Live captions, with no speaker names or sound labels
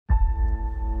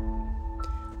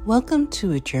Welcome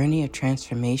to a journey of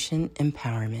transformation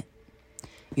empowerment.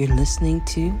 You're listening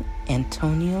to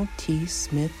Antonio T.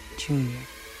 Smith Jr.,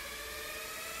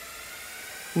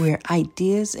 where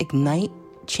ideas ignite,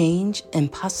 change,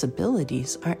 and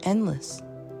possibilities are endless.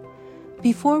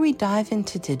 Before we dive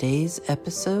into today's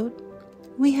episode,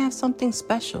 we have something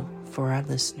special for our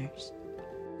listeners.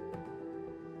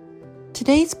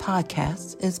 Today's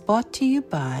podcast is brought to you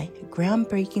by a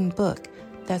groundbreaking book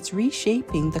that's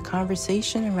reshaping the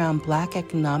conversation around Black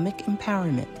economic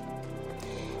empowerment.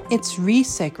 It's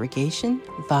Resegregation,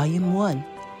 Volume 1,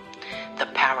 The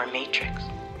Power Matrix,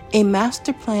 a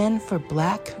master plan for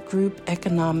Black group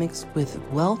economics with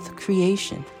wealth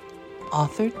creation,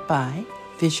 authored by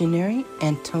visionary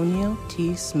Antonio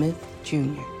T. Smith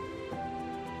Jr.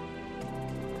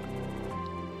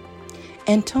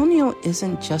 Antonio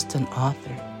isn't just an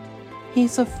author.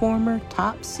 He's a former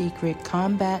top-secret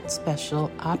combat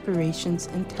special operations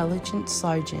intelligence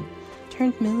sergeant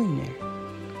turned millionaire.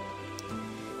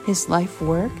 His life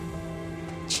work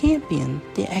championed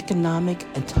the economic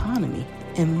autonomy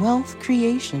and wealth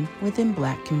creation within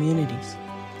Black communities.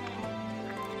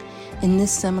 In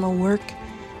this seminal work,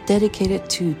 dedicated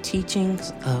to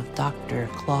teachings of Dr.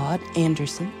 Claude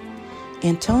Anderson,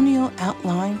 Antonio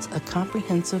outlines a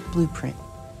comprehensive blueprint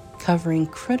covering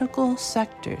critical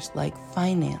sectors like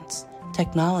finance,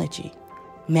 technology,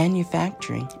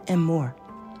 manufacturing, and more.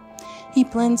 He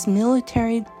blends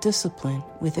military discipline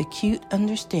with acute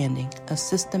understanding of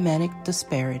systematic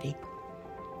disparity.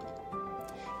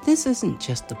 This isn't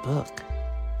just a book.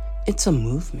 It's a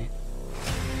movement,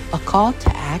 a call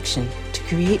to action to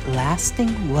create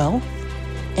lasting wealth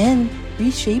and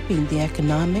reshaping the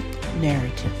economic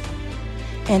narrative.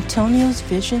 Antonio's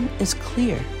vision is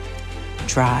clear.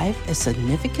 Drive a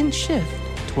significant shift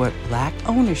toward Black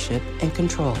ownership and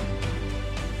control.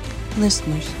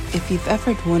 Listeners, if you've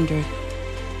ever wondered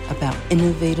about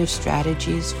innovative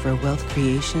strategies for wealth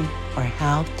creation or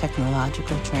how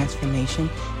technological transformation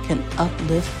can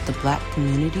uplift the Black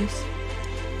communities,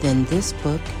 then this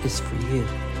book is for you.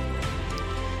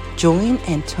 Join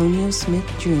Antonio Smith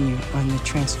Jr. on the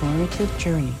transformative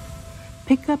journey.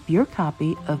 Pick up your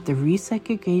copy of the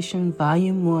Resegregation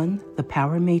Volume 1, The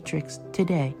Power Matrix,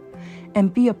 today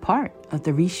and be a part of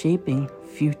the reshaping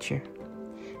future.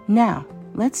 Now,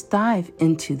 let's dive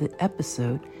into the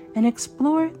episode and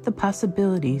explore the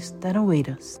possibilities that await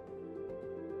us.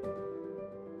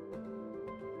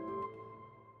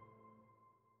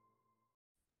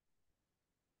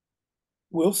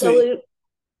 We'll see. So,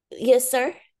 yes,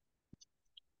 sir.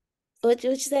 What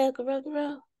you say, Uncle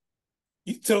Rock?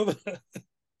 You told her,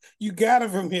 you got it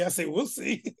from me. I said, we'll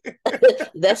see.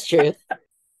 That's true.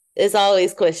 It's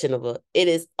always questionable. It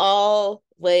is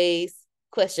always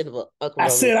questionable, Uncle I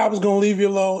Rogan. said I was going to leave you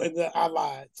alone, and I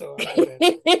lied. So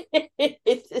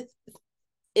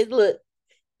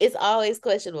it's always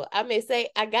questionable. I may say,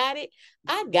 I got it.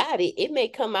 It may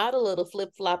come out a little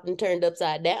flip-flop and turned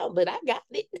upside down, but I got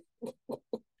it.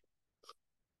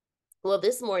 Well,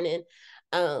 this morning,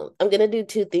 I'm going to do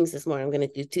two things this morning. I'm going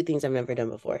to do two things I've never done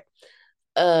before.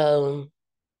 The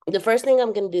first thing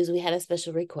I'm going to do is we had a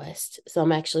special request. So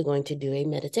I'm actually going to do a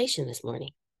meditation this morning.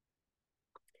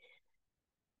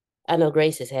 I know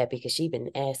Grace is happy because she's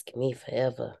been asking me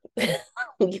forever.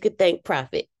 You could thank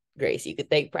Prophet, Grace. You could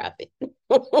thank Prophet.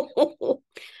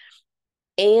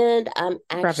 And I'm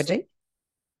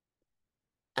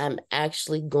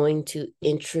actually going to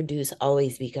introduce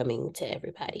Always Becoming to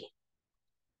everybody.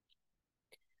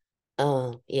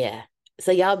 Yeah.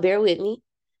 So y'all bear with me.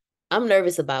 I'm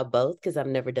nervous about both because I've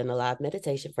never done a live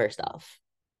meditation, first off.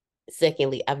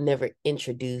 Secondly, I've never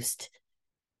introduced,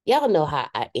 y'all know how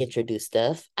I introduce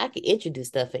stuff. I can introduce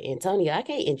stuff for Antonio. I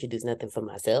can't introduce nothing for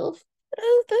myself.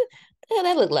 What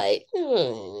that look like? You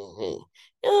know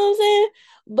what I'm saying?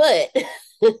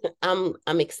 But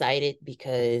I'm excited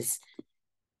because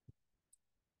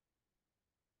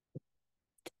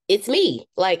it's me.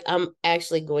 Like, I'm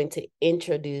actually going to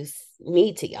introduce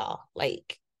me to y'all.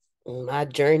 Like, my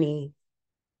journey,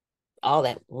 all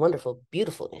that wonderful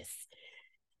beautifulness.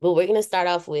 But we're going to start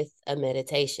off with a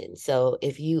meditation. So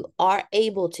if you are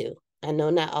able to, I know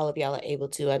not all of y'all are able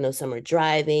to. I know some are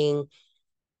driving,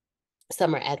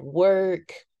 some are at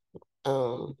work.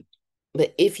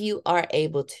 But if you are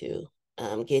able to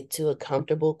get to a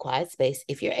comfortable, quiet space,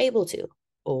 if you're able to,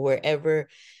 or wherever,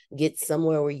 get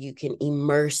somewhere where you can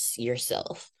immerse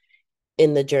yourself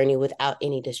in the journey without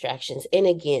any distractions. And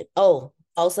again,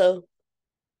 also,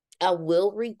 I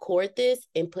will record this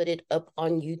and put it up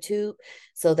on YouTube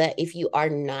so that if you are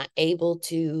not able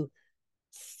to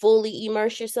fully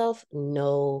immerse yourself,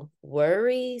 no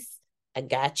worries. I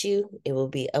got you. It will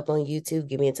be up on YouTube.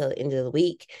 Give me until the end of the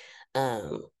week.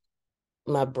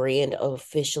 My brand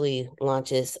officially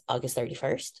launches August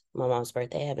 31st, my mom's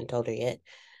birthday. I haven't told her yet,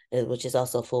 which is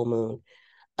also full moon.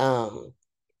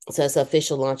 So it's an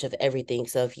official launch of everything.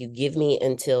 So if you give me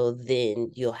until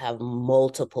then, you'll have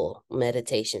multiple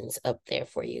meditations up there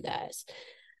for you guys.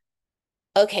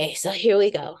 Okay, so here we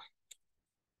go.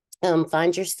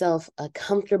 Find yourself a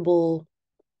comfortable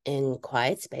and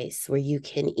quiet space where you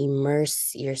can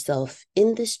immerse yourself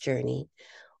in this journey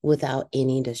without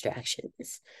any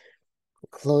distractions.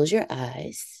 Close your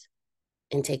eyes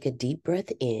and take a deep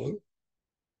breath in,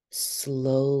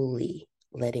 slowly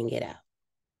letting it out.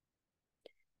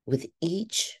 With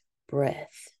each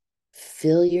breath,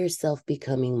 feel yourself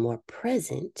becoming more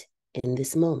present in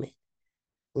this moment,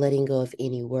 letting go of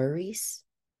any worries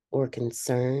or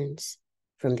concerns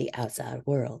from the outside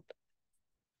world.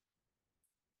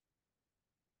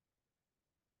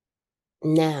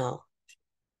 Now,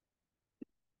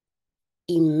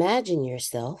 imagine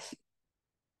yourself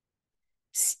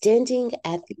standing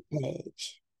at the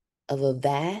edge of a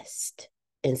vast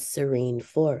and serene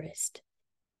forest.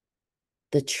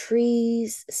 The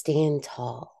trees stand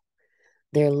tall,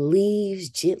 their leaves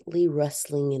gently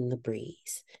rustling in the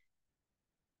breeze.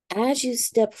 As you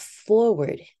step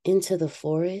forward into the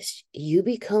forest, you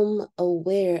become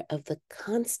aware of the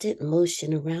constant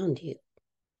motion around you.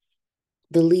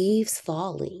 The leaves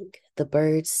falling, the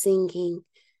birds singing,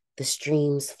 the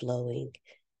streams flowing.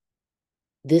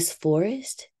 This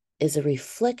forest is a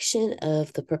reflection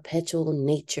of the perpetual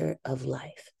nature of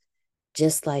life,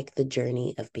 just like the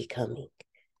journey of becoming.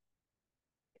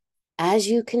 As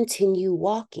you continue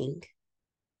walking,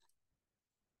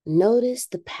 notice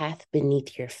the path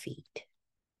beneath your feet.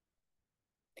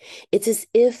 It's as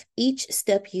if each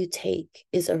step you take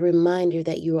is a reminder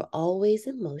that you are always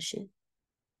in motion,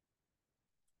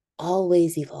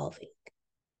 always evolving.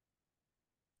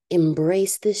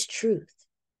 Embrace this truth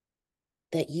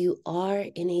that you are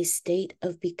in a state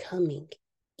of becoming,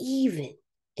 even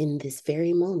in this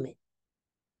very moment.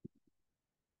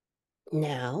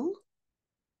 Now,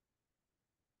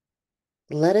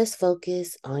 let us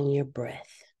focus on your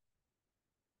breath.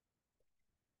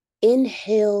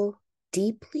 Inhale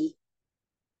deeply,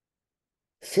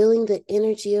 feeling the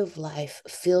energy of life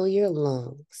fill your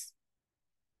lungs,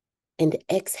 and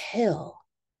exhale,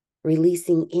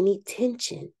 releasing any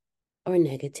tension or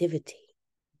negativity.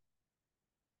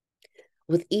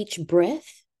 With each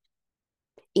breath,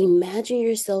 imagine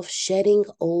yourself shedding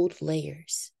old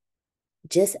layers,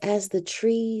 just as the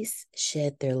trees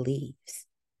shed their leaves.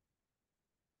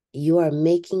 You are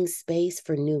making space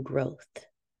for new growth,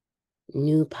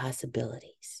 new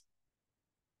possibilities.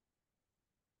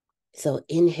 So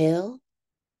inhale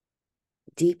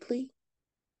deeply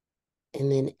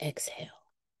and then exhale.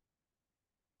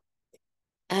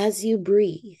 As you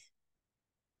breathe,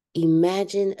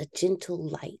 imagine a gentle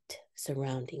light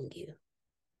surrounding you.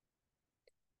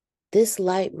 This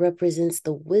light represents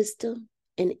the wisdom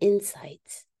and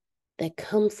insights that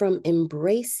come from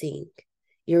embracing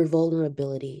your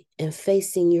vulnerability and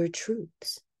facing your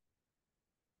truths.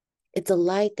 It's a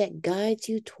light that guides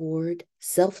you toward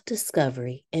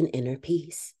self-discovery and inner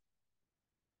peace.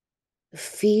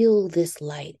 Feel this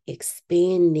light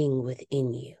expanding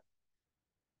within you,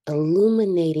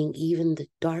 illuminating even the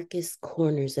darkest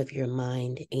corners of your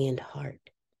mind and heart.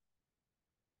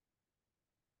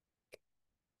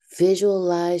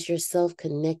 Visualize yourself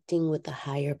connecting with a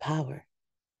higher power,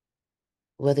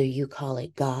 whether you call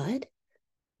it God,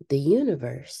 the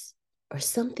universe, or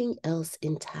something else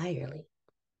entirely.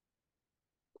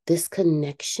 This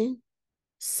connection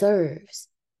serves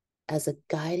as a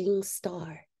guiding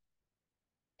star,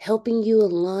 helping you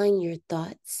align your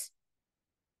thoughts,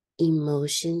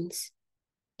 emotions,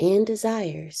 and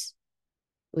desires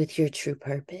with your true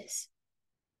purpose.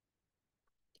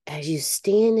 As you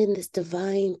stand in this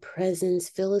divine presence,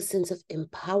 feel a sense of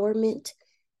empowerment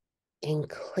and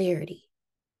clarity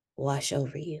wash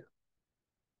over you.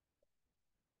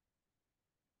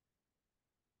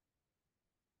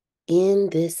 In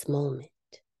this moment,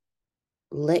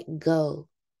 let go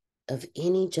of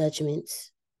any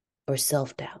judgments or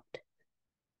self-doubt.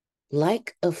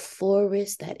 Like a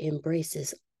forest that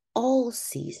embraces all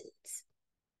seasons,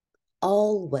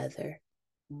 all weather,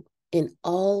 and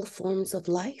all forms of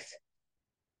life,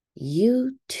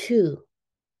 you too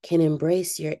can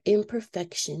embrace your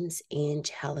imperfections and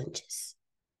challenges.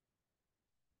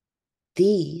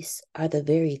 These are the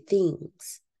very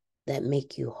things that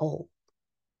make you whole.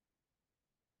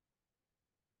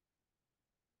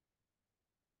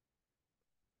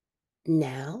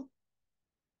 Now,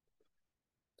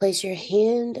 place your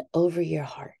hand over your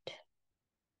heart.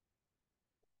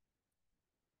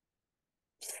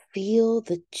 feel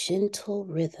the gentle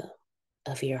rhythm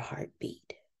of your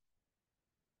heartbeat,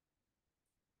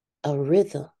 a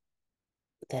rhythm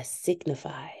that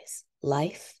signifies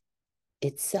life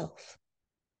itself.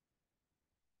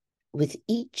 With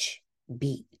each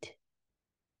beat,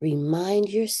 remind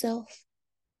yourself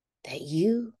that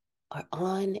you are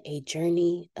on a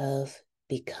journey of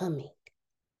becoming.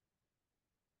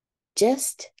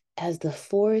 Just as the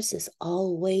forest is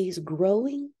always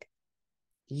growing,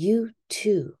 you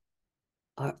too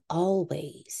are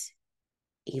always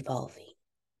evolving.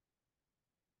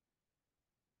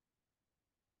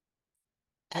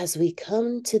 As we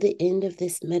come to the end of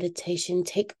this meditation,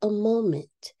 take a moment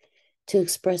to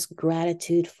express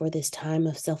gratitude for this time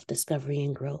of self-discovery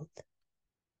and growth.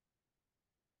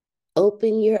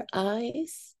 Open your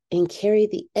eyes and carry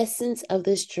the essence of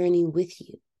this journey with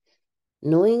you,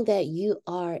 knowing that you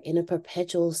are in a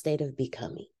perpetual state of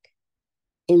becoming.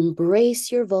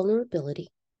 Embrace your vulnerability,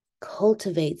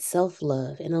 cultivate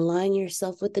self-love, and align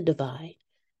yourself with the divine,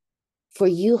 for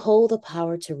you hold the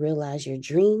power to realize your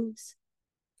dreams,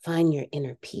 find your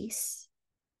inner peace,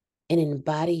 and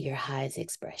embody your highest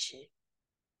expression.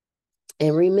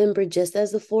 And remember, just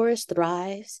as the forest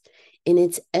thrives in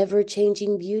its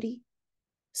ever-changing beauty,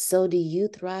 so do you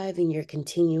thrive in your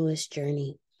continuous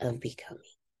journey of becoming.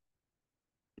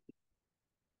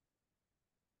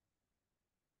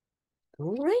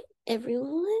 All right,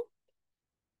 everyone.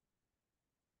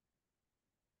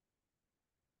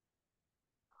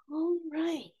 All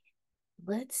right,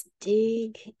 let's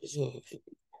dig in.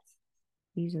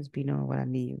 You just be knowing what I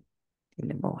need in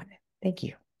the morning. Thank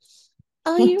you.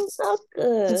 Oh, you're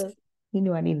welcome. You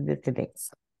knew I needed this today.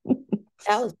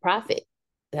 That was Prophet.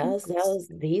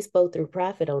 He spoke through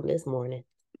Prophet on this morning.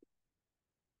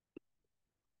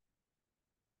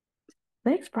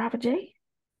 Thanks, Prophet Jay.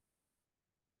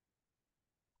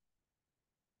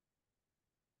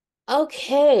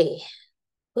 Okay.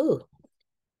 Ooh.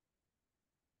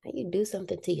 How you do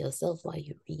something to yourself while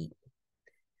you read?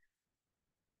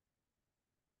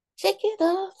 Shake it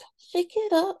off. Shake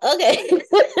it off. Okay.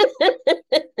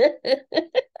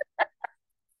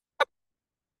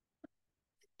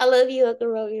 I love you, Uncle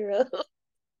Romy Ro.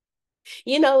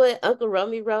 You know what Uncle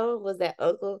Romy Ro was, that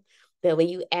uncle that when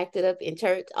you acted up in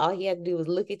church, all he had to do was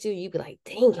look at you, you'd be like,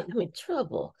 dang it, I'm in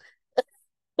trouble.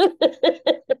 like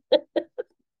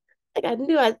I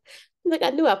knew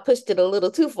I pushed it a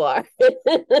little too far.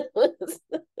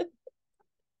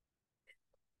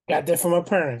 Got that from my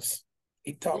parents.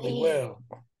 He taught me well.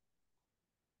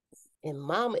 And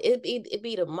mama, it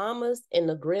be the mamas and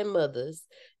the grandmothers.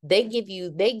 They give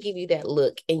you that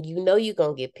look, and you know you're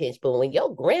gonna get pinched. But when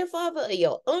your grandfather or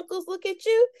your uncles look at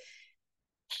you,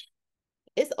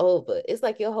 it's over. It's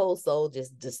like your whole soul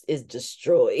just is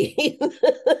destroyed.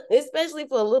 Especially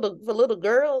for little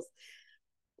girls.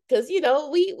 Because we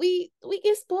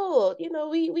get spoiled.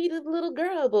 We the little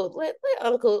girl, but let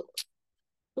uncle,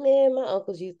 man, my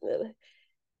uncles used to,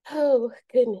 oh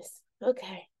goodness.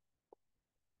 Okay.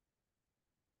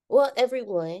 Well,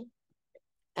 everyone,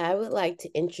 I would like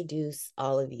to introduce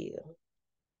all of you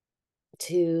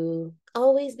to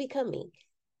Always Becoming.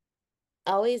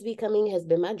 Always Becoming has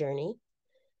been my journey,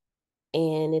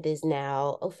 and it is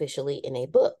now officially in a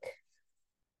book.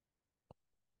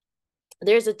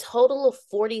 There's a total of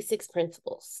 46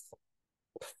 principles.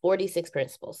 46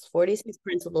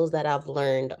 principles that I've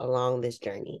learned along this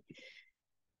journey.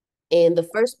 And the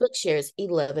first book shares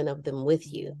 11 of them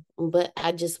with you, but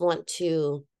I just want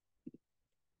to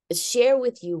share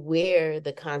with you where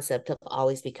the concept of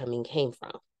always becoming came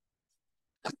from.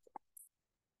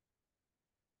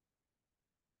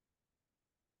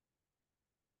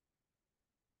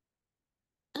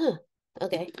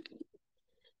 Okay.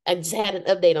 I just had an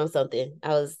update on something. I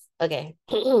was, okay.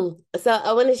 So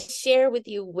I want to share with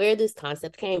you where this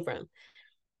concept came from.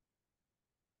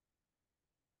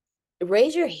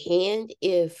 Raise your hand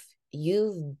if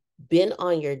you've been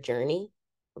on your journey,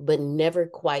 but never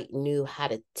quite knew how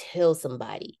to tell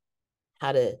somebody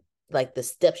how to, like, the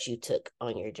steps you took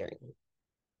on your journey.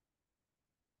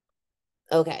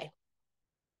 Okay.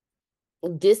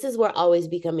 This is where Always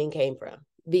Becoming came from,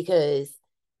 because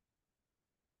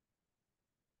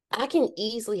I can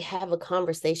easily have a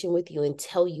conversation with you and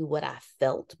tell you what I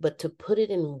felt, but to put it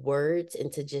in words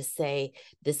and to just say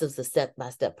this is a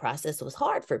step-by-step process was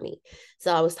hard for me.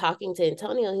 So I was talking to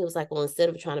Antonio, and he was like, well, instead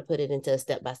of trying to put it into a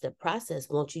step-by-step process,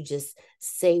 won't you just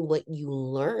say what you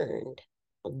learned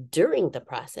during the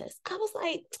process? I was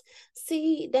like,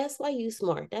 see, that's why you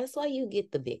smart. That's why you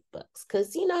get the big bucks.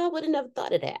 Because, I would have never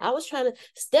thought of that. I was trying to,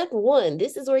 step 1,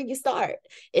 this is where you start.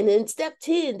 And then step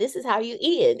 10, this is how you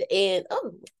end. And,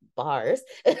 bars.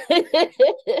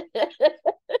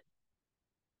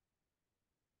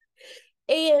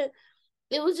 And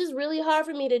it was just really hard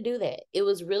for me to do that. It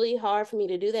was really hard for me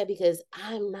to do that because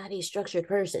I'm not a structured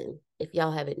person, if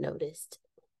y'all haven't noticed.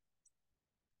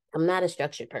 I'm not a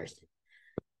structured person.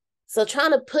 So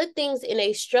trying to put things in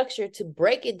a structure to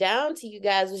break it down to you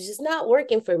guys was just not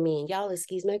working for me. And y'all,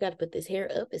 excuse me, I got to put this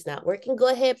hair up. It's not working. Go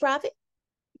ahead, Prophet.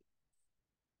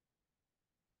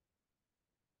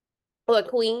 Or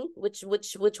Queen,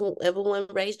 whichever one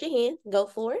raised your hand. Go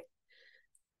for it.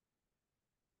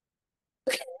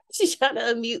 She's trying to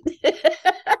unmute.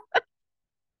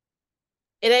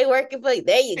 It ain't working for you.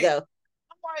 There you go.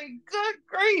 I'm like, good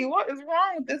grief, what is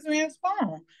wrong with this man's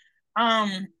phone?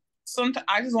 Sometimes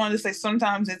I just wanted to say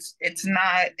sometimes it's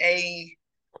not a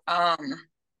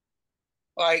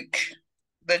like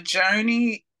the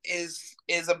journey is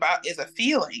a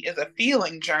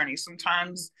feeling journey.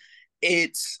 Sometimes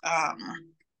it's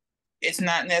it's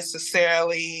not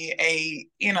necessarily a,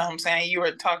 you know what I'm saying, you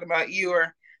were talking about you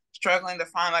were struggling to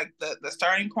find like the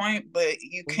starting point, but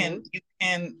you can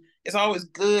it's always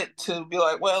good to be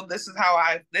like, well, this is how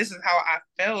I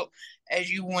felt as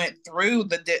you went through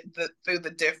through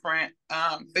the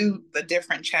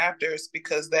different chapters,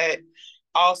 because that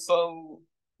also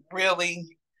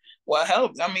really will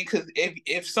help. I mean, because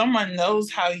if someone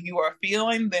knows how you are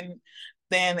feeling, then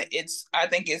it's, I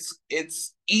think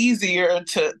it's easier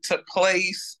to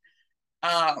place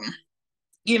um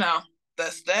you know the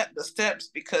steps,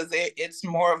 because it's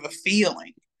more of a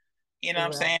feeling. You know what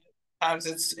I'm saying?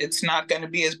 Sometimes it's not going to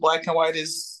be as black and white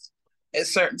as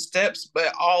certain steps,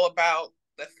 but all about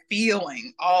the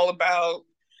feeling, all about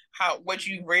what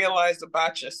you realized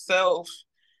about yourself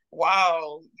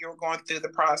while you're going through the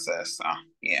process. So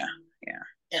yeah.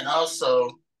 And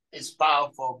also, it's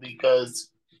powerful because,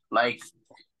 like,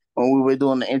 when we were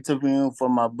doing the interview for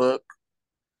my book,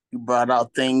 you brought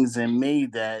out things in me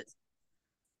that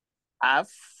I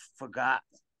forgot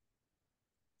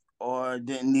or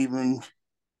didn't even,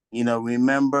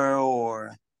 remember,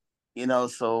 or,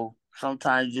 so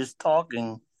sometimes just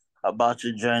talking about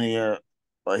your journey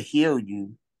or heal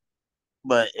you,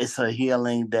 but it's a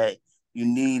healing that you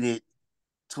needed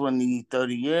 20,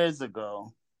 30 years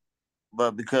ago.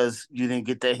 But because you didn't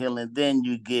get that healing then,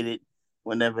 you get it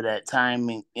whenever that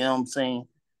timing, you know what I'm saying?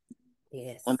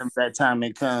 Yes. Whenever that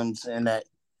timing comes and that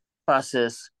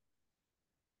process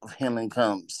of healing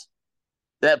comes.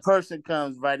 That person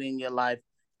comes right in your life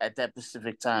at that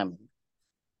specific timing.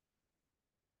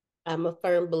 I'm a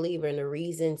firm believer in a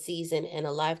reason, season, and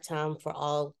a lifetime for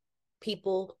all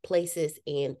people, places,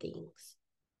 and things.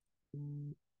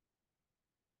 I'm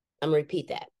going to repeat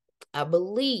that. I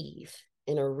believe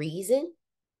in a reason,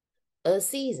 a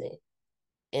season,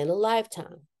 and a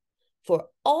lifetime for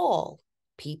all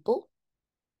people,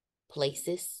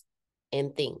 places,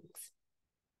 and things.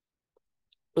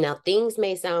 Now, things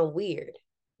may sound weird,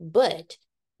 but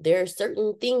there are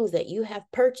certain things that you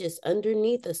have purchased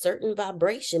underneath a certain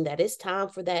vibration that it's time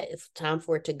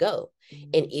for it to go.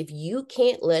 And if you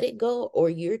can't let it go, or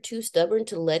you're too stubborn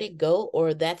to let it go,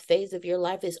 or that phase of your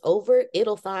life is over,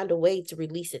 it'll find a way to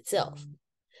release itself.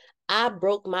 I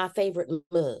broke my favorite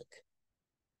mug.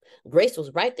 Grace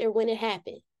was right there when it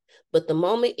happened. But the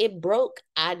moment it broke,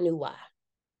 I knew why.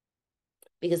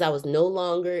 Because I was no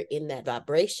longer in that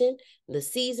vibration. The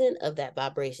season of that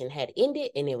vibration had ended,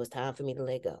 and it was time for me to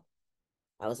let go.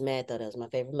 I was mad though. That was my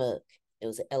favorite mug. It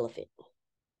was an elephant.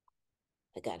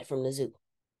 I got it from the zoo.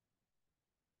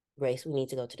 Grace, we need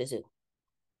to go to the zoo.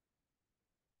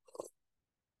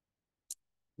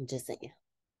 I'm just saying.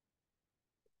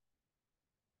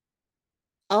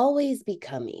 Always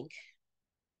becoming.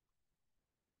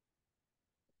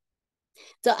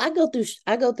 So I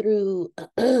go through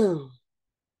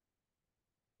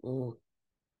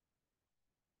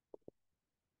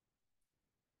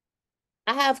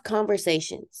I have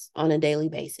conversations on a daily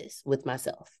basis with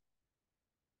myself.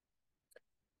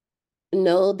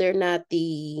 No, they're not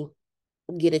the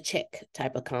get a check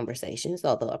type of conversations,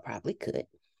 although I probably could.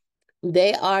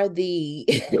 They are the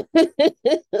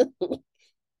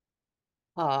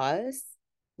pause.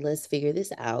 Let's figure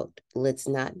this out. Let's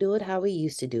not do it how we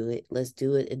used to do it. Let's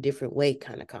do it a different way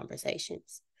kind of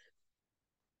conversations.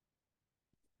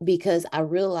 Because I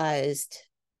realized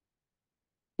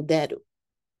that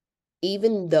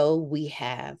even though we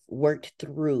have worked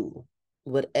through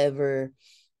whatever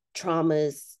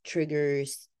traumas,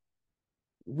 triggers,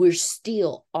 we're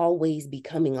still always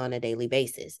becoming on a daily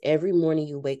basis. Every morning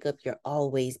you wake up, you're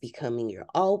always becoming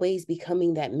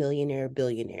that millionaire,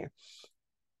 billionaire.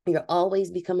 You're always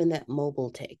becoming that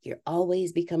mobile tech. You're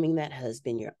always becoming that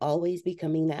husband. You're always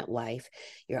becoming that wife.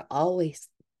 You're always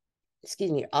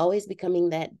excuse me, you're always becoming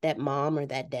that mom or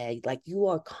that dad. Like, you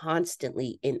are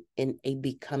constantly in a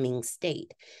becoming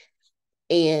state.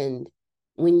 And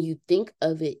when you think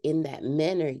of it in that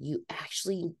manner, you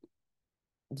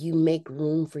make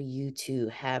room for you to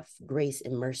have grace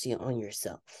and mercy on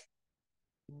yourself.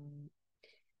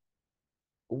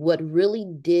 What really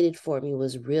did it for me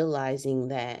was realizing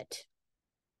that,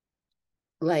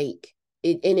 like,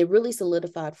 it really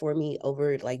solidified for me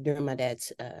over, like, during my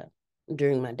dad's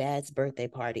birthday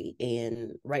party,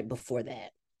 and right before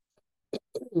that,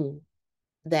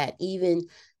 that even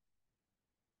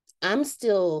I'm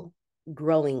still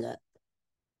growing up,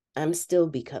 I'm still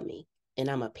becoming, and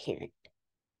I'm a parent.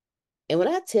 And when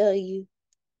I tell you,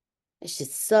 it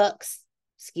just sucks,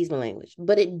 excuse my language,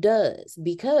 but it does,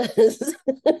 because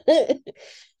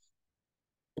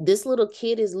this little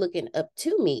kid is looking up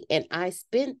to me, and I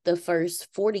spent the first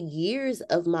 40 years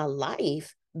of my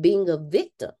life being a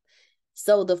victim.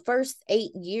 So the first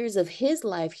 8 years of his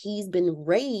life, he's been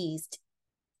raised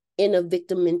in a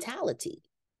victim mentality.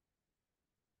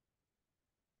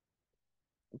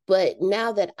 But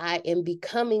now that I am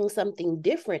becoming something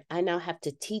different, I now have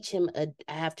to teach him, I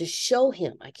have to show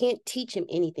him. I can't teach him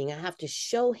anything. I have to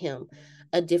show him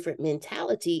a different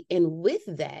mentality. And with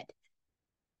that,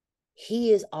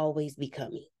 he is always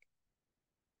becoming.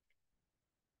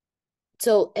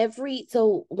 So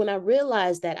when I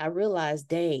realized that, I realized,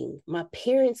 dang, my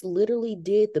parents literally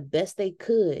did the best they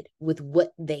could with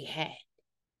what they had,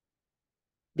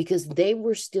 because they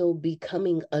were still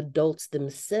becoming adults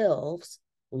themselves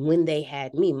when they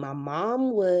had me. My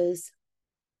mom was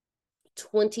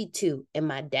 22 and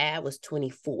my dad was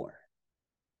 24.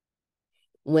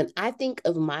 When I think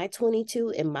of my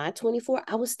 22 and my 24,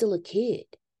 I was still a kid.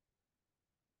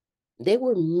 They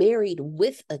were married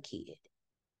with a kid.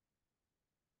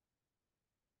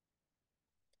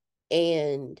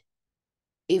 And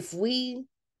if we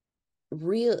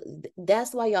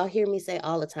that's why y'all hear me say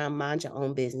all the time, mind your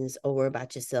own business, or worry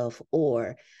about yourself.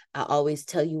 Or I always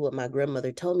tell you what my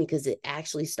grandmother told me, because it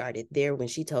actually started there when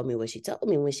she told me what she told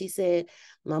me, when she said,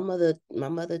 my mother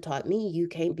taught me, you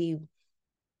can't be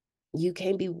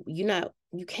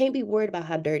worried about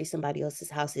how dirty somebody else's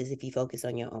house is if you focus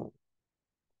on your own.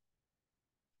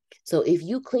 So if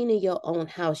you cleaning your own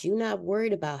house, you're not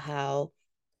worried about how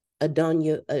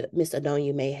Miss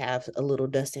Adonia may have a little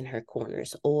dust in her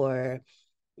corners, or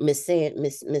Miss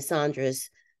Sandra's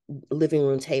living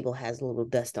room table has a little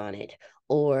dust on it,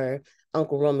 or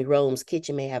Uncle Romy Rome's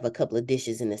kitchen may have a couple of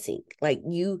dishes in the sink. Like,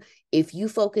 if you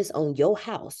focus on your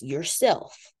house,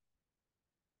 yourself,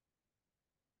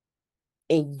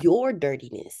 and your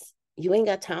dirtiness, you ain't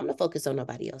got time to focus on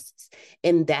nobody else's.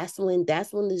 And that's when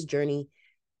this journey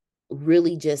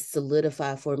really just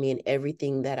solidified for me, and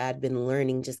everything that I'd been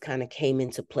learning just kind of came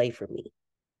into play for me.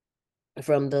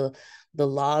 From the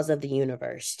laws of the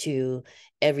universe, to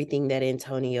everything that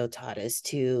Antonio taught us,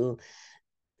 to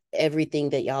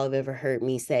everything that y'all have ever heard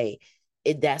me say,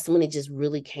 that's when it just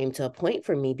really came to a point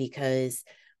for me, because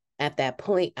at that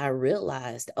point I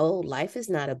realized, oh, life is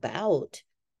not about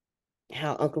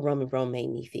how Uncle Roman Rome made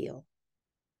me feel.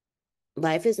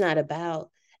 Life is not about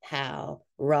how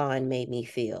Ron made me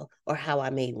feel, or how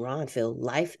I made Ron feel.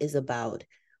 Life is about,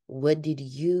 what did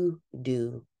you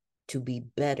do to be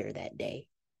better that day?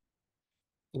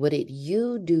 What did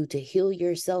you do to heal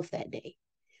yourself that day?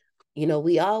 You know,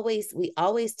 we always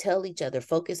tell each other,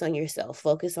 focus on yourself,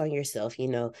 focus on yourself. You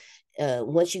know,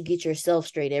 once you get yourself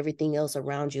straight, everything else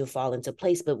around you will fall into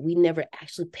place. But we never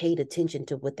actually paid attention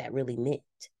to what that really meant.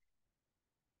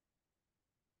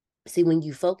 See, when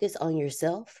you focus on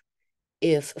yourself,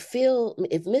 if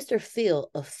Mr. Phil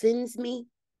offends me,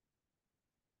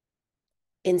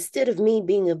 instead of me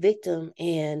being a victim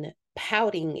and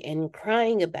pouting and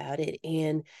crying about it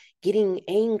and getting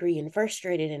angry and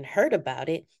frustrated and hurt about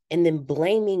it, and then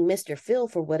blaming Mr. Phil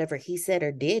for whatever he said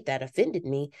or did that offended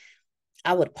me,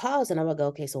 I would pause and I would go,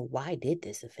 okay, so why did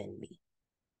this offend me?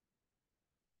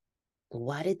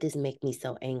 Why did this make me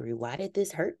so angry? Why did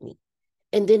this hurt me?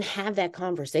 And then have that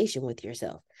conversation with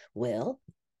yourself. Well,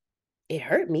 it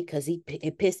hurt me because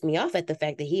it pissed me off at the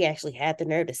fact that he actually had the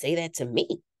nerve to say that to me.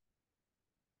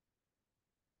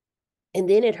 And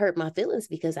then it hurt my feelings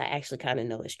because I actually kind of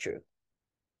know it's true.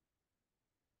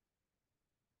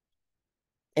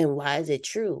 And why is it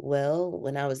true? Well,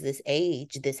 when I was this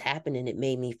age, this happened and it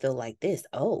made me feel like this.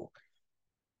 Oh,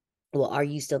 well, are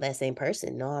you still that same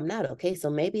person? No, I'm not. Okay, so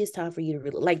maybe it's time for you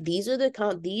to like, these are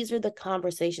the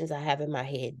conversations I have in my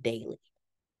head daily.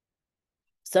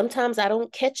 Sometimes I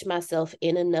don't catch myself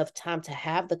in enough time to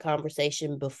have the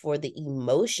conversation before the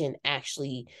emotion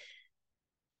actually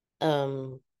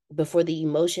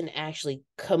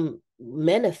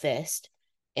manifest,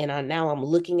 and now I'm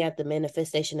looking at the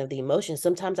manifestation of the emotion,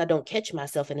 sometimes I don't catch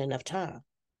myself in enough time.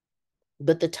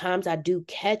 But the times I do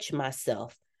catch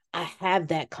myself, I have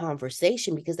that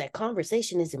conversation, because that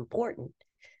conversation is important.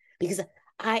 Because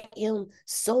I am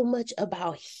so much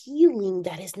about healing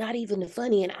that it's not even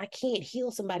funny, and I can't heal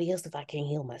somebody else if I can't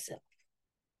heal myself.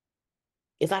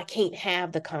 If I can't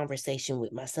have the conversation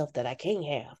with myself that I can't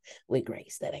have with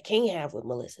Grace, that I can't have with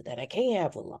Melissa, that I can't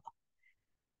have with Law.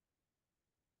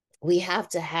 We have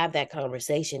to have that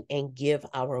conversation and give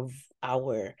our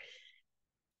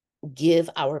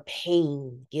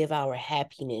pain, give our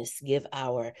happiness, give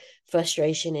our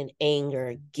frustration and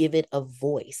anger, give it a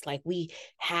voice. Like, we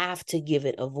have to give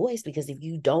it a voice, because if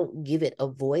you don't give it a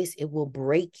voice, it will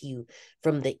break you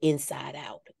from the inside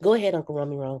out. Go ahead, Uncle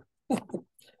Romy Rome.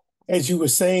 As you were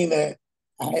saying that,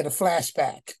 I had a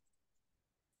flashback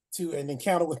to an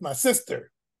encounter with my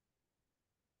sister.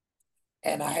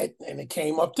 And it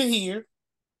came up to here.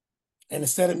 And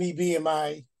instead of me being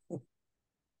my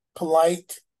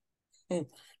polite,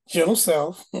 gentle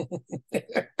self,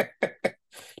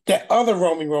 that other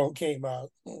Romy Rome came out.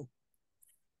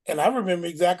 And I remember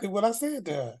exactly what I said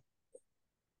to her.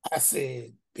 I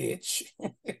said, bitch,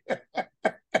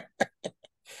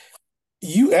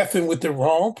 you effing with the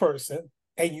wrong person,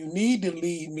 and you need to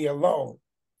leave me alone.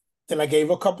 Then I gave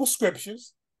a couple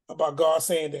scriptures about God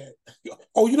saying that.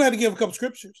 Oh, you don't have to give a couple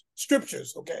scriptures.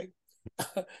 Scriptures, okay?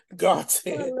 God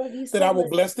said that I will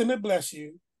bless them that bless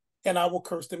you, and I will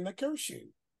curse them that curse you.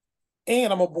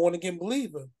 And I'm a born-again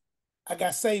believer. I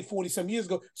got saved 40-some years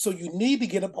ago, so you need to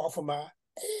get up off of my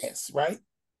ass, right?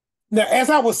 Now, as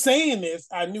I was saying this,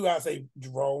 I knew I would say,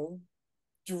 Jerome.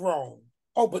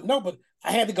 Oh, but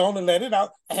I had to go on and let it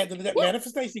out. I had to let that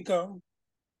manifestation come.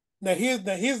 Now, here's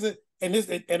the,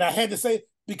 and I had to say,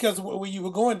 because where you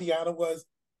were going, Deanna, was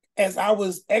as I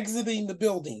was exiting the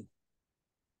building,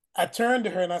 I turned to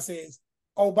her and I said,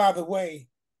 oh, by the way,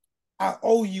 I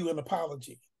owe you an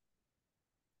apology.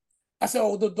 I said,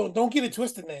 oh, don't get it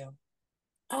twisted now.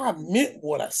 I meant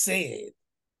what I said.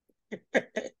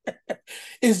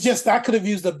 It's just I could have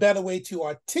used a better way to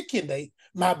articulate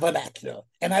my vernacular,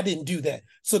 and I didn't do that.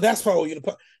 So that's for you.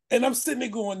 And I'm sitting there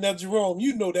going, now, Jerome,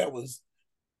 you know that was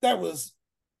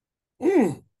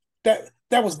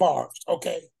bars,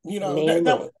 okay? You know,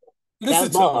 that was,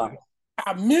 listen to me.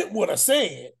 I meant what I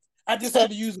said. I just could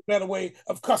have used a better way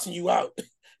of cussing you out.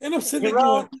 And I'm sitting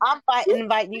Jerome, there going, I'm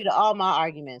inviting you to all my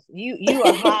arguments. You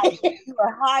are hired. You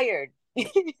are hired.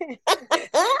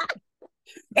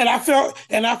 And I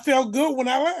felt good when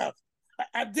I left.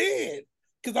 I did.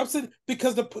 Because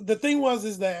the thing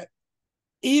is that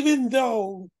even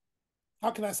though,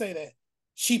 how can I say that?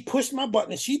 She pushed my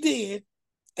button, and she did,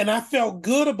 and I felt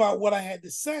good about what I had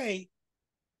to say.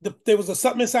 There was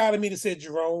something inside of me that said,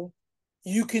 Jerome,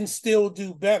 you can still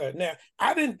do better. Now,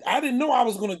 I didn't know I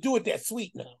was going to do it that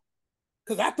sweet now,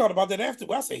 because I thought about that after.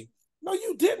 I say, no,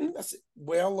 you didn't. I said,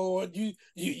 well, Lord,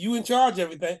 you in charge of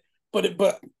everything. But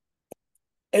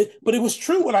it was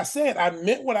true what I said. I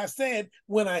meant what I said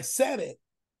when I said it.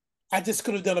 I just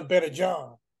could have done a better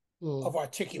job of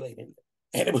articulating it.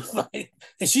 And it was like,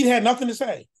 and she had nothing to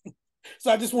say.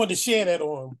 So I just wanted to share that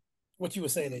on what you were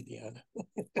saying there, Deanna.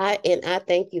 I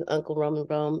thank you, Uncle Roman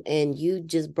Rome. And you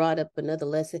just brought up another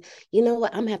lesson. You know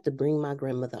what? I'm gonna have to bring my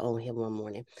grandmother on here one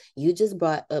morning. You just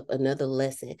brought up another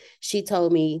lesson. She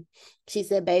told me, she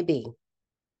said, baby,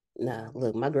 nah,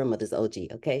 look, my grandmother's OG,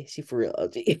 okay? She for real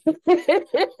OG.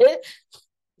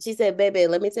 She said, baby,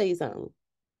 let me tell you something.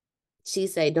 She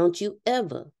said, don't you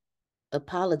ever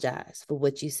apologize for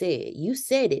what you said. You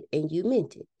said it and you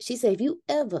meant it. She said, if you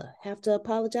ever have to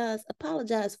apologize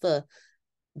for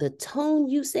the tone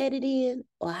you said it in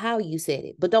or how you said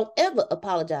it. But don't ever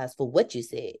apologize for what you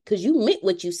said, because you meant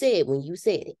what you said when you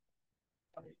said it.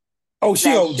 Oh,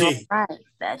 she OG.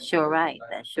 That's sure right.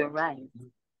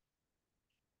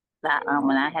 That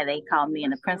when they called me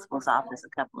in the principal's office a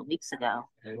couple of weeks ago,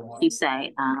 she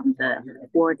say, the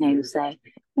coordinator say,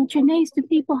 but Trinace, the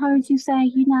people heard you say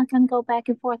you're not going to go back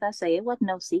and forth. I say, it wasn't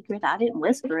no secret. I didn't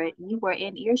whisper it. You were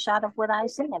in earshot of what I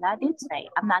said. I did say,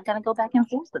 I'm not going to go back and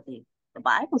forth with you. The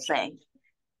Bible says,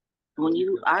 when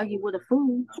you argue with a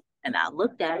fool, and I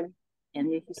looked at her,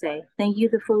 and if you say, then you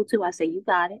the fool too, I say, you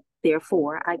got it.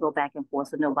 Therefore, I go back and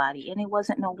forth with nobody. And it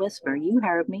wasn't no whisper. You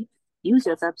heard me. You was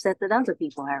just upset that other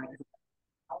people heard it.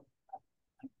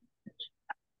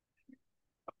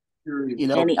 You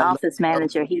know, and the office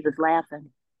manager, he was laughing.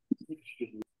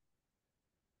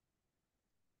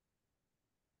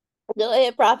 Go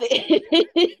ahead, Prophet.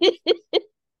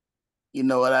 You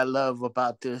know what I love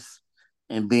about this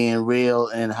and being real,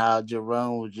 and how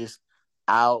Jerome was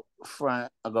out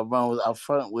front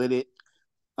with it.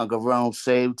 Uncle Rome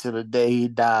saved to the day he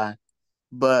died,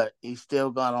 but he still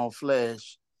got on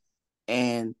flesh.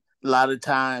 And a lot of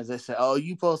times they say, "Oh,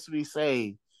 you supposed to be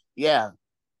saved." Yeah,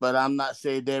 but I'm not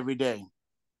saved every day.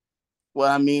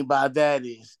 What I mean by that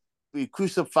is we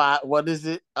crucify. What is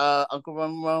it, Uncle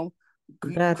Rome?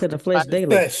 Die to the flesh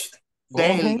daily. Flesh.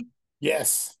 Daily,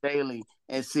 Yes. daily,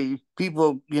 and see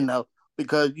people,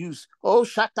 because you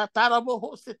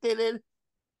shatatarabo,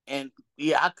 and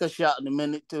yeah, I cuss you out in a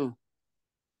minute too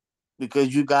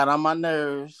because you got on my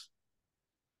nerves.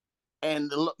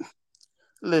 And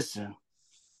listen,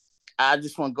 I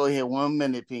just want to go here 1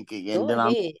 minute, Pinky, and Go then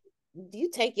I'm ahead. You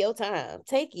take your time.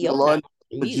 Take the your time. Lord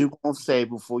what you gonna say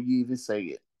before you even say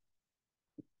it.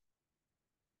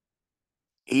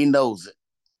 He knows it,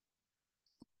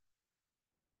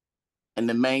 and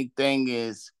the main thing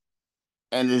is,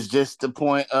 and it's just the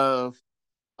point of,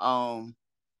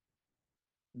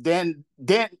 then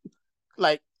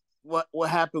like what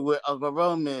happened with Uncle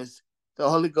Rome is the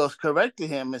Holy Ghost corrected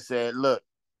him and said, "Look,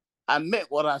 I meant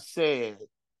what I said,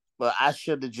 but I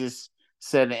should have just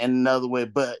said it in another way.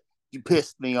 But you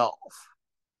pissed me off."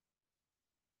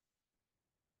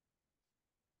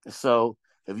 So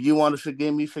if you want to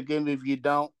forgive me, forgive me. If you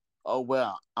don't, oh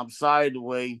well. I'm sorry the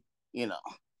way, you know.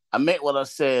 I meant what I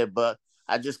said, but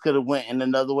I just could have went in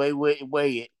another way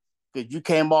it. Because you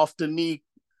came off to me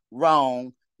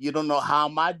wrong. You don't know how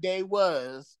my day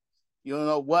was. You don't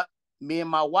know what me and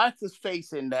my wife was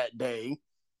facing that day.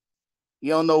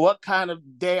 You don't know what kind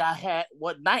of day I had,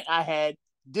 what night I had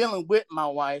dealing with my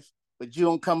wife, but you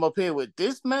don't come up here with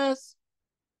this mess.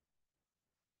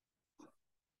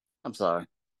 I'm sorry.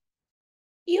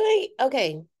 You ain't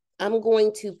okay. I'm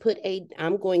going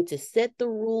to set the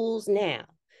rules now.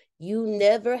 You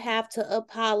never have to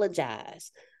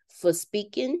apologize for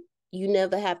speaking. You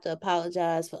never have to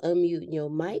apologize for unmuting your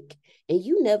mic. And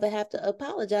you never have to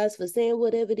apologize for saying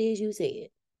whatever it is you said.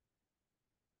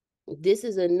 This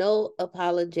is a no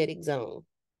apologetic zone.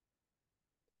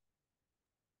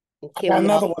 I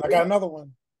got another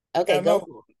one. Okay,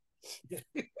 go.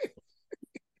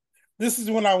 This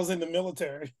is when I was in the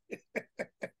military.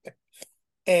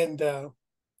 And I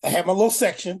had my little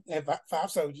section, I had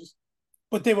 5 soldiers,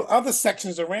 but there were other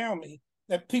sections around me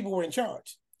that people were in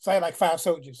charge. So I had like 5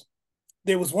 soldiers.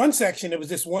 There was one section, there was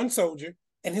this one soldier,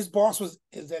 and his boss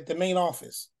is at the main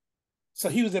office. So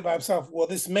he was there by himself. Well,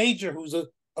 this major, who's a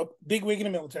big wig in the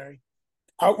military,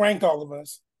 outranked all of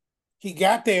us. He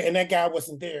got there, and that guy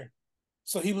wasn't there.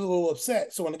 So he was a little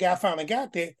upset. So when the guy finally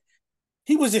got there,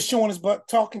 he was just showing his butt,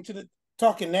 talking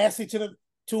nasty to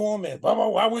him, and blah, blah,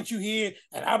 why weren't you here?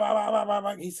 And blah, blah, blah, blah,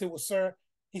 blah. He said, well, sir,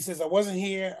 he says, I wasn't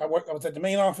here. I was at the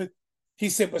main office. He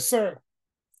said, but sir,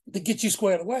 to get you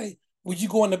squared away, would you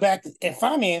go in the back and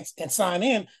finance and sign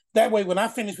in? That way, when I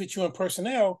finish with you in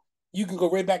personnel, you can go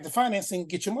right back to finance and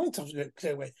get your money squared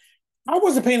away. I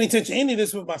wasn't paying attention to any of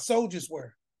this, what my soldiers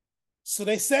were. So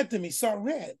they said to me, Sergeant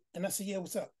Red. And I said, yeah,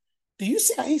 what's up? Do you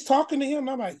see how he's talking to him? And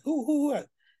I'm like, who, what?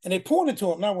 And they pointed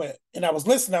to him. And I went, and I was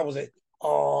listening. I was like,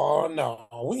 oh, no,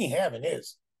 we ain't having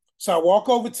this. So I walk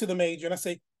over to the major and I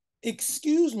say,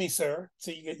 excuse me, sir.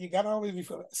 So you got to always be,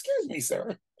 excuse me,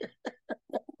 sir.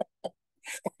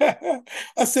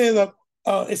 I said,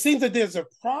 it seems that there's a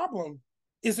problem.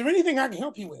 Is there anything I can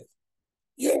help you with?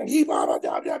 Yeah, he blah blah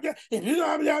blah blah blah and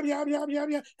blah blah blah blah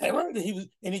blah blah.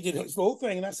 And he did his whole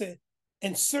thing. And I said,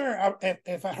 and sir,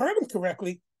 if I heard him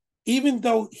correctly, even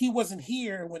though he wasn't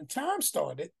here when time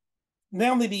started,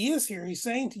 now that he is here, he's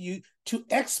saying to you to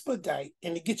expedite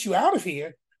and to get you out of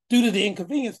here due to the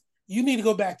inconvenience. You need to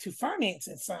go back to finance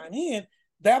and sign in.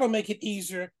 That'll make it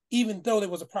easier, even though there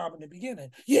was a problem in the beginning.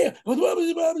 Yeah.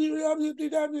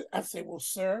 I said, well,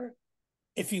 sir,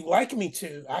 if you'd like me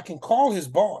to, I can call his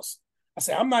boss. I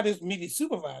say, I'm not his immediate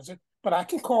supervisor, but I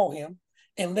can call him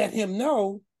and let him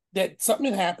know that something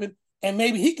had happened. And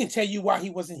maybe he can tell you why he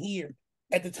wasn't here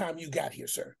at the time you got here,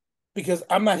 sir, because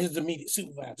I'm not his immediate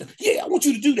supervisor. Yeah, I want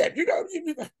you to do that.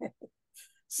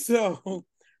 So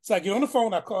I get on the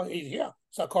phone. I call, yeah.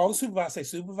 So I call the supervisor, say,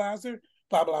 supervisor,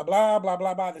 blah, blah, blah, blah,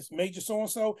 blah, blah, this major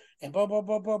so-and-so, and blah, blah,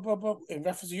 blah, blah, blah, blah, in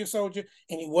reference to your soldier,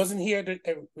 and he wasn't here at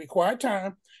the required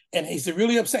time, and he's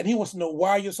really upset, and he wants to know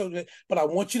why your soldier, but I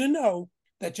want you to know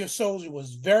that your soldier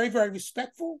was very, very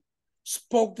respectful,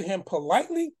 spoke to him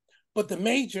politely, but the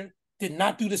major did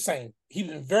not do the same. He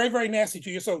was very, very nasty to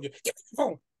your soldier. Give me the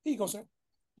phone. Here you go, sir.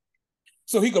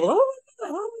 So he goes,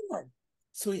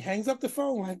 so he hangs up the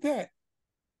phone like that.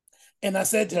 And I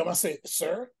said to him, I said,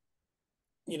 sir,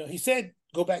 he said,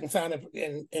 go back and sign up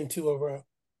into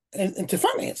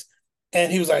finance.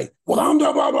 And he was like, well, I'm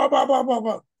blah, blah, blah, blah, blah, blah,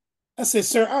 blah. I said,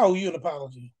 sir, I owe you an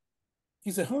apology.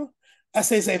 He said, huh? I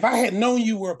say, if I had known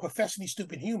you were a professionally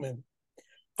stupid human,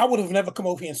 I would have never come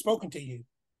over here and spoken to you.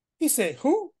 He said,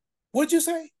 who? What'd you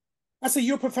say? I said,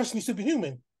 you're a professionally stupid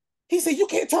human. He said, you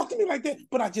can't talk to me like that.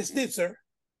 But I just did, sir.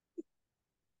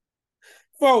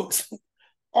 Folks,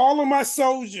 all of my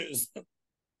soldiers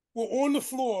were on the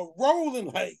floor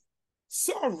rolling like,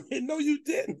 sorry, no, you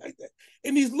didn't like that.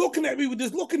 And he's looking at me with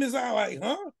this look in his eye like,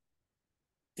 huh?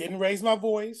 Didn't raise my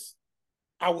voice.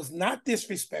 I was not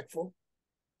disrespectful.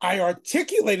 I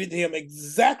articulated to him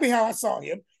exactly how I saw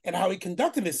him and how he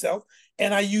conducted himself,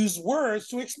 and I used words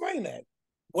to explain that.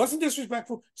 Wasn't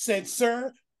disrespectful, said,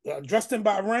 sir, addressed him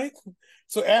by rank.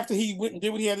 So after he went and did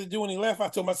what he had to do and he left, I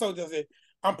told my soldier, I said,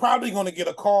 I'm probably going to get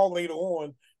a call later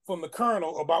on from the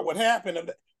colonel about what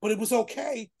happened, but it was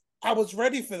okay. I was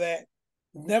ready for that.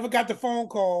 Never got the phone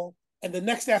call. And the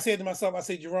next day I said to myself, I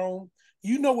said, Jerome,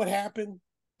 you know what happened?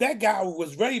 That guy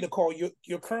was ready to call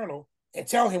your colonel and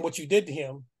tell him what you did to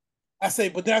him. I say,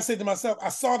 but then I said to myself, I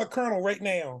saw the colonel right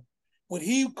now. When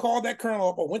he called that colonel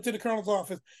up or went to the colonel's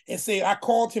office and said, I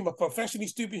called him a professionally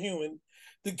stupid human,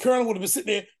 the colonel would have been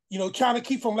sitting there, trying to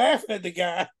keep from laughing at the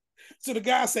guy. So the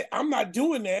guy said, I'm not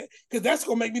doing that because that's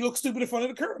going to make me look stupid in front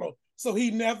of the colonel. So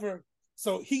he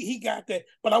got that.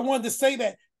 But I wanted to say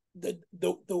that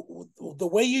the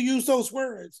way you use those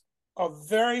words are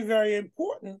very, very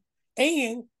important.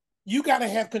 And you got to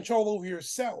have control over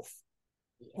yourself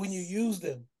when you use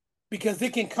them, because they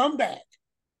can come back.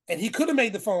 And he could have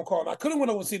made the phone call. I could have went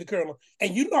over and see the colonel.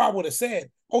 And I would have said,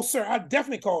 oh, sir, I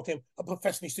definitely called him a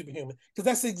professionally stupid human, because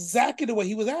that's exactly the way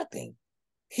he was acting.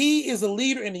 He is a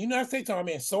leader in the United States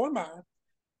Army, and so am I.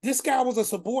 This guy was a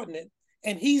subordinate,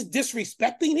 and he's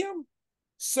disrespecting him.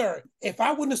 Sir, if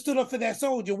I wouldn't have stood up for that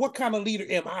soldier, what kind of leader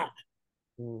am I?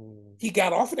 He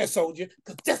got off of that soldier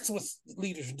because that's what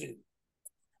leaders do.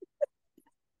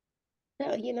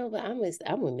 No, but I'm with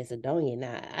Miss Adonia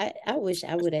now. I wish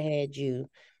I would have had you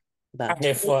about I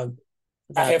had fun.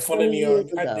 About I had fun 20 in the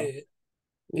years Army. ago. I did.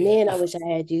 Man, I wish I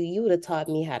had you. You would have taught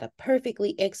me how to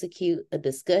perfectly execute a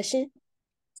discussion.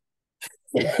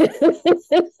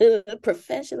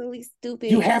 Professionally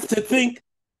stupid. You have to think.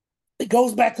 It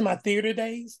goes back to my theater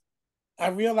days. I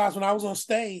realized when I was on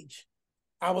stage,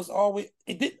 I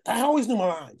always knew my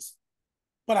lines,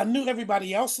 but I knew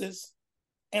everybody else's,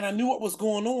 and I knew what was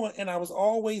going on, and I was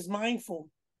always mindful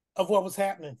of what was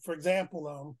happening. For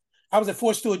example, I was at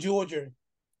Fort Stewart, Georgia.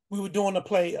 We were doing a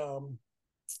play.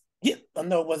 It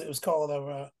was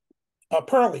called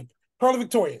Pearly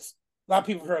Victorious. A lot of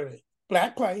people heard of it.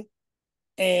 Black play,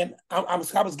 and I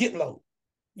was getting low.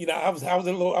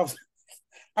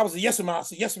 I was a yes man.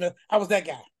 So yes man, I was that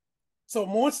guy. So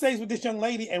I'm on stage with this young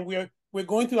lady, and we're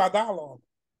going through our dialogue.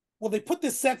 Well, they put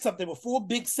the sets up. There were 4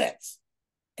 big sets,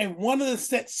 and one of the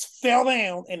sets fell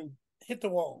down and hit the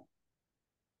wall.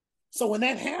 So when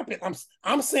that happened,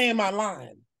 I'm saying my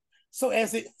line. So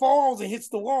as it falls and hits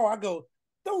the wall, I go,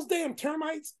 those damn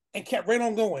termites, and kept right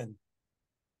on going.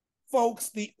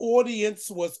 Folks, the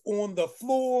audience was on the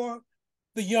floor.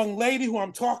 The young lady who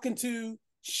I'm talking to,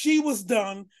 she was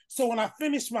done. So when I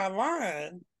finished my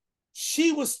line,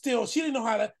 she didn't know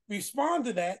how to respond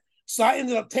to that. So I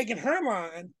ended up taking her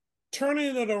line,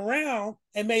 turning it around,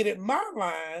 and made it my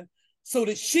line so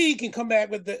that she can come back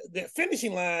with the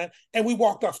finishing line, and we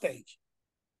walked off stage.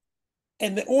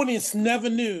 And the audience never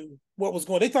knew what was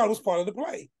going on. They thought it was part of the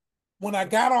play. When I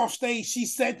got off stage, she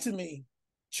said to me,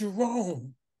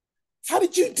 Jerome, how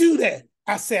did you do that?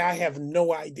 I said, I have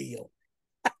no idea.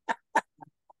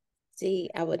 See,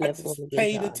 I would never want to get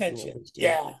paid attention.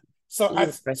 Yeah. So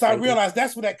I realized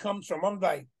that's where that comes from. I'm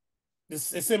like,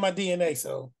 it's in my DNA.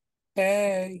 So,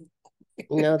 hey.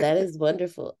 No, that is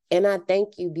wonderful. And I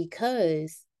thank you,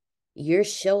 because you're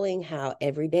showing how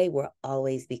every day we're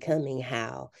always becoming.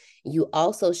 How you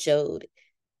also showed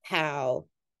how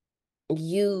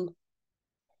if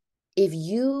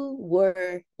you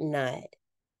were not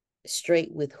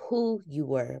straight with who you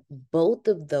were, both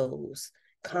of those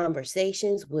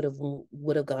conversations would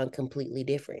have gone completely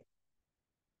different.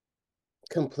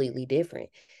 Completely different.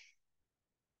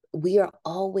 We are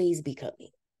always becoming.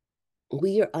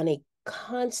 We are on a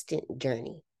constant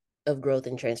journey of growth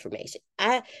and transformation.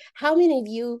 How many of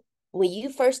you, when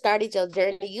you first started your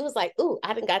journey, you was like, ooh,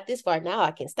 I done got this far, now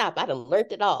I can stop. I done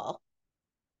learned it all.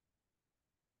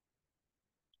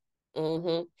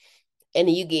 And then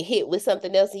you get hit with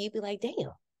something else and you be like, damn,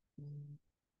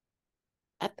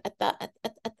 I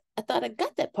thought I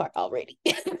got that part already.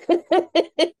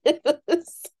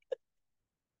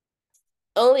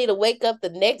 Only to wake up the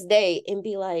next day and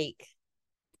be like,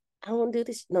 I don't do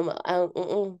this no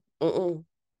more.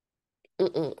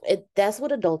 That's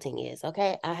what adulting is.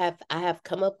 Okay. I have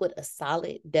come up with a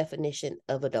solid definition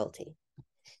of adulting.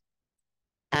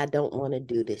 I don't want to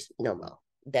do this no more.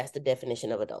 That's the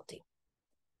definition of adulting.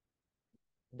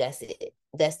 That's it.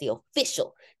 That's the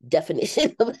official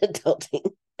definition of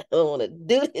adulting. I don't want to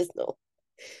do this no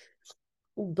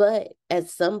more. But at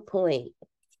some point,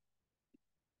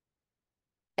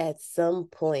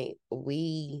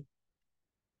 we're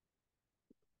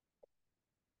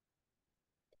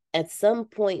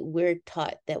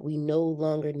taught that we no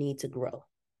longer need to grow.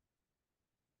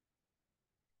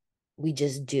 We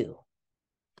just do.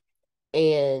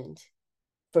 And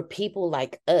for people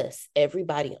like us,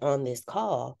 everybody on this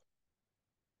call,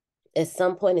 at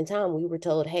some point in time, we were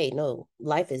told, hey, no,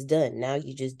 life is done. Now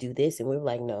you just do this. And we were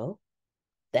like, no,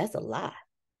 that's a lie.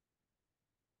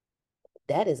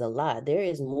 That is a lie. There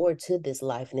is more to this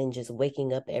life than just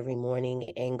waking up every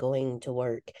morning and going to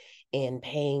work and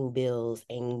paying bills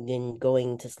and then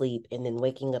going to sleep and then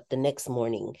waking up the next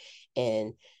morning.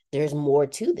 And there's more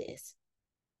to this.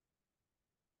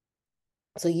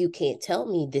 So you can't tell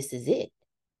me this is it.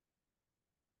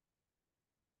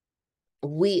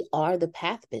 We are the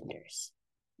pathbenders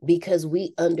because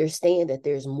we understand that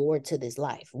there's more to this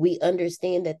life. We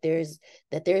understand that there's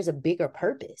a bigger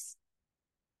purpose.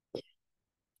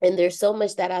 And there's so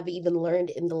much that I've even learned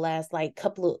in the last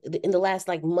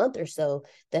month or so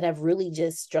that have really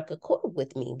just struck a chord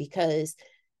with me, because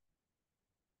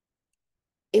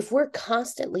if we're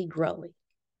constantly growing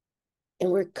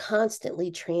and we're constantly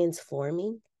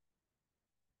transforming,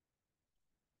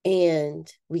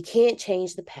 and we can't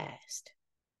change the past,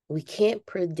 we can't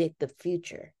predict the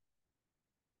future,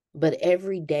 but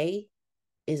every day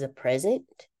is a present.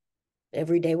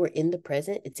 Every day we're in the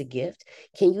present, it's a gift.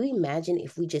 Can you imagine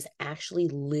if we just actually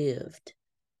lived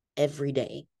every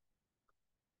day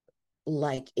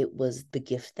like it was the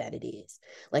gift that it is?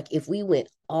 Like if we went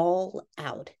all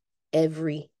out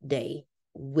every day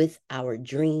with our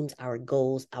dreams, our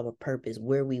goals, our purpose,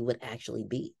 where we would actually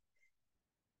be.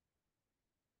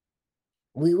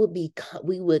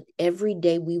 Every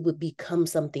day we would become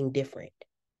something different,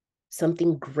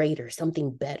 something greater,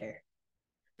 something better.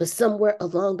 But somewhere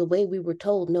along the way, we were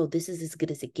told, no, this is as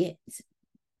good as it gets.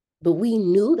 But we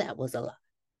knew that was a lie.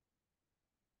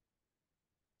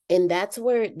 And that's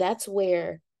where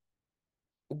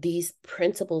these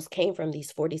principles came from,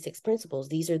 these 46 principles.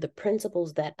 These are the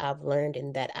principles that I've learned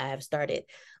and that I have started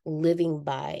living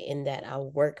by and that I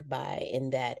work by,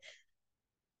 and that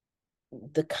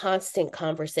the constant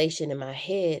conversation in my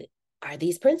head are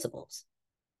these principles.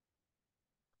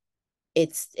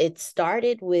 It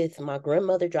started with my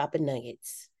grandmother dropping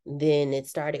nuggets. Then it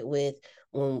started with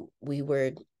when we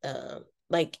were and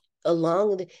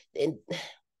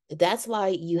that's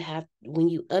why when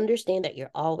you understand that you're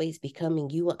always becoming,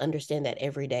 you will understand that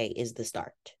every day is the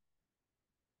start.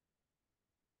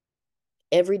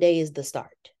 Every day is the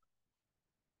start.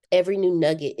 Every new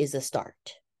nugget is a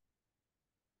start.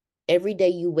 Every day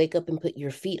you wake up and put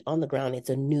your feet on the ground, it's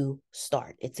a new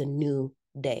start. It's a new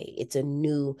day. It's a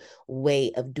new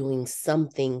way of doing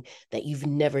something that you've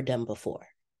never done before,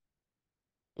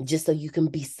 just so you can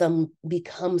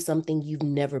become something you've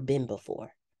never been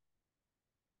before.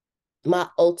 My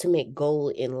ultimate goal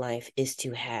in life is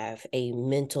to have a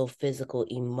mental, physical,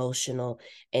 emotional,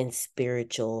 and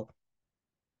spiritual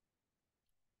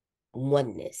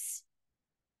oneness.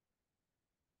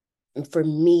 And for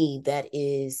me, that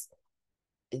is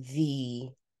the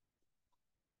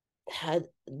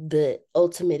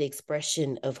ultimate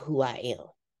expression of who I am.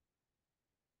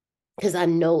 Because I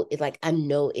know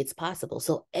it's possible.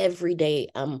 So every day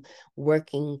I'm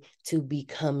working to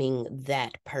becoming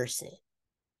that person.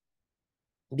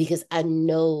 Because I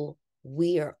know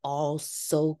we are all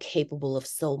so capable of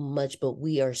so much, but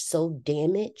we are so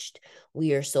damaged.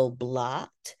 We are so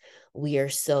blocked. We are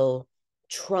so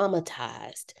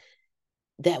traumatized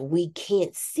that we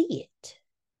can't see it.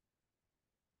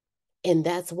 And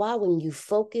that's why when you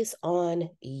focus on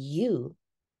you,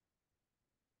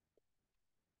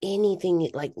 anything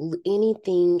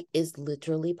is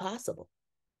literally possible.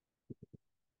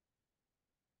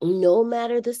 No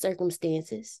matter the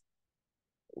circumstances,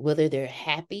 whether they're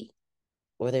happy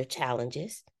or they're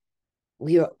challenges,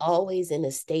 we are always in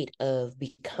a state of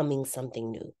becoming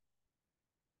something new.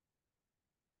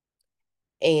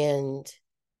 And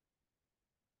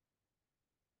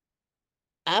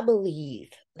I believe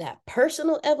that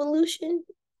personal evolution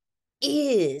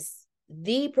is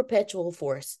the perpetual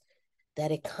force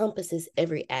that encompasses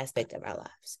every aspect of our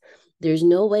lives. There's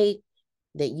no way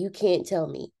that you can't tell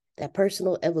me that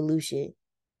personal evolution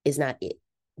is not it.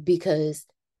 Because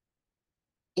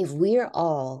if we're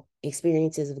all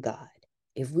experiences of God,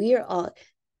 If we are all,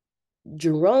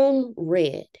 Jerome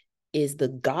Red is the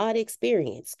God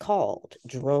experience called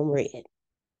Jerome Red.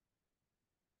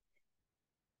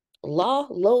 Law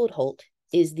Lodeholt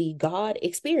is the God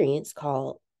experience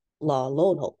called Law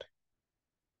Lodeholt.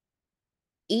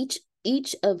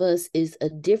 Each of us is a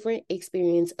different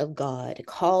experience of God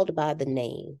called by the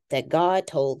name that God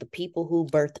told the people who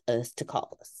birthed us to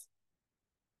call us.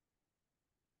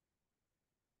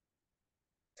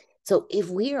 So if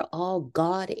we are all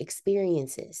God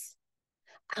experiences,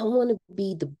 I want to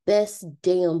be the best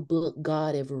damn book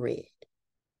God ever read.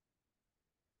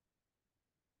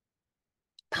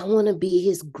 I want to be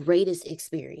his greatest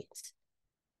experience.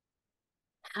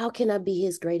 How can I be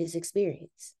his greatest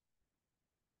experience?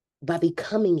 By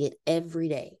becoming it every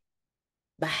day,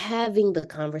 by having the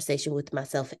conversation with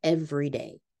myself every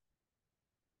day,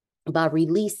 by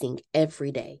releasing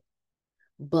every day,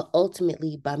 but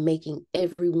ultimately by making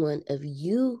every one of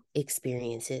you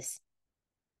experiences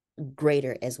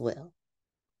greater as well.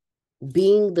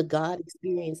 Being the God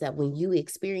experience that when you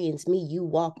experience me, you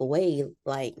walk away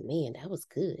like, man, that was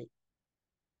good.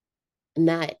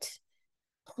 Not,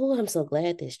 oh, I'm so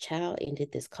glad this child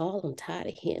ended this call. I'm tired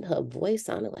of hearing her voice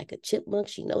sounding like a chipmunk.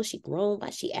 She knows she grown,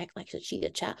 but she act like she a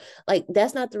child. Like,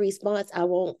 that's not the response I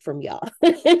want from y'all.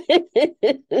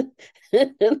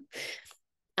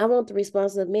 I want the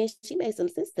response of, man, she made some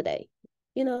sense today.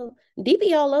 You know, Dee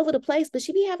be all over the place, but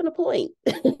she be having a point.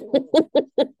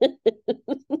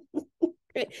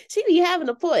 She be having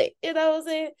a point, you know what I'm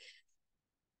saying?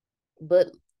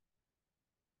 But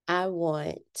I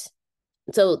want,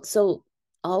 so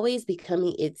always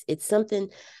becoming, it's something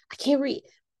I can't read.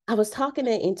 I was talking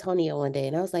to Antonio one day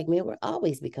and I was like, man, we're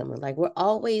always becoming, like, we're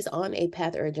always on a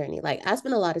path or a journey. Like, I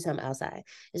spend a lot of time outside.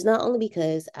 It's not only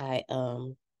because I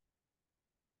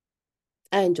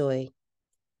enjoy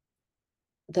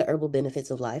the herbal benefits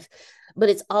of life, but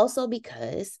it's also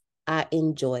because I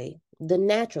enjoy the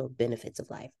natural benefits of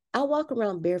life. I walk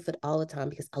around barefoot all the time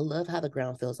because I love how the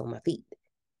ground feels on my feet.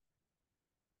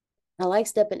 I like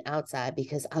stepping outside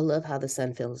because I love how the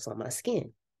sun feels on my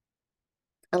skin.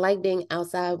 I like being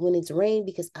outside when it's rain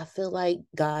because I feel like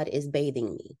God is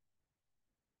bathing me.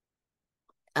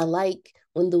 I like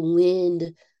when the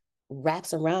wind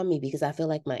wraps around me because I feel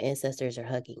like my ancestors are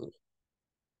hugging me.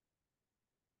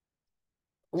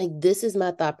 Like, this is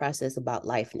my thought process about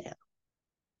life now.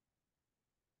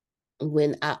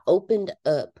 When I opened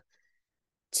up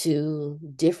to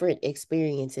different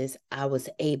experiences, I was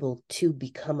able to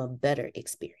become a better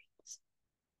experience.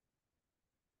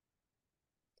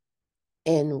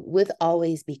 And with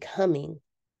always becoming,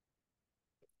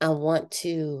 I want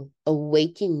to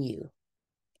awaken you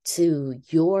to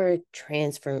your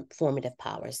transformative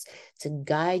powers, to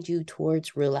guide you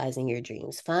towards realizing your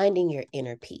dreams, finding your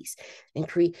inner peace, and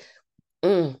create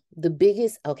the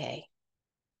biggest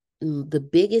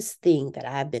thing that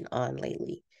I've been on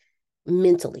lately,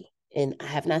 mentally, and I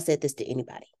have not said this to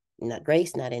anybody, not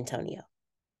Grace, not Antonio,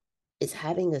 is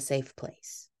having a safe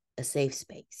place, a safe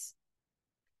space,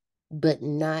 but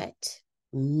not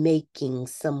making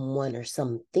someone or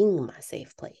something my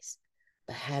safe place,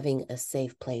 but having a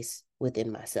safe place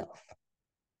within myself.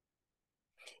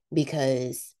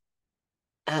 Because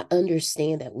I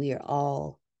understand that we are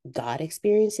all God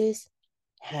experiences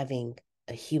having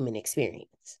a human experience.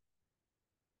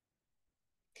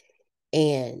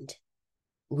 And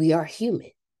we are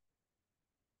human,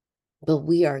 but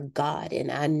we are God.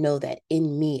 And I know that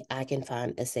in me, I can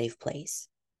find a safe place.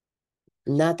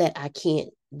 Not that I can't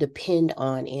depend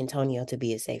on Antonio to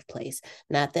be a safe place.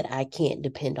 Not that I can't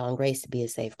depend on Grace to be a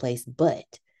safe place, but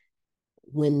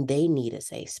when they need a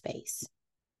safe space,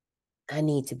 I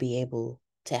need to be able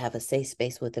to have a safe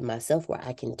space within myself where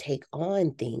I can take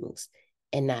on things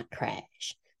and not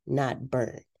crash, not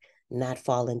burn, not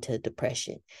fall into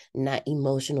depression, not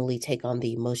emotionally take on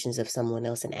the emotions of someone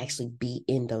else and actually be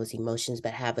in those emotions,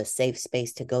 but have a safe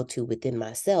space to go to within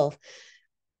myself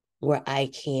where I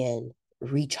can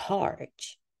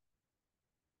recharge.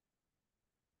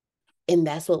 And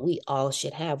that's what we all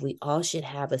should have. We all should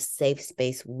have a safe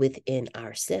space within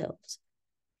ourselves.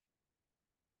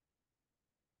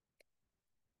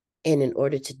 And in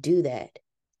order to do that,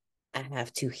 I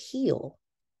have to heal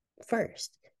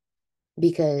first,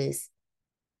 because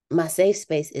my safe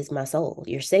space is my soul.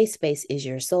 Your safe space is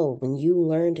your soul. When you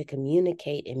learn to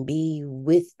communicate and be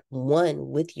with one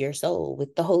with your soul,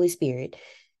 with the Holy Spirit,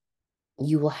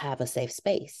 you will have a safe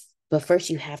space. But first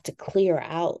you have to clear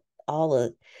out all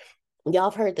of,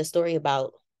 y'all have heard the story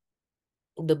about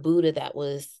the Buddha that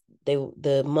was,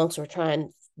 the monks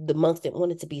didn't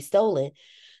want it to be stolen.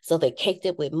 So they caked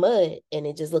it with mud and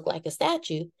it just looked like a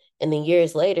statue. And then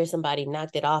years later, somebody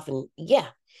knocked it off. And yeah,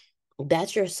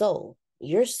 that's your soul.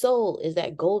 Your soul is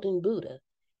that golden Buddha.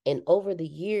 And over the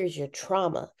years, your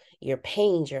trauma, your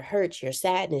pains, your hurts, your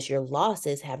sadness, your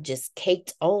losses have just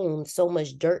caked on so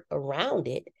much dirt around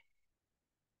it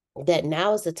that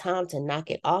now is the time to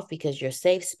knock it off, because your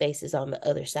safe space is on the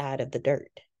other side of the dirt.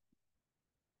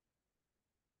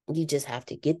 You just have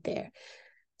to get there.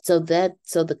 So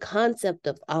the concept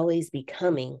of always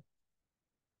becoming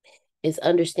is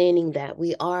understanding that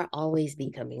we are always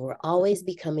becoming. We're always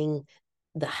becoming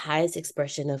the highest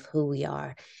expression of who we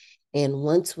are. And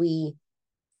once we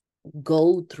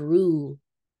go through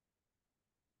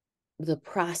the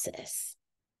process,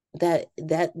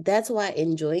 that's why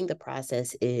enjoying the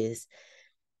process is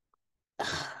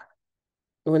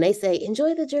when they say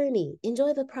enjoy the journey,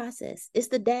 enjoy the process, it's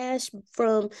the dash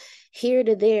from here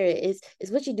to there.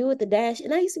 It's what you do with the dash.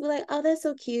 And I used to be like, oh, that's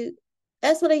so cute.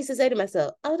 That's what I used to say to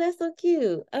myself. Oh, that's so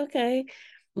cute. Okay.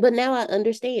 But now I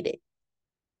understand it.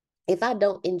 If I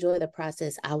don't enjoy the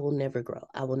process, I will never grow.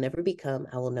 I will never become.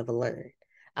 I will never learn.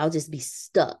 I'll just be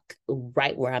stuck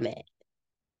right where I'm at.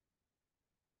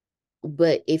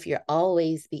 But if you're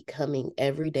always becoming,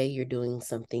 every day you're doing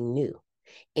something new.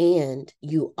 And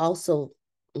you also,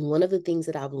 one of the things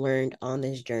that I've learned on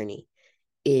this journey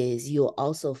is you'll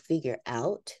also figure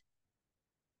out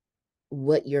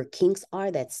what your kinks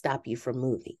are that stop you from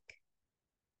moving.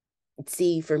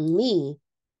 See, for me,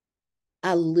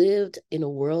 I lived in a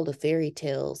world of fairy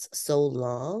tales so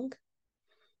long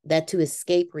that to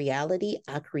escape reality,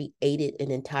 I created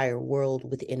an entire world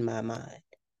within my mind.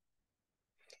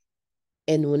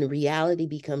 And when reality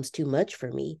becomes too much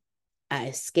for me, I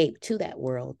escape to that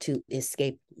world to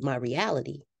escape my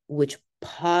reality, which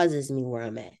pauses me where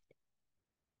I'm at.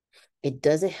 It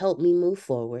doesn't help me move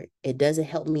forward. It doesn't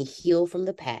help me heal from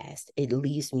the past. It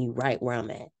leaves me right where I'm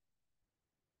at.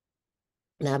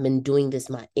 And I've been doing this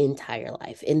my entire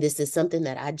life. And this is something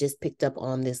that I just picked up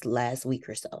on this last week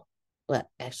or so. Well,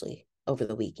 actually, over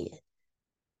the weekend.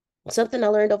 Something I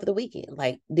learned over the weekend.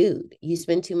 Like, dude, you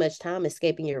spend too much time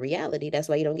escaping your reality. That's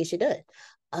why you don't get shit done.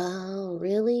 Oh,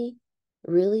 really?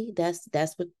 Really? That's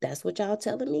what y'all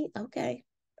telling me? Okay.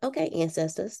 Okay,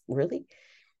 ancestors. Really?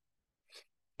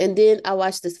 And then I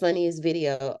watched this funniest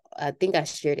video. I think I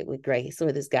shared it with Grace,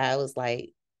 where this guy was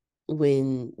like,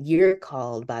 when you're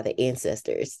called by the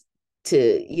ancestors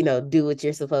to, do what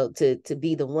you're supposed to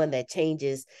be the one that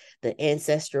changes the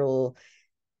ancestral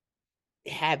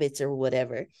habits or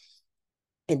whatever.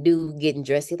 And dude getting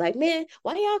dressed, he's like, man,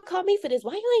 why y'all call me for this?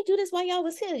 Why you ain't do this while y'all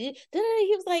was here? He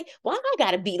was like, why I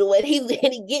gotta be the one? He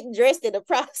getting dressed in the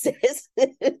process.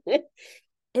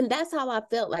 And that's how I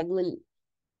felt like when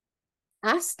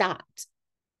I stopped.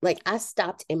 Like, I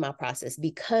stopped in my process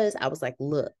because I was like,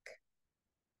 look,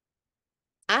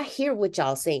 I hear what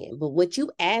y'all saying, but what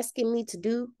you asking me to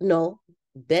do, no.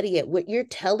 Better yet, what you're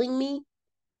telling me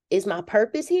is my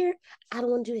purpose here. I don't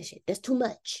want to do this shit. That's too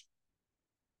much.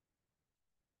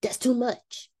 That's too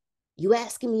much. You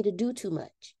asking me to do too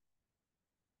much.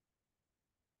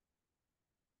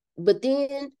 But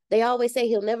then they always say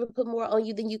he'll never put more on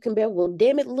you than you can bear. Well,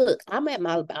 damn it, look, I'm at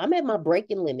my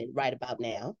breaking limit right about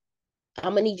now.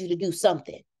 I'm gonna need you to do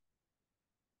something.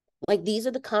 Like, these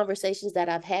are the conversations that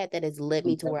I've had that has led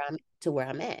me to where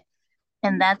I'm at.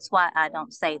 And that's why I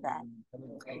don't say that.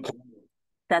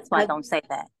 That's why I don't say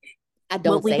that. I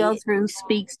don't what we say go it. through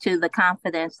speaks to the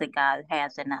confidence that God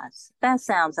has in us. That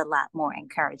sounds a lot more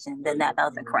encouraging than that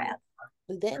other crap.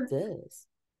 That does.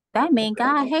 That means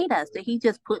God hate us. That He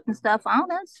just putting stuff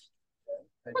on us.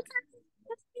 What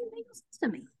kind of makes sense to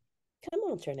me? Come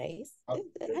on, Trinace. I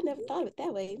never thought of it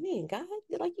that way. Man, God,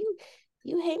 like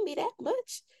you hate me that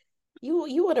much?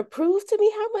 You want to prove to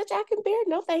me how much I can bear?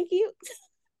 No, thank you.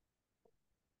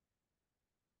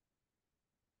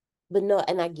 But no,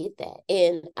 and I get that.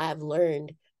 And I've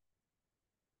learned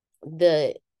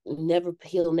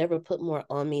he'll never put more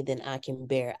on me than I can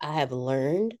bear. I have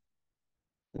learned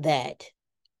that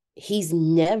he's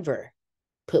never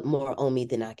put more on me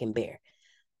than I can bear.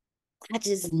 I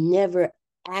just never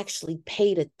actually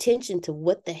paid attention to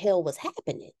what the hell was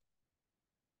happening.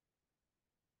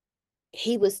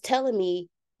 He was telling me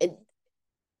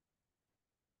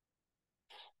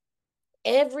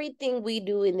everything we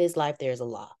do in this life, there's a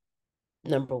law.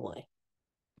 Number one.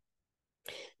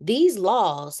 These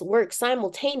laws work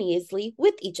simultaneously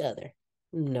with each other.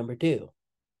 Number two.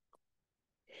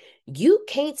 You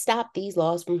can't stop these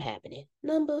laws from happening.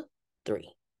 Number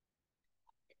three.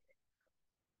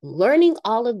 Learning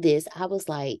all of this, I was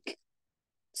like,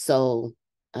 so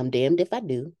I'm damned if I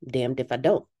do, damned if I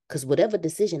don't. Because whatever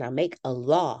decision I make, a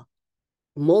law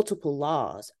multiple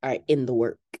laws are in the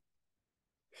work.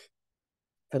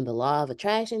 From the law of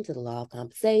attraction to the law of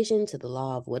compensation to the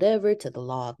law of whatever to the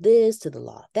law of this to the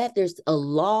law of that. There's a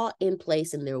law in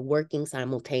place and they're working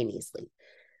simultaneously.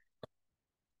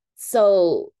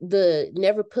 So the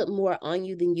never put more on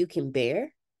you than you can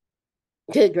bear.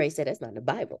 Grace said that's not in the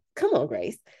Bible. Come on,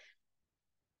 Grace.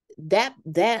 That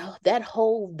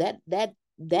whole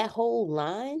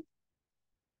line.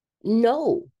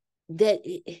 No, that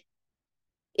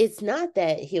it's not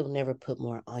that he'll never put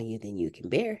more on you than you can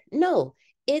bear. No,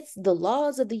 it's the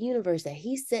laws of the universe that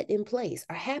he set in place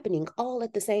are happening all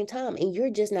at the same time. And you're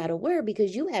just not aware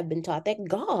because you have been taught that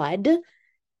God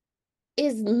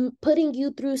is putting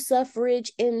you through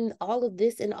suffrage and all of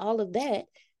this and all of that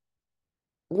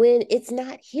when it's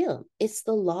not him. It's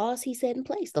the laws he set in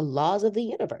place, the laws of the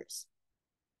universe.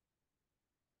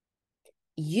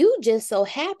 You just so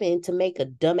happen to make a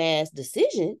dumbass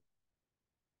decision.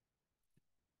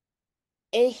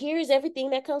 And here's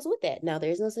everything that comes with that. Now,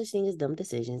 there's no such thing as dumb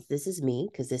decisions. This is me,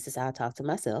 because this is how I talk to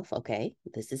myself, okay?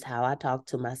 This is how I talk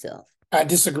to myself. I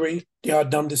disagree. They are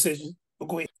dumb decisions.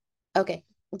 Go ahead. Okay.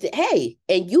 Hey,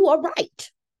 and you are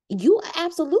right. You are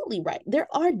absolutely right. There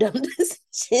are dumb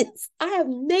decisions. I have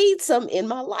made some in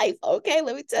my life, okay?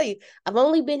 Let me tell you. I've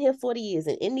only been here 40 years,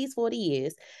 and in these 40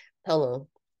 years, hold on,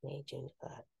 May, June,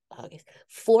 July, August,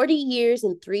 40 years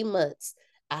and 3 months,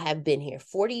 I have been here.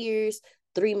 40 years,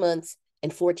 3 months,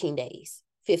 and 14 days,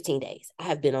 15 days, I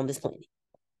have been on this planet.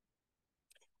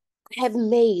 I have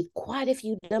made quite a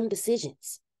few dumb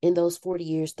decisions in those 40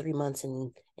 years, 3 months,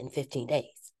 and 15 days.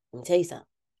 Let me tell you something.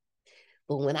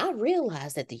 But when I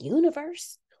realized that the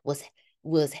universe was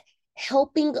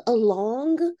helping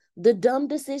along the dumb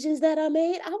decisions that I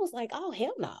made, I was like, oh,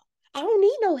 hell no. I don't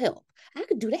need no help. I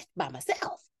could do that by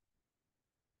myself.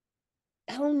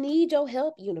 I don't need your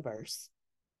help, universe.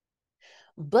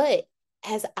 But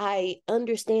as I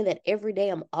understand that every day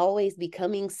I'm always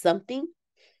becoming something,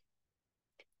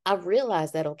 I've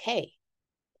realized that, okay,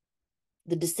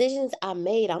 the decisions I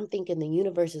made, I'm thinking the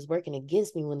universe is working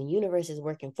against me when the universe is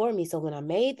working for me. So when I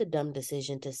made the dumb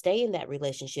decision to stay in that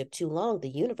relationship too long, the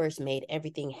universe made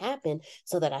everything happen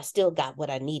so that I still got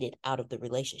what I needed out of the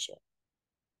relationship.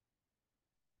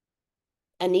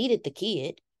 I needed the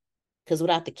kid, because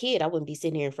without the kid, I wouldn't be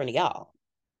sitting here in front of y'all.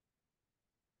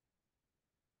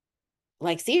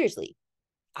 Like, seriously,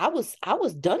 I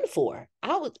was done for.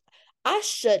 I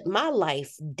shut my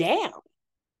life down.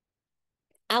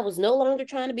 I was no longer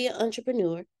trying to be an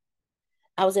entrepreneur.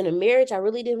 I was in a marriage I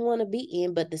really didn't want to be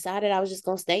in, but decided I was just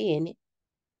going to stay in it.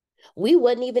 We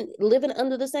wasn't even living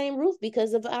under the same roof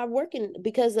because of our working,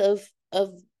 because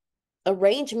of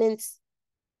arrangements.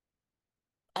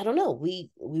 I don't know.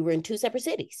 We were in 2 separate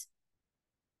cities.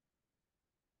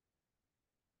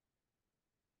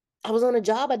 I was on a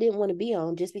job I didn't want to be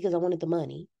on just because I wanted the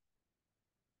money.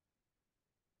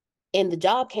 And the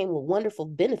job came with wonderful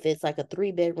benefits, like a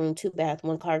 3-bedroom, 2-bath,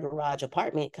 1-car garage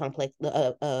apartment complex,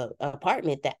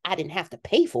 apartment that I didn't have to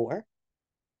pay for.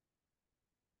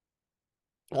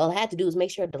 All I had to do was make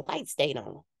sure the lights stayed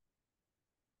on.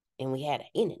 And we had an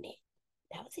internet.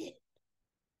 That was it.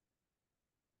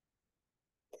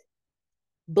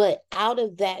 But out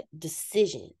of that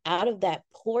decision, out of that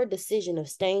poor decision of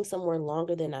staying somewhere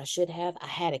longer than I should have, I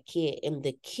had a kid. And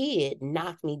the kid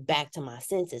knocked me back to my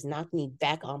senses, knocked me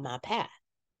back on my path.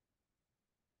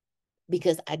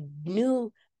 Because I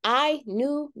knew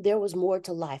there was more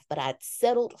to life, but I'd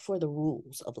settled for the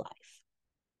rules of life.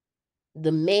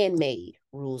 The man-made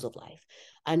rules of life.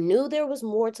 I knew there was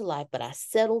more to life, but I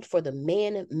settled for the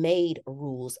man-made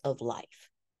rules of life.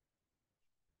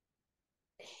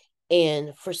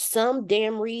 And for some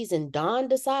damn reason, Don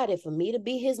decided for me to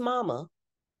be his mama.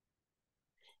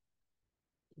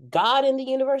 God and the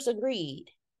universe agreed.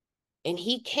 And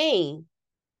he came.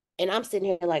 And I'm sitting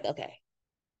here like, okay,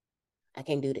 I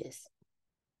can't do this.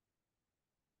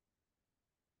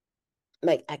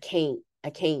 Like, I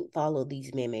can't follow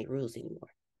these man-made rules anymore.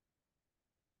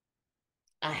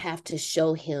 I have to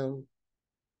show him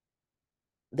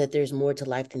that there's more to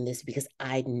life than this, because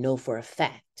I know for a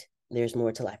fact there's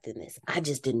more to life than this. I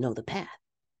just didn't know the path.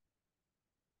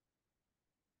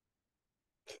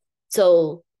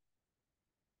 So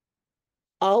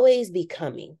always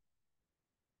becoming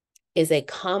is a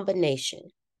combination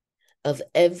of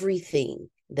everything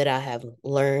that I have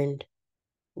learned,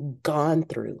 gone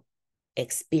through,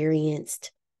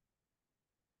 experienced.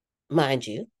 Mind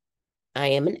you, I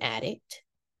am an addict.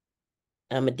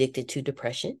 I'm addicted to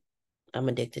depression. I'm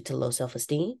addicted to low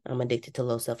self-esteem. I'm addicted to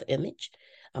low self-image.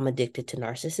 I'm addicted to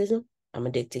narcissism. I'm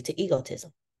addicted to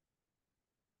egotism.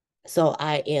 So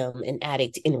I am an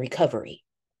addict in recovery.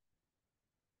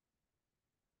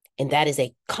 And that is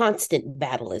a constant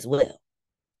battle as well.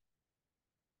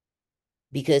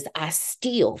 Because I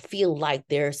still feel like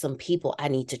there are some people I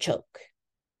need to choke.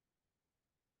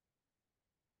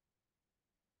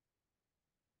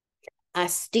 I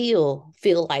still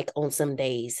feel like on some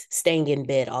days staying in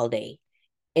bed all day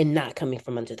and not coming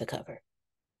from under the cover.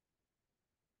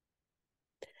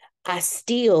 I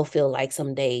still feel like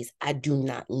some days I do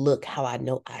not look how I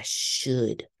know I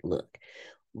should look,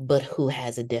 but who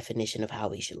has a definition of how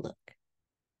we should look?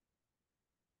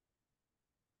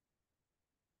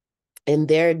 And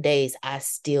there are days I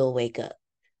still wake up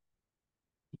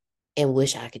and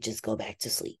wish I could just go back to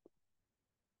sleep.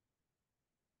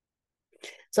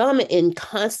 So I'm in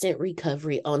constant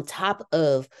recovery on top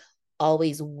of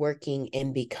always working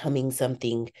and becoming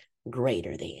something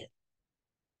greater than.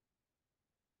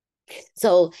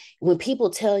 So when people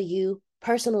tell you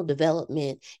personal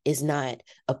development is not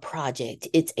a project,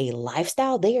 it's a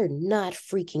lifestyle, they are not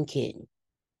freaking kidding.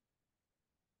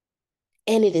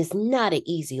 And it is not an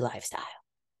easy lifestyle.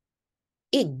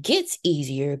 It gets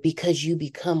easier because you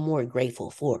become more grateful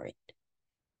for it.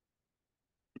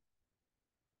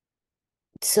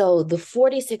 So the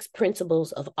 46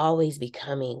 principles of always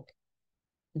becoming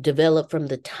developed from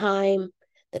the time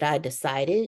that I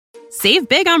decided. Save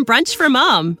big on brunch for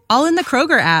mom, all in the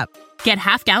Kroger app. Get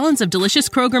half gallons of delicious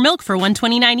Kroger milk for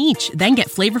 $1.29 each. Then get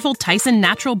flavorful Tyson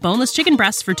natural boneless chicken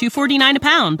breasts for $2.49 a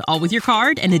pound, all with your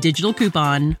card and a digital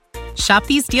coupon. Shop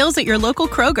these deals at your local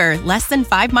Kroger, less than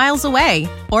 5 miles away.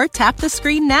 Or tap the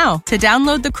screen now to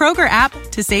download the Kroger app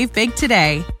to save big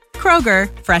today. Kroger,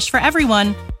 fresh for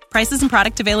everyone. Prices and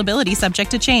product availability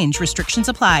subject to change. Restrictions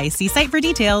apply. See site for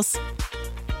details.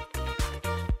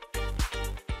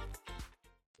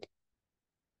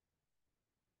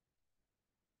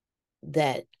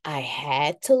 That I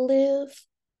had to live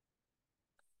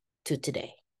to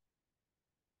today.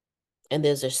 And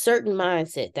there's a certain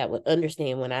mindset that would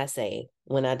understand when I say,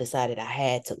 when I decided I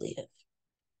had to live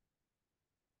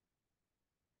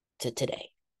to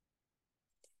today.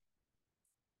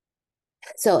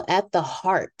 So at the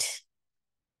heart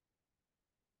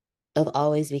of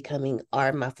always becoming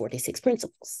are my 46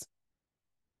 principles.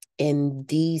 And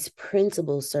these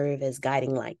principles serve as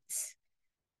guiding lights.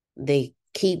 They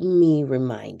keep me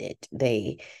reminded.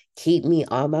 They keep me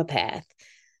on my path.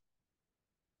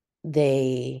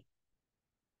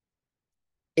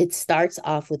 It starts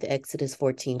off with Exodus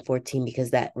 14:14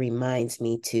 because that reminds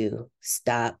me to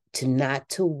stop, to not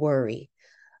to worry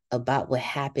about what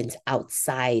happens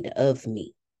outside of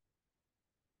me.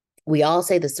 We all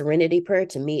say the serenity prayer.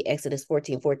 To me, Exodus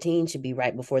 14:14 should be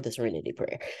right before the serenity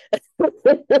prayer.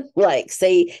 Like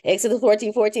say Exodus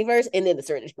 14:14 verse and then the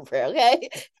serenity prayer, okay?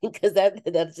 Because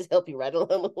that'll just help you right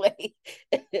along the way.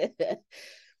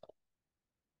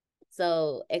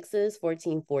 So Exodus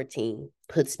 14:14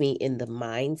 puts me in the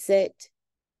mindset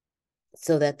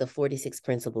so that the 46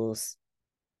 principles,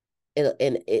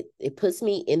 it puts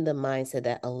me in the mindset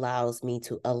that allows me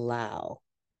to allow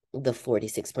the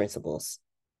 46 principles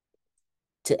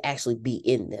to actually be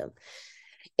in them.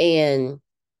 And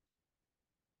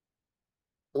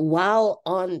while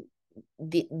on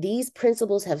these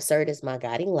principles have served as my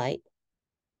guiding light,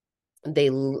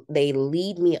 they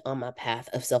lead me on my path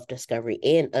of self-discovery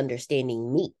and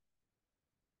understanding me.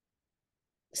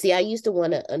 See, I used to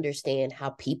want to understand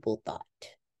how people thought.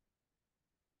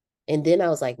 And then I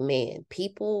was like, man,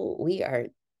 people, we are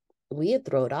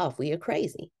thrown off. We are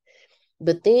crazy.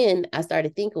 But then I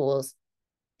started thinking, well,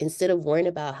 instead of worrying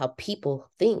about how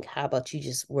people think, how about you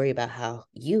just worry about how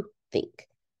you think?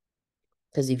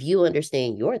 Because if you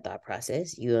understand your thought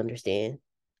process, you understand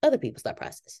other people's thought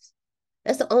processes.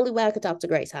 That's the only way I could talk to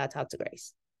Grace, how I talk to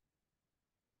Grace.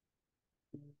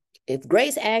 If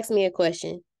Grace asks me a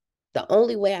question, the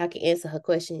only way I can answer her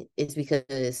question is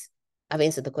because I've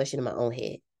answered the question in my own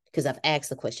head, because I've asked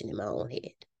the question in my own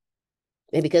head.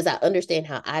 And because I understand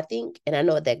how I think, and I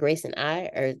know that Grace and I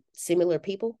are similar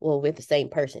people. Well, we're the same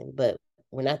person, but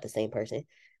we're not the same person.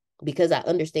 Because I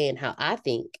understand how I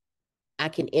think, I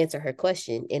can answer her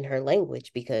question in her language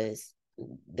because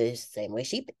the same way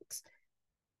she thinks.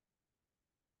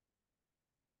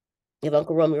 If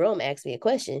Uncle Romy Rome asks me a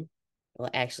question, well,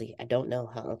 actually, I don't know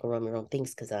how Uncle Romy Rome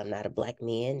thinks because I'm not a Black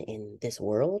man in this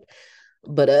world.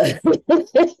 But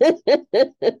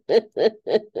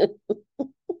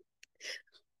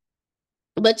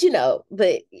but y'all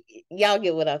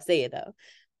get what I'm saying though.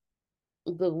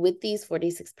 But with these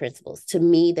 46 principles, to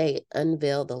me, they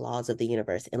unveil the laws of the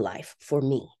universe and life for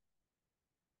me.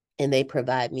 And they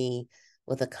provide me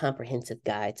with a comprehensive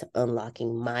guide to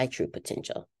unlocking my true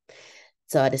potential.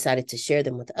 So I decided to share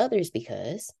them with others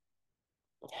because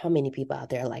how many people out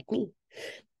there are like me?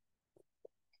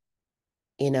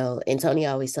 Antonio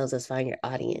always tells us, find your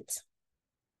audience.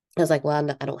 I was like, well,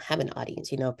 I don't have an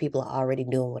audience. People are already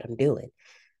doing what I'm doing.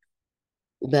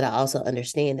 But I also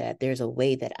understand that there's a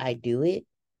way that I do it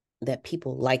that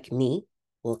people like me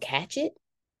will catch it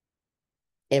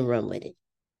and run with it.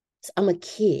 So I'm a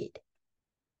kid,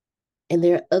 and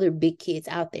there are other big kids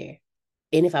out there.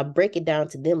 And if I break it down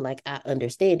to them like I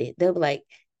understand it, they'll be like,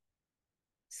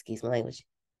 excuse my language,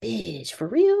 bitch, for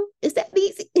real? Is that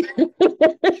easy?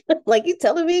 Like, you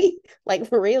telling me, like,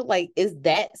 for real? Like, is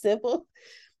that simple?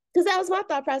 Because that was my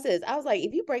thought process. I was like,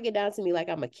 if you break it down to me like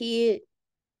I'm a kid,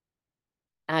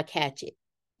 I catch it.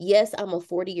 Yes, I'm a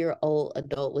 40-year-old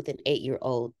adult with an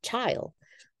 8-year-old child,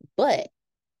 but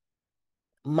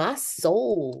my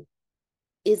soul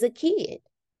is a kid.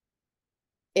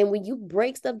 And when you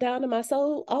break stuff down to my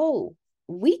soul, oh,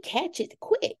 we catch it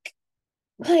quick.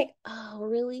 Like, oh,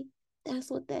 really? That's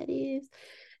what that is?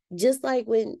 Just like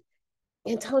when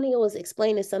Antonio was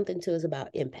explaining something to us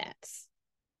about empaths.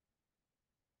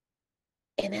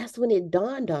 And that's when it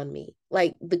dawned on me.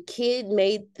 Like, the kid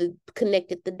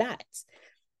connected the dots.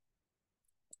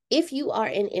 If you are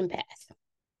an empath,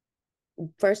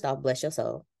 first off, bless your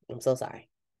soul. I'm so sorry.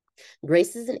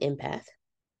 Grace is an empath.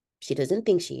 She doesn't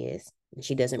think she is, and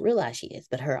she doesn't realize she is,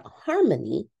 but her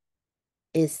harmony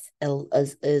is a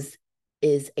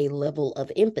level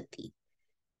of empathy.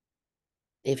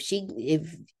 If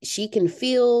she can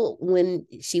feel when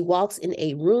she walks in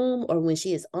a room or when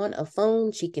she is on a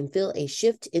phone, she can feel a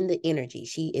shift in the energy.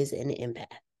 She is an empath.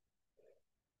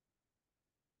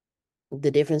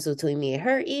 The difference between me and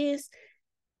her is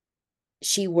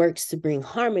she works to bring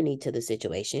harmony to the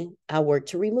situation. I work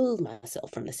to remove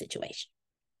myself from the situation.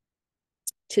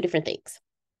 Two different things.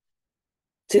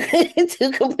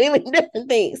 Two completely different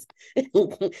things.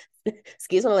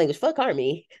 Excuse my language. Fuck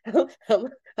harmony. I'm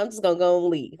just gonna go and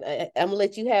leave. I'm gonna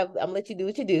let you do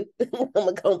what you do. I'm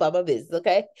gonna go about my business,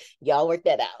 okay? Y'all work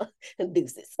that out.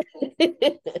 Deuces.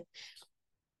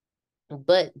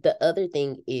 But the other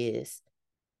thing is,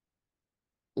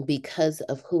 because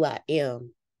of who I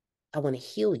am, I want to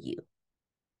heal you.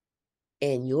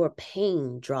 And your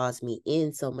pain draws me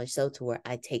in so much so to where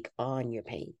I take on your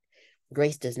pain.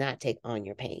 Grace does not take on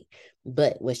your pain.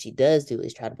 But what she does do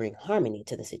is try to bring harmony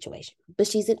to the situation. But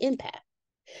she's an empath.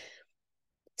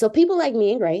 So people like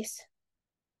me and Grace,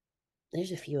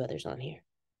 there's a few others on here.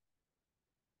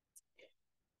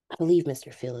 I believe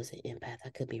Mr. Phil is an empath. I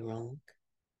could be wrong.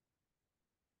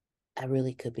 I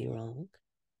really could be wrong.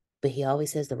 But he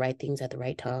always says the right things at the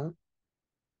right time.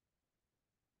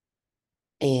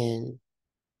 And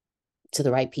to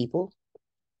the right people.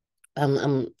 I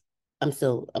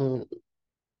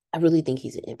really think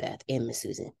he's an empath. And Miss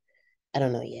Susan. I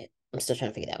don't know yet. I'm still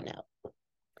trying to figure that one out.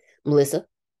 Melissa,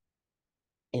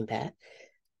 empath.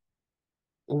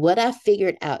 What I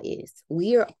figured out is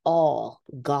we are all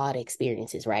God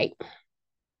experiences, right?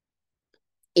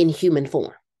 In human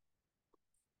form.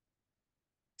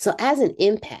 So as an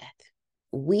empath,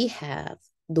 we have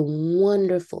the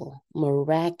wonderful,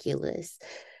 miraculous,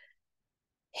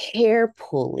 hair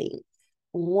pulling,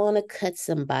 want to cut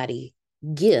somebody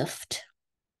gift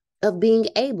of being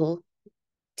able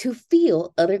to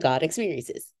feel other God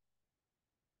experiences.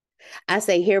 I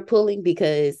say hair pulling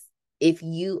because if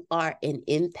you are an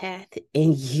empath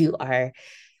and you are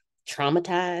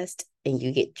traumatized and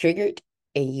you get triggered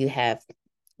and you have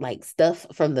like stuff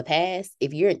from the past,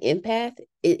 if you're an empath,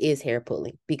 it is hair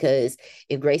pulling, because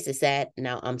if Grace is sad,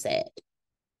 now I'm sad.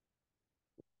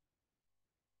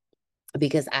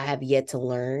 Because I have yet to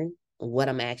learn what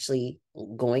I'm actually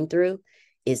going through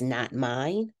is not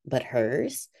mine, but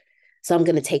hers. So I'm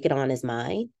going to take it on as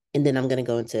mine, and then I'm going to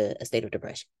go into a state of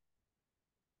depression.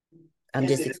 I'm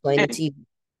just explaining to you.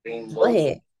 Go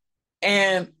ahead.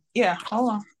 And yeah, hold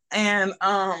on. And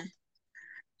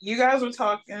you guys were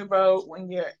talking about when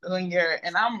you're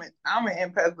and I'm an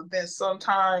empath, but then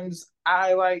sometimes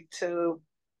I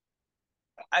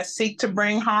seek to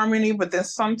bring harmony, but then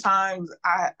sometimes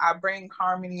I bring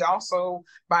harmony also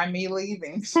by me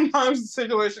leaving sometimes the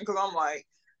situation, because I'm like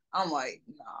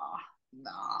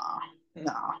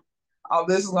nah. All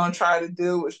this is gonna try to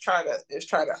do is try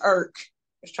to irk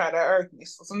me.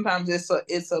 So sometimes it's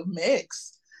a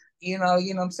mix, what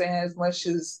I'm saying. As much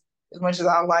as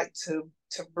I like to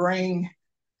bring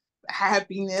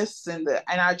happiness and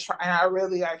I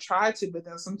try to, but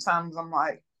then sometimes I'm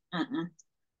like,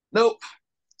 nope,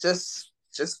 just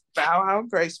bow out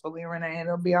gracefully, Renee, and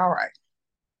it'll be all right.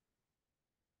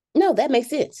 No, that makes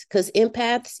sense, because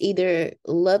empaths either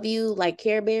love you like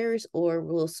Care Bears or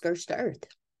will scorch the earth.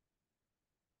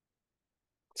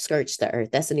 Scourge the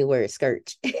earth. That's a new word,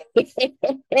 scourge.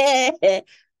 Yeah.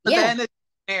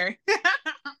 Mary.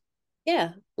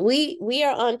 Yeah, we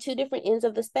are on two different ends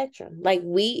of the spectrum. Like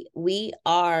we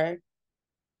are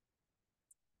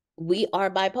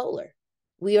bipolar.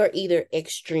 We are either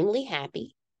extremely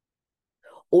happy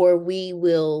or we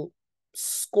will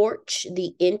scorch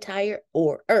the entire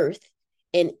or earth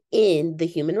and end the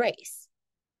human race.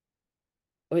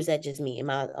 Or is that just me? Am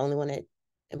I the only one that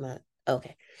am I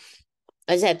okay?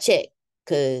 I just have to check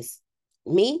because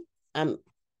me, I'm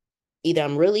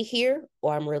really here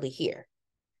or I'm really here.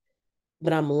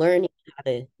 But I'm learning how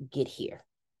to get here.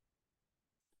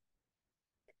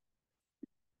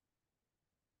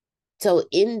 So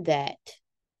in that,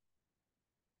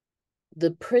 the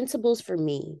principles for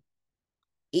me,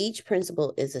 each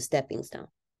principle is a stepping stone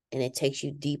and it takes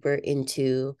you deeper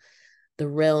into the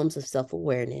realms of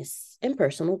self-awareness and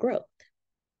personal growth.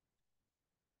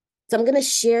 So I'm going to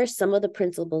share some of the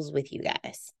principles with you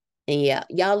guys. And yeah,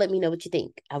 y'all let me know what you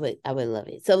think. I would love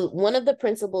it. So one of the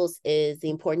principles is the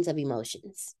importance of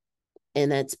emotions.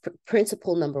 And that's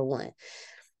principle number 1.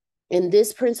 And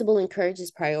this principle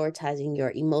encourages prioritizing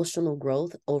your emotional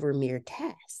growth over mere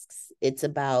tasks. It's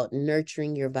about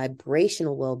nurturing your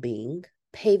vibrational well-being,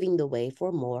 paving the way for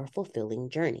a more fulfilling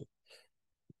journey.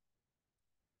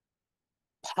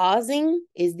 Pausing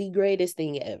is the greatest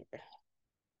thing ever.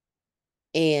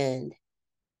 And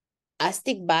I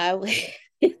stick by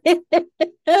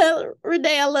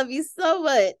Renee, I love you so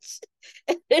much.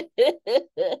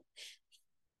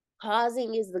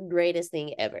 Pausing is the greatest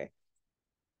thing ever.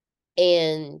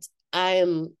 And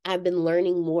I've been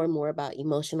learning more and more about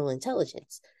emotional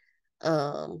intelligence.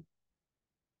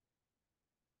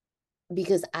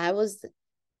 Because I was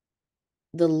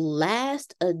the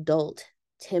last adult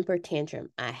temper tantrum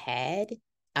I had,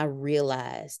 I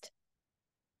realized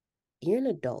you're an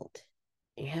adult.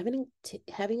 You're having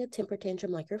a temper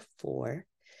tantrum like you're 4.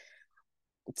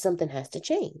 Something has to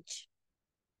change.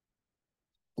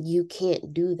 You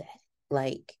can't do that.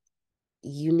 Like,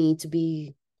 you need to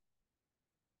be,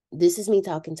 this is me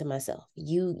talking to myself.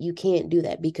 You can't do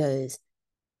that because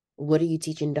what are you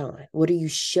teaching Don? What are you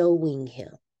showing him?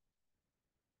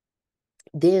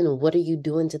 Then what are you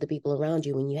doing to the people around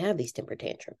you when you have these temper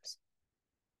tantrums?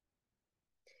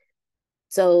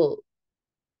 So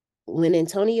when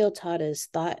Antonio taught us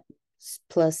thought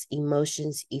plus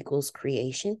emotions equals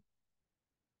creation,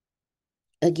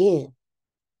 again,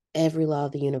 every law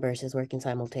of the universe is working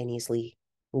simultaneously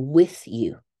with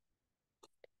you.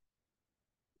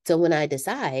 So when I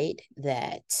decide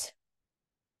that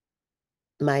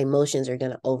my emotions are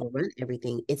going to overrun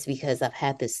everything, it's because I've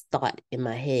had this thought in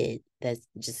my head that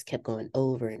just kept going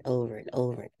over and over and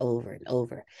over and over and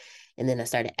over. And then I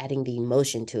started adding the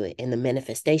emotion to it. And the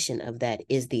manifestation of that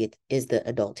is the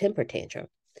adult temper tantrum.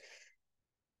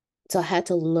 So I had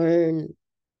to learn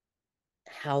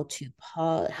how to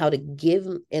pause, how to give,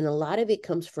 and a lot of it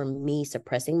comes from me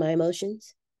suppressing my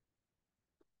emotions,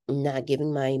 not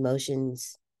giving my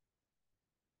emotions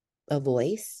a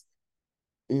voice,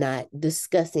 not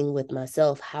discussing with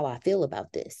myself how I feel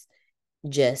about this.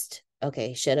 Just,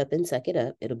 okay, shut up and suck it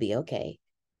up. It'll be okay.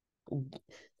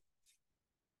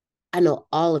 I know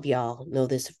all of y'all know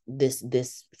this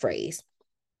phrase.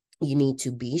 You need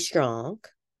to be strong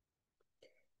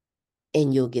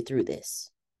and you'll get through this.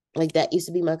 Like, that used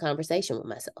to be my conversation with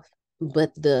myself.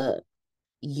 But the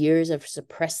years of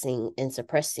suppressing and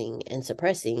suppressing and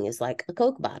suppressing is like a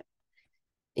Coke bottle.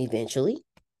 Eventually,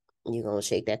 you're going to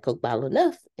shake that Coke bottle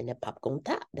enough and that top going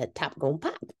to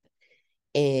pop.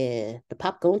 And the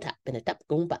pop going to top and the top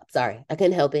going to pop. Sorry, I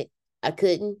couldn't help it. I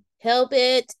couldn't help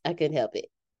it.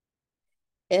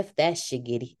 F that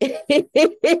shiggity.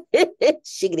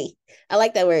 Shiggity. I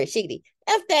like that word, shiggity.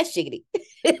 F that shiggity.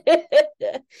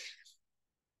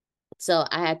 So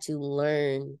I had to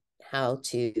learn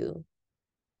the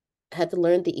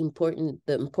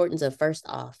importance of, first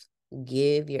off,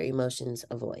 give your emotions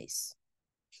a voice.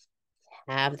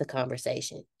 Have the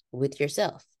conversation with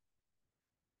yourself.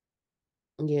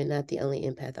 You're not the only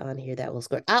empath on here that will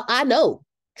score. I know.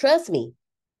 Trust me.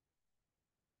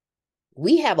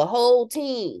 We have a whole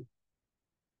team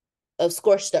of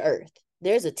Scorch the Earth.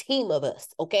 There's a team of us,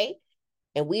 okay?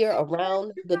 And we are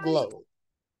around the globe.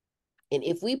 And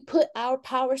if we put our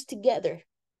powers together,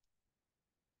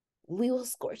 we will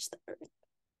scorch the earth,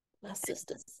 my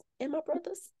sisters and my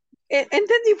brothers. And then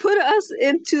you put us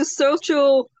into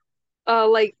social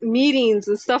like meetings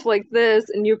and stuff like this,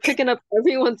 and you're picking up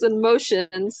everyone's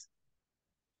emotions.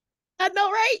 I know,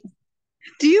 right?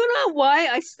 Do you know why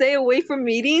I stay away from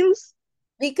meetings?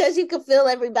 Because you can feel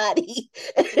everybody.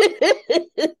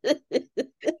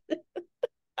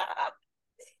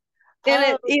 And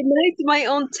it ignites my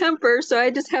own temper, so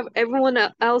I just have everyone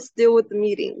else deal with the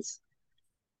meetings.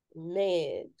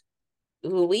 Man,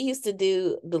 when we used to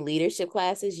do the leadership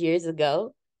classes years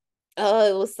ago, oh,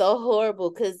 it was so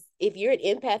horrible because if you're an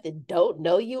empath and don't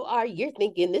know you are, you're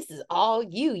thinking this is all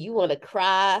you. You want to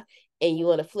cry and you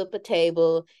want to flip a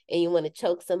table and you want to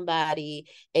choke somebody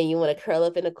and you want to curl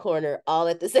up in a corner all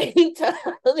at the same time.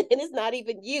 And it's not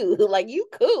even you. Like, you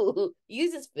cool.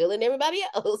 You just feeling everybody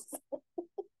else.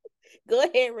 Go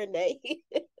ahead, Renee.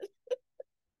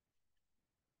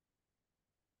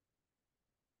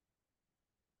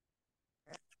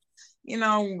 You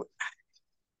know,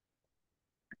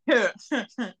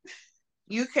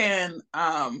 you can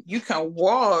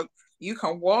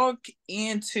walk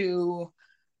into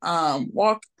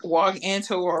walk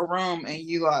into a room and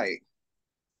you like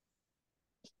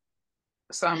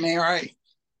something ain't right.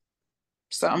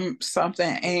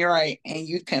 Something ain't right. And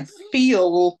you can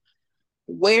feel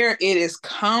where it is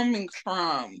coming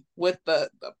from with the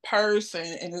person.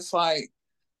 And it's like,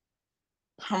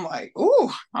 I'm like, ooh,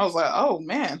 I was like, oh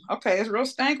man, okay, it's real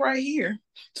stank right here.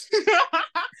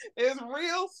 It's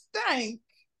real stank.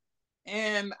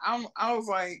 And I was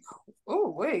like,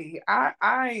 oh wait,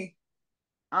 I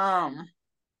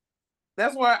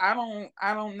that's why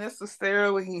I don't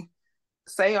necessarily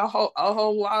say a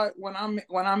whole lot when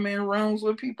I'm in rooms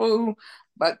with people,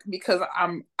 but because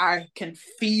I can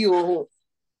feel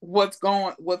what's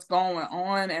going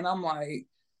on, and I'm like,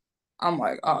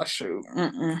 oh shoot,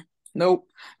 nope,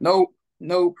 nope,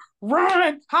 nope,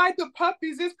 run, hide the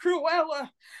puppies, it's Cruella.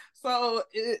 So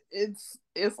it's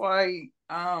like,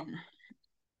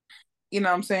 you know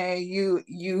what I'm saying,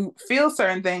 you feel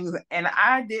certain things, and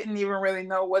I didn't even really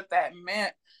know what that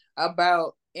meant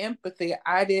about empathy.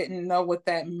 I didn't know what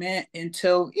that meant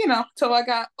until, till I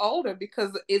got older,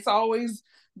 because it's always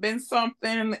been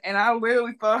something, and I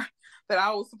literally thought that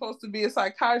I was supposed to be a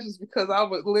psychiatrist, because I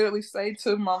would literally say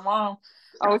to my mom,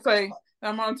 I would say,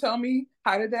 now, Mom, tell me,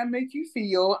 how did that make you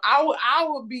feel? I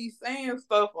would be saying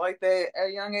stuff like that at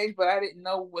a young age, but I didn't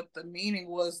know what the meaning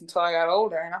was until I got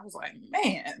older. And I was like,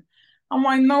 man, I'm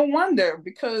like, no wonder,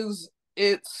 because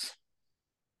it's,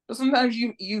 but sometimes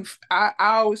I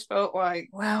always felt like,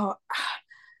 well,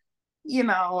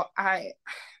 I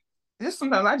just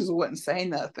sometimes I just wouldn't say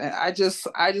nothing. I just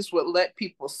would let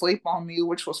people sleep on me,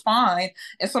 which was fine.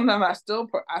 And sometimes I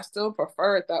still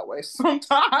prefer it that way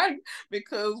sometimes,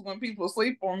 because when people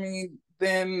sleep on me,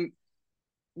 then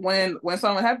when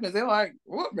something happens, they're like,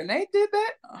 "What, Renee did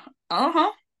that?"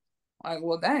 Uh-huh. Like,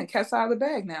 well, dang, cat's out of the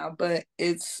bag now. But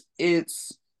it's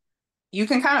you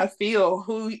can kind of feel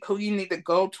who you need to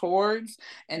go towards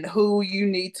and who you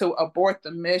need to abort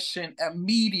the mission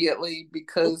immediately,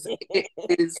 because it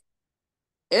is,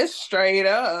 it's straight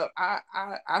up.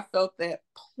 I felt that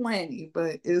plenty,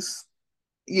 but it's,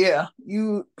 yeah,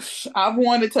 I've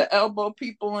wanted to elbow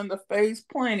people in the face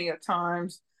plenty of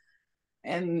times,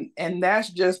 and that's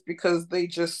just because they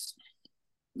just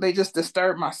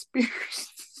disturb my spirit.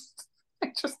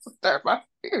 They just disturb my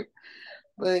spirit.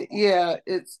 But yeah,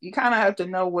 it's, you kind of have to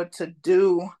know what to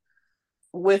do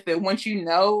with it. Once you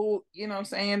know what I'm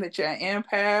saying, that you're an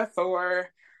empath,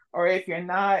 or if you're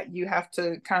not, you have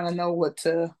to kind of know what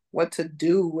to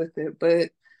do with it. But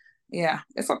yeah,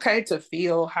 it's okay to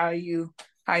feel how you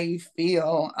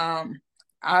feel.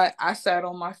 I sat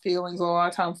on my feelings a lot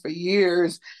of time for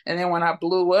years, and then when I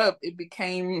blew up, it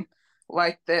became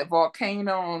like that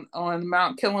volcano on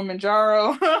Mount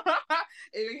Kilimanjaro.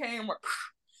 It became,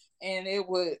 and it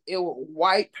would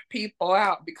wipe people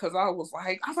out, because I was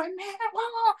like, man,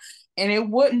 wow. And it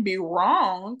wouldn't be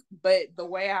wrong, but the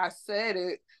way I said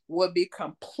it would be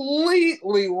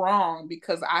completely wrong,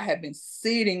 because I had been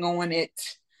sitting on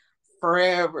it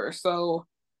forever. So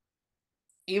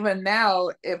even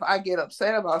now, if I get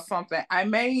upset about something, I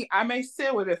may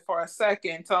sit with it for a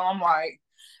second until I'm like,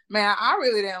 man, I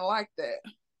really didn't like that.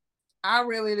 I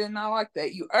really did not like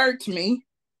that. You irked me,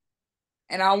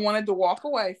 and I wanted to walk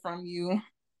away from you,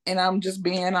 and I'm just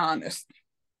being honest.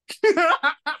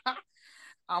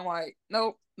 I'm like,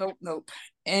 nope, nope, nope.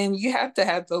 And you have to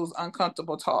have those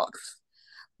uncomfortable talks,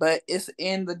 but it's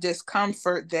in the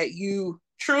discomfort that you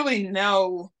truly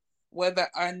know whether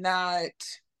or not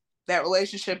that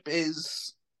relationship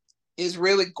is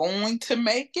really going to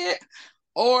make it,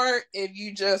 or if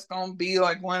you just gonna be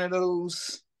like one of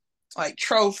those like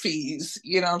trophies,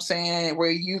 you know what I'm saying,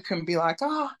 where you can be like,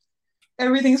 oh,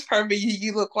 everything's perfect.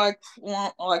 You look like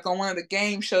on one of the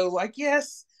game shows, like,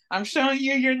 yes, I'm showing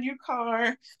you your new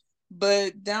car,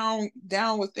 but down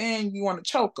within, you want to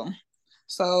choke them.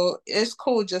 So it's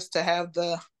cool just to have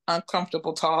the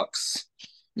uncomfortable talks.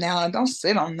 Now, don't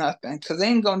sit on nothing, because they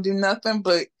ain't gonna do nothing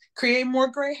but create more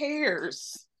gray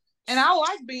hairs. And I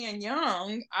like being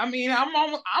young. I mean, I'm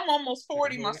almost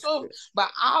 40 myself,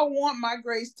 but I want my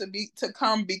grace to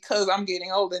come because I'm getting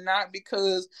older, not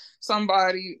because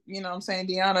somebody, you know what I'm saying,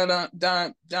 Deanna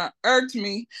done irked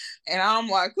me, and I'm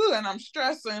like, ooh, and I'm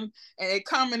stressing, and it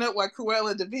coming up like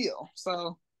Cruella de Vil.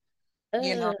 So,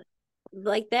 you know,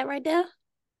 like that right there.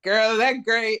 girl, that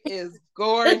gray is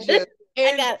gorgeous.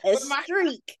 I got a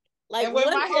streak. Like with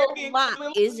one my hair whole being mop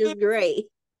is just gray.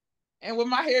 And with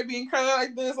my hair being curly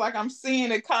like this, like I'm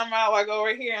seeing it come out like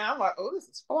over here, and I'm like, oh, this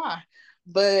is fly.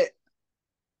 But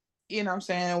you know what I'm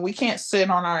saying? We can't sit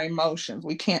on our emotions.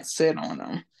 We can't sit on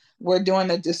them. We're doing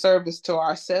a disservice to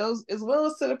ourselves as well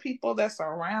as to the people that's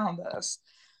around us.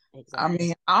 Exactly. I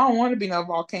mean, I don't want to be no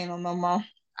volcano no more.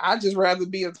 I'd just rather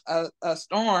be a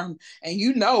storm. And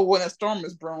you know when a storm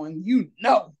is brewing, you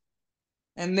know.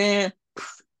 And then,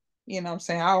 you know what I'm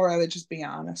saying? I'd rather just be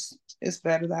honest. It's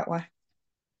better that way.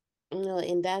 No,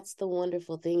 and that's the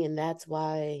wonderful thing. And that's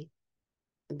why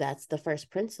that's the first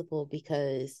principle,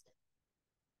 because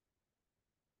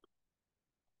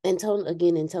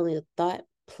telling thought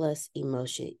plus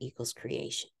emotion equals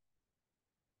creation.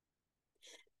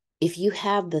 If you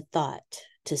have the thought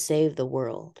to save the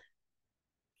world,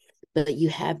 but you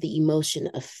have the emotion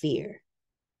of fear,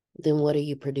 then what are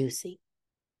you producing?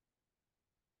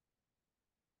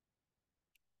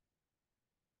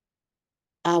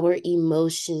 Our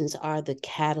emotions are the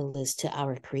catalyst to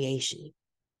our creation.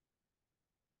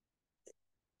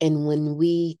 And when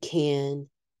we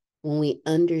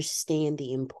understand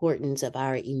the importance of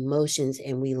our emotions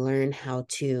and we learn how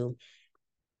to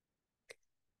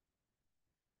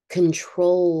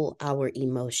control our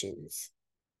emotions,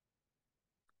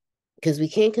 because we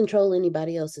can't control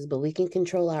anybody else's, but we can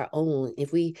control our own.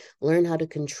 If we learn how to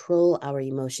control our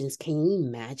emotions, can you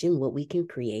imagine what we can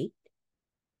create?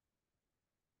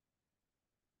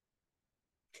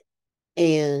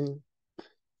 And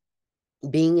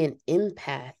being an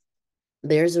empath,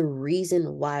 there's a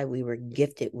reason why we were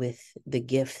gifted with the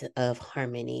gift of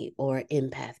harmony or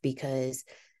empath, because,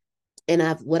 and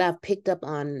what I've picked up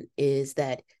on is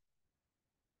that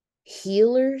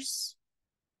healers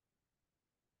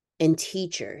and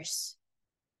teachers,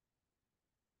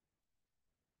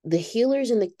 the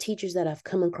healers and the teachers that I've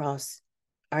come across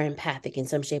are empathic in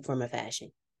some shape, form, or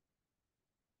fashion.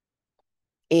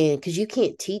 And because you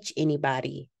can't teach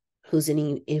anybody who's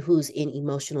in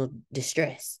emotional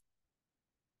distress.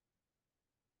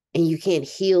 And you can't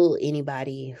heal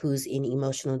anybody who's in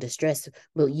emotional distress,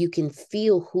 but you can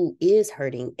feel who is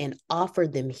hurting and offer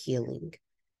them healing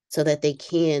so that they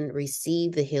can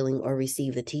receive the healing or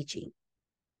receive the teaching.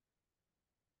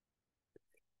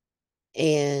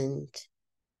 And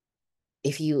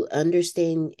if you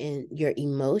understand your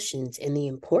emotions and the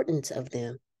importance of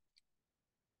them,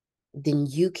 then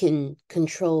you can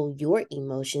control your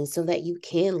emotions so that you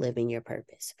can live in your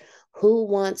purpose. Who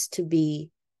wants to be?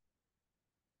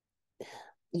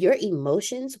 Your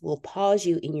emotions will pause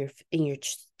you in your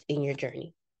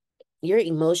journey. Your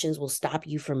emotions will stop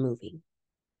you from moving.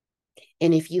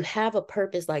 And if you have a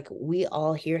purpose, like we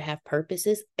all here have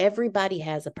purposes, everybody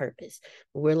has a purpose.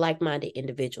 We're like-minded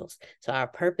individuals. So our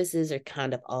purposes are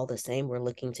kind of all the same. We're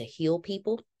looking to heal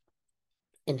people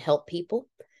and help people.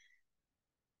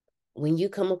 When you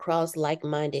come across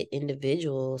like-minded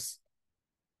individuals,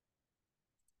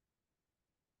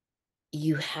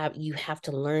 you have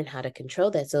to learn how to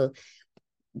control that. So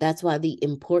that's why the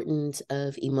importance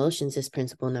of emotions is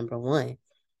principle number one,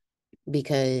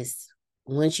 because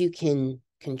once you can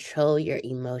control your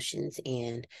emotions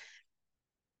and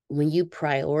when you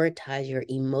prioritize your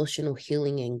emotional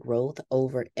healing and growth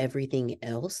over everything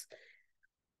else,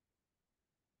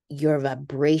 your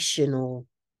vibrational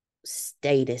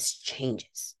status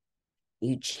changes.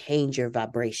 You change your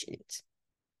vibrations.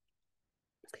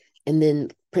 And then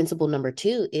principle number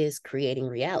two is creating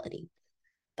reality.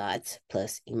 Thoughts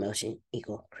plus emotion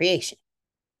equal creation.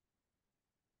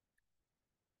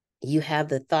 You have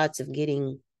the thoughts of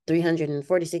getting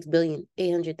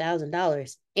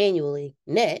 $346,800,000 annually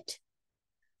net.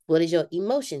 What does your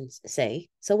emotions say?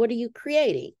 So what are you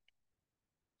creating?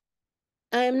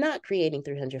 I am not creating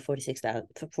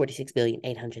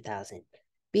 $346,800,000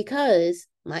 because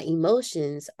my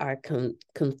emotions are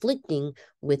conflicting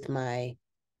with my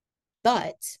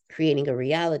thoughts, creating a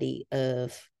reality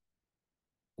of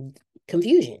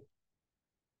confusion,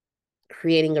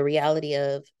 creating a reality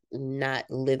of not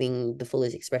living the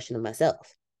fullest expression of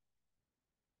myself.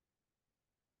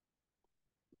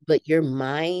 But your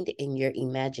mind and your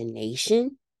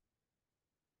imagination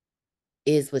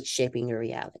is what's shaping your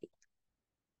reality.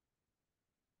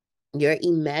 Your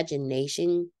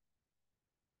imagination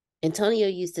Antonio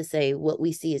used to say, what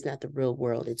we see is not the real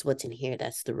world. It's what's in here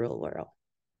that's the real world.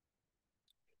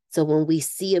 So when we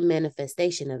see a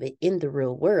manifestation of it in the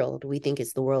real world, we think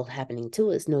it's the world happening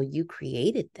to us. No, you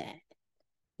created that.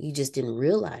 You just didn't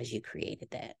realize you created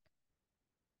that.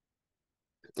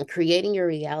 And creating your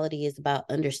reality is about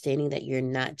understanding that you're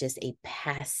not just a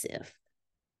passive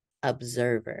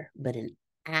observer, but an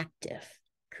active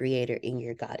creator in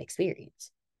your God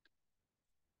experience.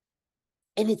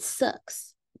 And it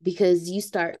sucks because you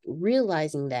start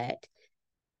realizing that.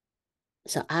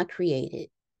 So I created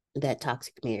that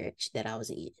toxic marriage that I was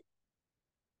in.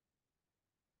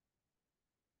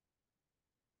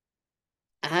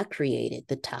 I created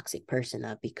the toxic person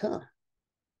I've become.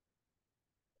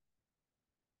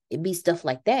 It'd be stuff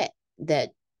like that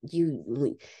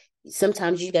you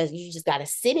sometimes you just got to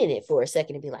sit in it for a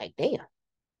second and be like, damn.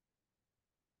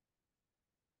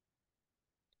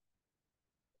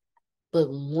 But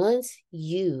once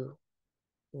you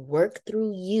work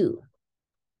through you,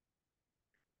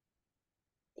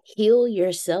 heal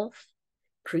yourself,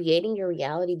 creating your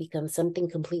reality becomes something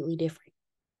completely different.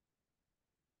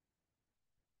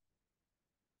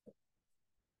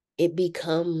 It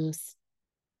becomes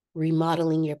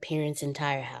remodeling your parents'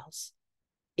 entire house.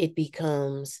 It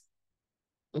becomes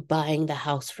buying the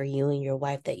house for you and your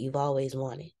wife that you've always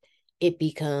wanted. It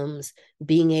becomes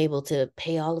being able to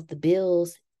pay all of the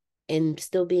bills and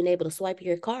still being able to swipe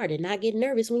your card and not get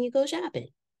nervous when you go shopping.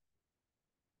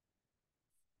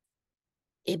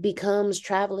 It becomes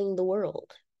traveling the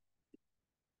world.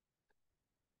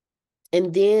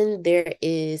 And then there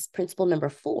is principle number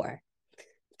 4.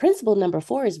 Principle number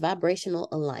 4 is vibrational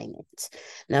alignment.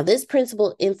 Now, this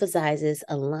principle emphasizes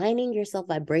aligning yourself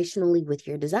vibrationally with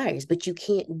your desires, but you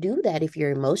can't do that if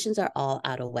your emotions are all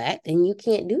out of whack, and you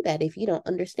can't do that if you don't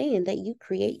understand that you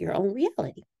create your own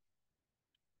reality.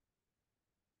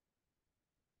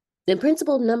 Then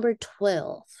principle number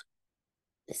 12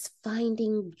 is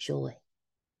finding joy.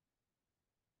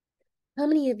 How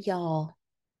many of y'all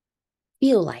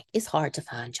feel like it's hard to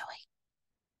find joy?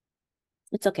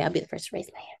 It's okay, I'll be the first to raise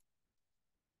my hand.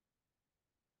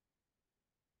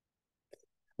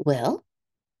 Well,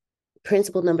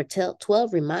 principle number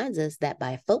 12 reminds us that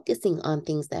by focusing on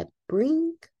things that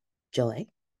bring joy,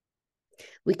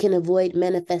 we can avoid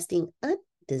manifesting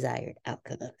undesired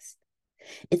outcomes.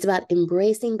 It's about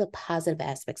embracing the positive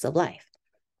aspects of life,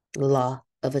 law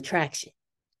of attraction.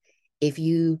 If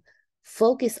you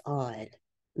focus on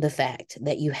the fact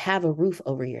that you have a roof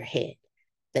over your head,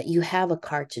 that you have a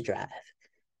car to drive,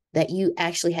 that you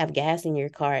actually have gas in your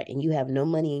car and you have no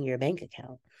money in your bank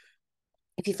account,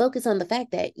 if you focus on the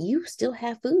fact that you still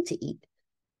have food to eat,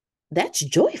 that's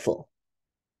joyful.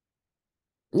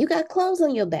 You got clothes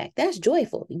on your back, that's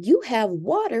joyful. You have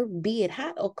water, be it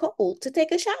hot or cold, to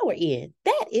take a shower in.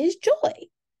 That is joy.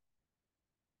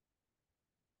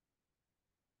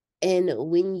 And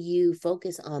when you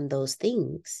focus on those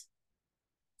things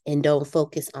and don't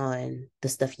focus on the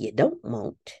stuff you don't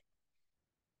want,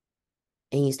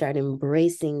 and you start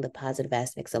embracing the positive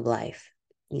aspects of life,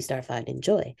 you start finding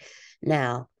joy.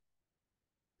 Now,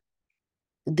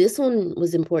 this one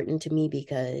was important to me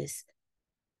because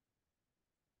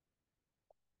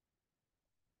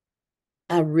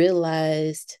I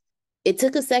realized it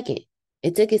took a second.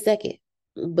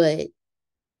 But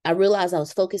I realized I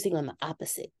was focusing on the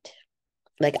opposite.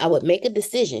 Like I would make a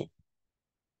decision,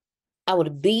 I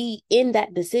would be in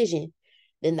that decision,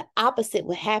 then the opposite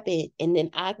would happen, and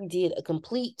then I did a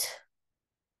complete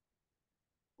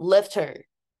left turn,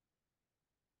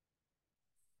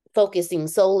 focusing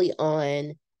solely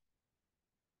on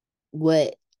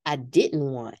what I didn't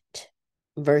want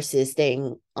versus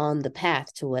staying on the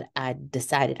path to what I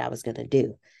decided I was going to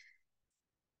do.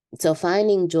 So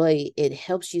finding joy, it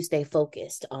helps you stay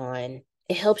focused on,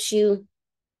 it helps you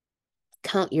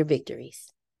count your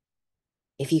victories.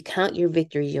 If you count your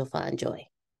victories, you'll find joy.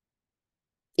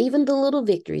 Even the little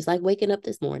victories, like waking up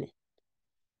this morning,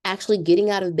 actually getting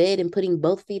out of bed and putting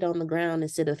both feet on the ground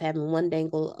instead of having one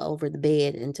dangle over the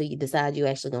bed until you decide you're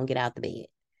actually going to get out the bed.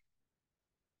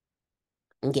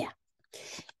 Yeah.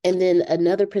 And then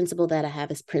another principle that I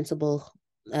have is principle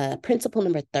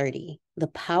number 30, the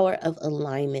power of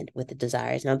alignment with the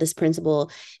desires. Now, this principle,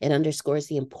 it underscores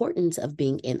the importance of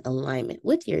being in alignment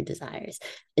with your desires.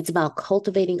 It's about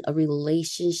cultivating a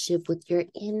relationship with your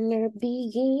inner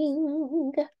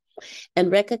being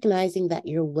and recognizing that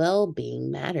your well-being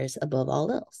matters above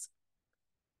all else.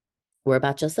 Worry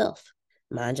about yourself.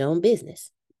 Mind your own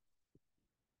business.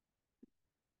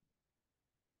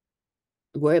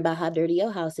 Worry about how dirty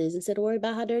your house is instead of worry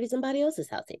about how dirty somebody else's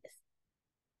house is.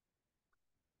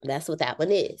 That's what that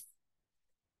one is.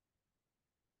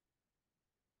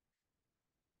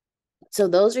 So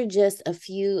those are just a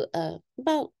few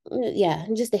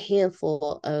just a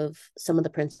handful of some of the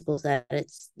principles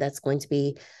that's going to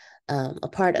be a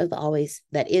part of always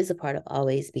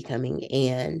becoming.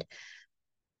 And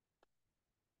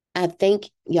I thank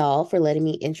y'all for letting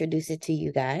me introduce it to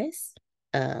you guys.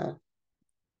 I'm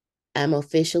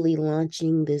officially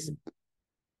launching this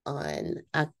on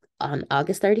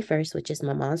August 31st, which is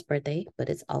my mom's birthday, but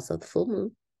it's also the full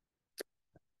moon.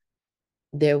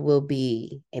 There will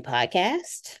be a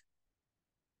podcast.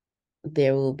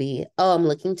 I'm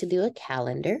looking to do a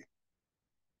calendar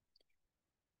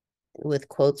with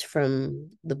quotes from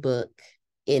the book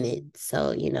in it.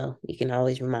 So, you can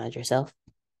always remind yourself.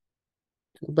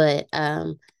 But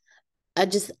I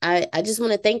just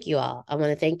want to thank you all. I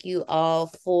want to thank you all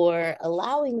for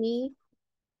allowing me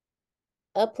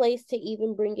a place to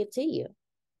even bring it to you.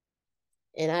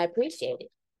 And I appreciate it.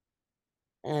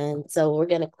 And so we're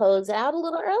going to close out a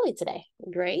little early today.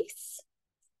 Grace?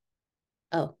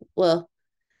 Oh, well,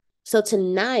 so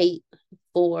tonight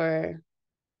for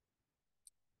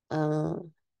Bureau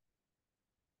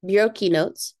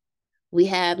Keynotes, we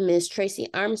have Miss Tracy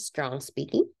Armstrong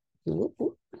speaking. Whoop,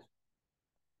 whoop.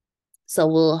 So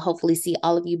we'll hopefully see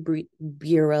all of you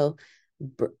Bureau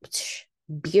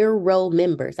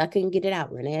members. I couldn't get it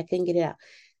out, Renee. I couldn't get it out.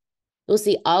 We'll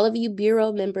see all of you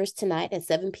Bureau members tonight at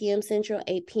 7 p.m. Central,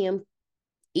 8 p.m.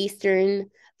 Eastern,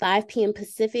 5 p.m.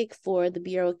 Pacific for the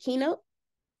Bureau Keynote.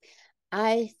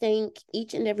 I thank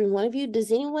each and every one of you.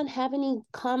 Does anyone have any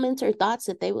comments or thoughts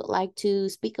that they would like to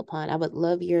speak upon? I would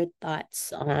love your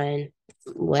thoughts on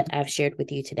what I've shared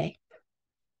with you today.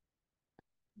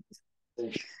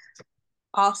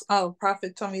 Awesome. Oh,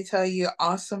 Prophet told me to tell you,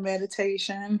 awesome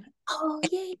meditation. Oh,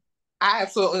 yeah. I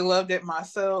absolutely loved it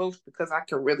myself because I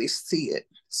could really see it.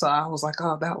 So I was like,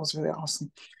 oh, that was really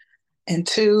awesome. And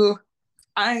two,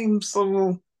 I'm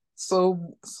so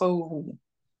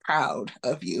proud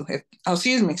of you.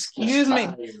 Excuse me.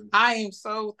 I am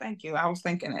so, thank you. I was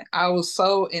thinking it. I am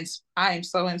so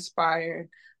inspired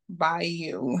by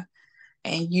you.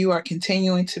 And you are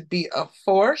continuing to be a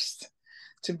force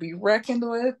to be reckoned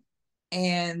with.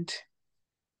 And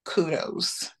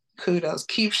kudos.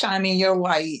 Keep shining your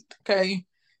light. Okay.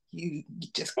 You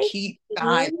just keep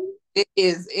shining. It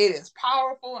is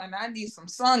powerful, and I need some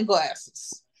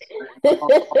sunglasses.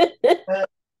 Yep.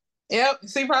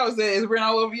 See, probably said it's written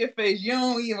all over your face. You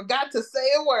don't even got to say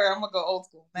a word. I'm gonna go old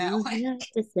school now. You have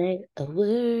to say a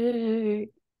word.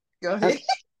 Go ahead. Okay.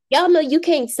 Y'all know you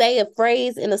can't say a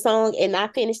phrase in a song and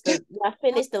not finish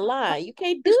the line. You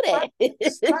can't do that.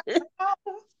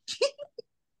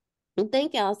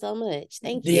 Thank y'all so much.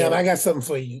 Thank you. Deanna, I got something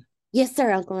for you. Yes,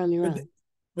 sir, Uncle Romeo.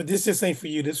 But this just ain't for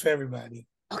you. This is for everybody.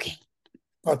 Okay.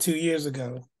 About 2 years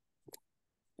ago,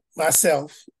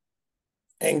 myself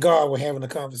and God were having a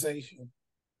conversation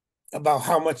about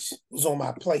how much was on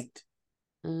my plate.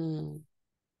 Mm.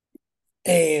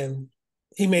 And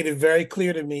he made it very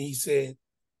clear to me. He said,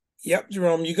 yep,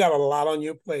 Jerome, you got a lot on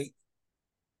your plate.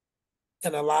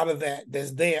 And a lot of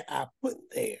that's there, I put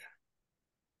there.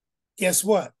 Guess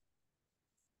what?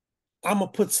 I'm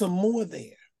going to put some more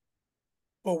there.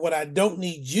 But what I don't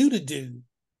need you to do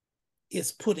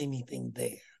is put anything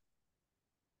there.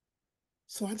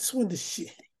 So I just wanted to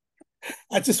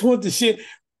share.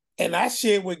 And I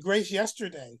shared with Grace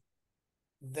yesterday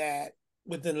that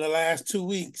within the last 2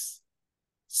 weeks,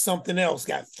 something else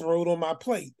got thrown on my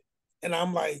plate. And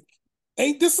I'm like,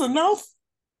 ain't this enough?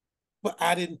 But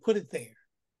I didn't put it there.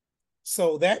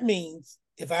 So that means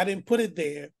if I didn't put it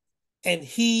there and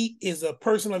he is a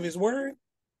person of his word,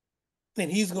 then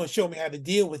he's going to show me how to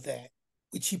deal with that,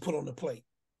 which he put on the plate.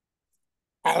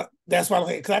 That's why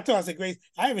because I told her, I said, Grace,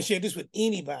 I haven't shared this with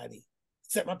anybody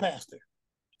except my pastor.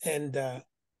 And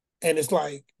it's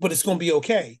like, but it's going to be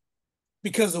okay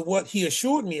because of what he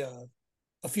assured me of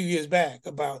a few years back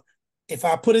about if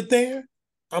I put it there,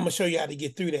 I'm going to show you how to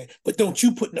get through that. But don't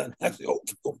you put nothing. I said,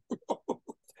 okay.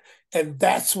 And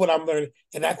that's what I'm learning.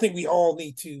 And I think we all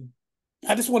need to,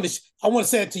 I want to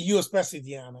say it to you, especially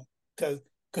Deanna,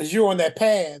 because you're on that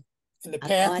path, and the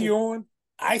path you're on,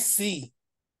 I see,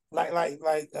 like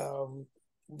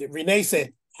Renee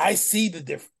said, I see the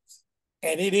difference.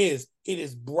 And it is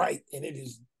bright and it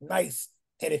is nice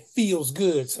and it feels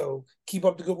good. So keep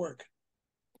up the good work.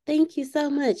 Thank you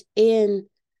so much. And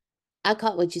I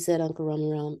caught what you said, Uncle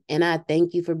Romero, and I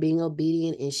thank you for being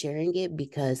obedient and sharing it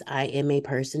because I am a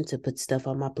person to put stuff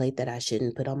on my plate that I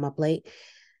shouldn't put on my plate.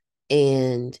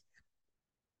 And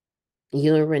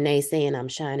you and Renee saying I'm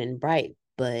shining bright,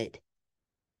 but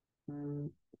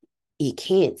you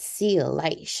can't see a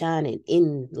light shining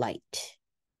in light.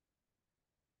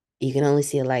 You can only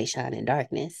see a light shine in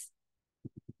darkness.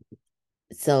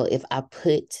 So if I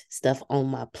put stuff on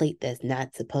my plate that's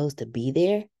not supposed to be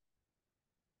there,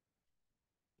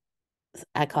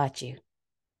 I caught you.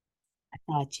 I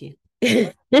caught you.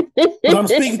 But I'm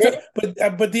speaking to, but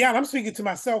Deanna, I'm speaking to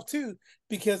myself too,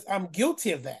 because I'm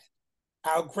guilty of that.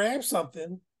 I'll grab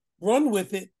something, run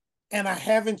with it, and I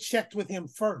haven't checked with him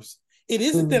first. It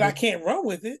isn't that I can't run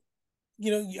with it.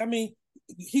 You know, I mean,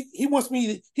 he wants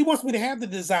me to have the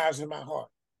desires in my heart,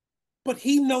 but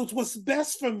he knows what's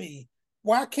best for me.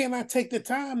 Why can't I take the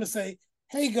time to say,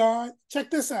 "Hey, God,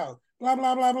 check this out. Blah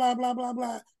blah blah blah blah blah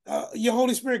blah. Your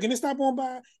Holy Spirit, can it stop on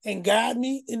by and guide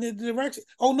me in the direction?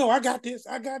 Oh no, I got this.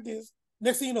 I got this.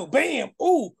 Next thing you know, bam!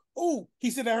 Ooh, ooh.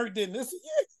 He said I heard this.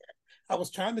 Yeah, I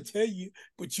was trying to tell you,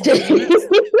 but you didn't listen.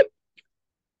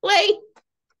 Wait,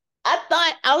 I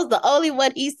thought I was the only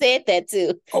one he said that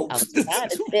to. Oh, I was trying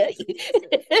to tell you.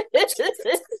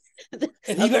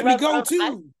 And he let me go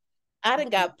too. I done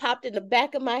got popped in the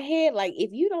back of my head. Like,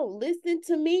 if you don't listen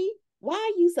to me, why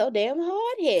are you so damn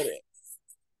hard-headed?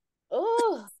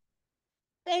 Oh,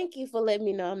 thank you for letting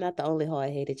me know I'm not the only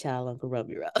hard-headed child, Uncle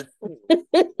Romeo.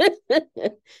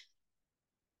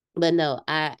 But no,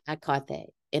 I caught that.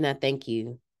 And I thank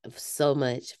you so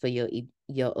much for your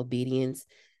obedience,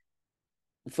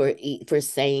 for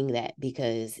saying that,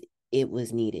 because it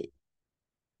was needed.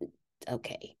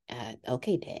 Okay,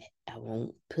 okay, Dad.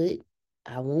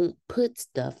 I won't put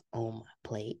stuff on my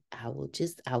plate. I will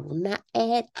not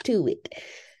add to it.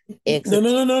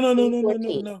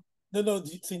 No.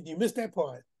 See, you missed that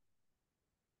part.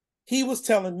 He was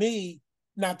telling me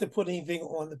not to put anything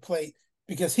on the plate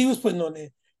because he was putting on there.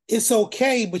 It's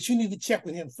okay, but you need to check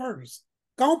with him first.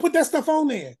 Go and put that stuff on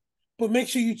there, but make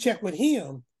sure you check with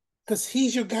him because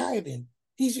he's your guiding.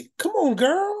 Come on,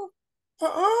 girl.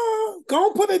 Go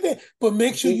and put it there, but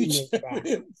make sure you check with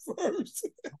him first.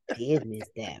 Did miss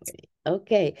that one.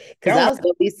 Okay, because I was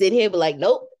gonna be sitting here, but like,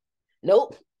 nope.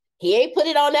 He ain't put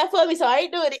it on that for me, so I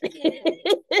ain't doing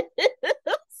it.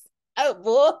 Oh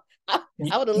boy,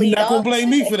 I would have. You're not gonna blame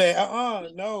me for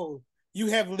that. No, you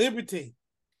have liberty.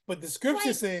 But the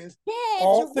scripture says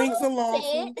all things are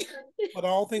lawful, but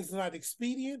all things are not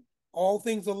expedient. All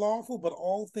things are lawful, but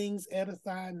all things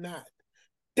edify not.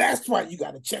 That's why you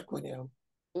got to check with him.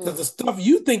 Because the stuff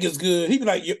you think is good, he be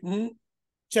like,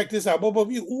 check this out. Both of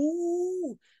you,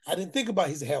 ooh, I didn't think about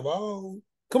it. He said, hello,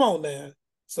 come on now.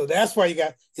 So that's why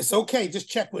it's okay. Just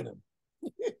check with him.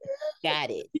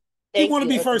 Got it. You want to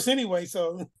be first anyway,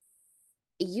 so.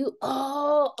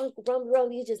 Uncle Romeo,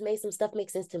 you just made some stuff make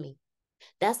sense to me.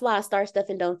 That's why I start stuff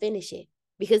and don't finish it.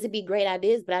 Because it'd be great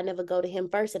ideas, but I never go to him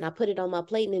first, and I put it on my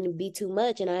plate and it'd be too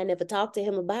much, and I never talked to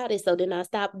him about it. So then I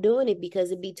stopped doing it because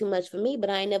it'd be too much for me,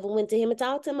 but I never went to him and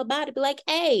talked to him about it. Be like,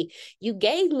 hey, you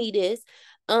gave me this.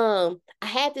 I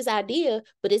had this idea,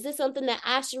 but is this something that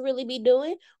I should really be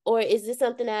doing? Or is this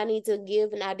something that I need to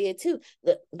give an idea to?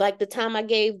 Like the time I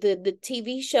gave the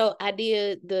TV show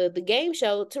idea, the game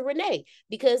show to Renee,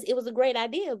 because it was a great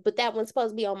idea, but that one's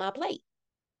supposed to be on my plate.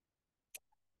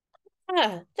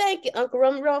 Thank you, Uncle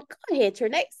Romero. Go ahead,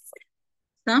 Trinace.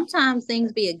 Sometimes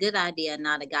things be a good idea,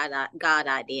 not a God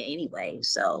idea anyway.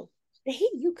 So here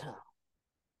you come.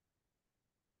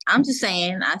 I'm just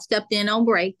saying, I stepped in on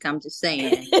break. I'm just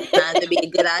saying, it's not to be a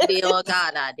good idea or a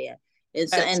God idea.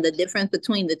 And the difference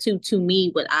between the two, to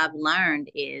me, what I've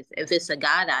learned is if it's a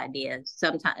God idea,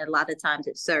 a lot of times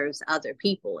it serves other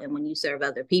people. And when you serve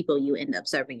other people, you end up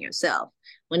serving yourself.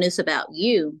 When it's about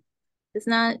you, it's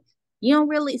not, you don't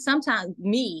really, sometimes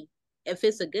if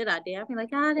it's a good idea, I'll be like,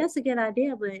 that's a good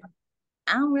idea, but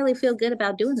I don't really feel good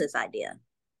about doing this idea.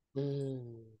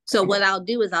 So what I'll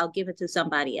do is I'll give it to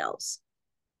somebody else.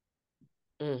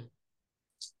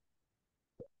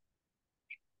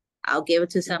 I'll give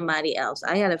it to somebody else.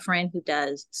 I had a friend who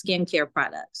does skincare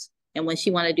products. And when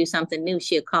she wanted to do something new,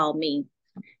 she'll call me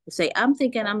and say, I'm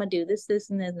thinking I'm going to do this,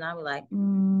 this, and this. And I'll be like,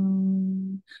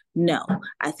 no,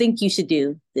 I think you should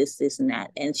do this, this, and that.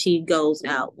 And she goes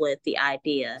out with the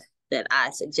idea that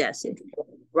I suggested.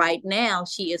 Right now,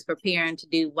 she is preparing to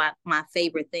do my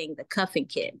favorite thing, the cuffing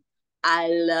kit. I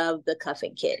love the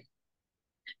cuffing kit.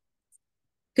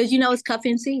 Because it's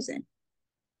cuffing season.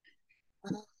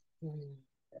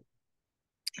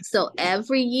 So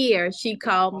every year she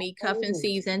called me cuffing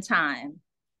season time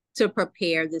to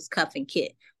prepare this cuffing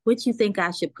kit. What you think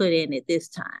I should put in it this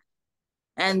time?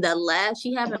 And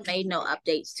she haven't made no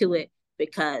updates to it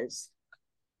because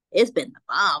it's been the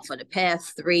bomb for the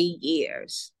past 3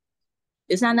 years.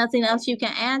 There's not nothing else you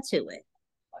can add to it.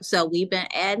 So we've been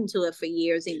adding to it for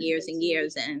years and years and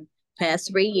years. And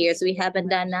past 3 years, we haven't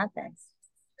done nothing.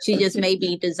 She just made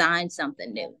me design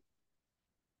something new.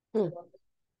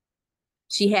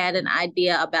 She had an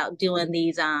idea about doing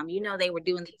these, they were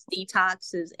doing these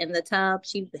detoxes in the tub.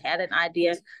 She had an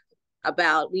idea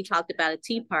about, we talked about a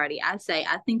tea party. I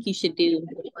think you should do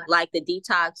like the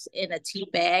detox in a tea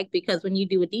bag, because when you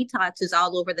do a detox, it's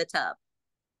all over the tub.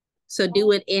 So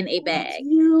do it in a bag.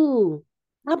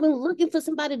 I've been looking for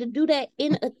somebody to do that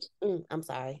in a. I'm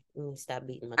sorry. Let me stop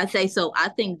beating my. I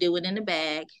think do it in a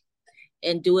bag,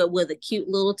 and do it with a cute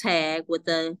little tag with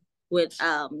the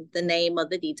name of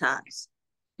the detox,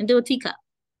 and do a teacup.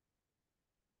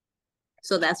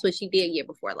 So that's what she did year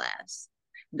before last.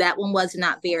 That one was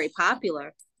not very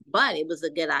popular, but it was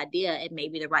a good idea, and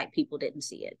maybe the right people didn't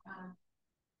see it.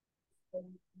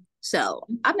 So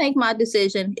I make my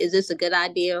decision. Is this a good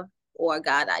idea or a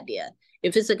God idea?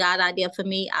 If it's a God idea for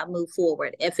me, I move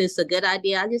forward. If it's a good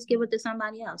idea, I just give it to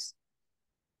somebody else.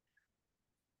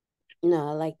 No,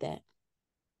 I like that.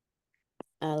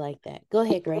 Go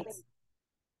ahead, Grace.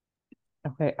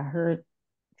 Okay, I heard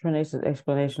Trinace's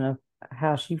explanation of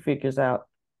how she figures out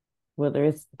whether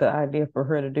it's the idea for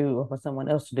her to do or for someone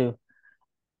else to do.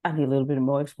 I need a little bit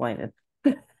more explaining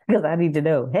because I need to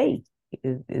know, hey,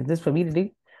 is this for me to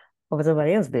do or for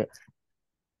somebody else to do?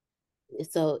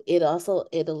 So it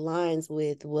aligns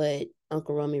with what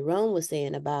Uncle Romy Rome was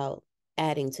saying about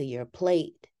adding to your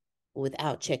plate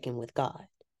without checking with God.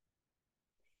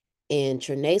 And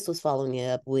Trinace was following it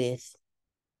up with,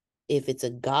 if it's a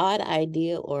God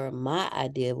idea or my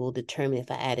idea will determine if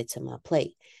I add it to my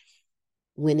plate.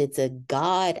 When it's a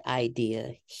God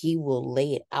idea, he will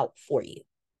lay it out for you.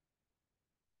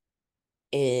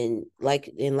 And like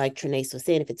Trinace was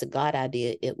saying, if it's a God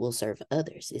idea, it will serve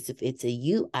others. If it's a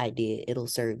you idea, it'll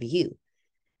serve you.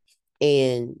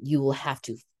 And you will have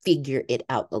to figure it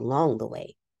out along the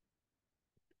way.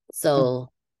 So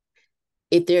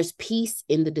if there's peace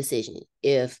in the decision,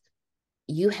 if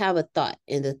you have a thought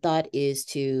and the thought is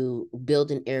to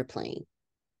build an airplane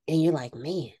and you're like,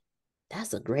 man,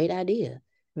 that's a great idea.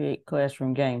 Create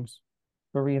classroom games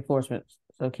for reinforcement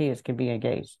so kids can be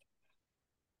engaged.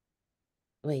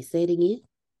 Wait, say it again.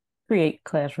 Create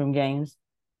classroom games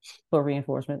for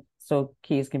reinforcement so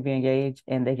kids can be engaged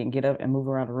and they can get up and move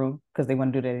around the room because they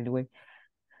want to do that anyway.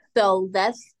 So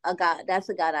that's a God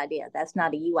idea. That's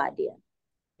not a you idea,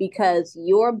 because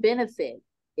your benefit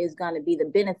is going to be the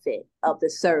benefit of the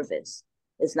service.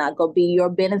 It's not going to be your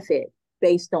benefit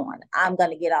based on, I'm going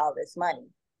to get all this money.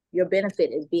 Your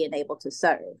benefit is being able to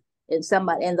serve. And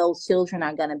those children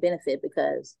are going to benefit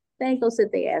because they ain't going to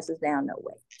sit their asses down no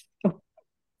way.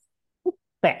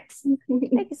 Thanks.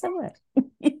 Thank you so much.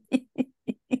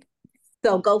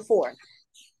 So go forth.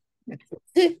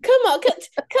 Come on,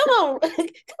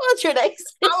 Trinace.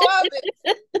 I love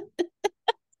it.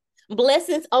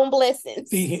 Blessings on blessings.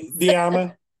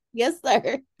 Deanna. Yes,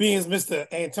 sir. Being as Mr.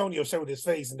 Antonio showed his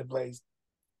face in the place,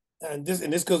 and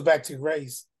this goes back to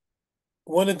race.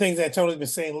 One of the things Antonio's been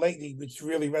saying lately, which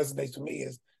really resonates with me,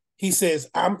 is he says,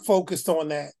 I'm focused on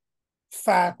that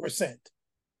 5%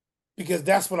 because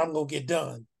that's what I'm going to get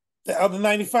done. The other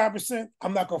 95%,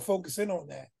 I'm not going to focus in on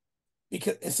that.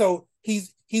 And so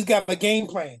he's got a game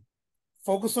plan.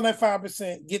 Focus on that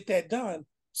 5%, get that done.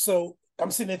 So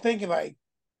I'm sitting there thinking, like,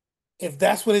 if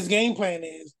that's what his game plan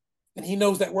is, and he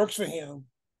knows that works for him,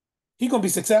 he's going to be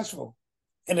successful.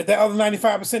 And if that other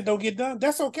 95% don't get done,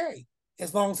 that's okay,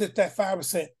 as long as it's that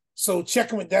 5%. So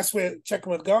that's where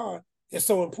checking with God is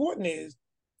so important.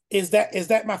 Is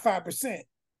that my 5%?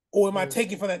 Or am I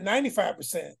taking from that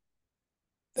 95%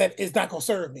 that is not going to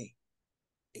serve me?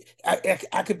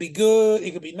 I could be good,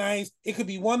 it could be nice, it could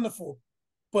be wonderful,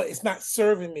 but it's not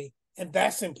serving me. And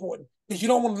that's important because you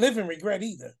don't want to live in regret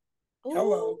either.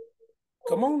 Hello.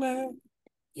 Come on now.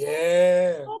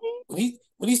 Yeah. When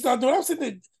he started doing, I was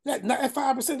sitting there, that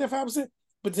 5%.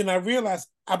 But then I realized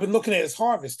I've been looking at his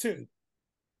harvest too.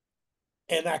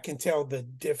 And I can tell the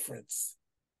difference.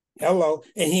 Hello.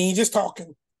 And he ain't just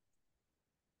talking.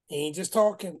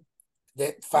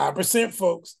 That 5%,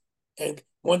 folks. And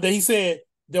one day he said,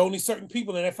 there are only certain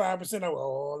people in that 5%. I went,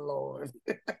 oh Lord.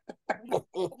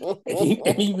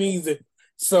 and he means it.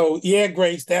 So yeah,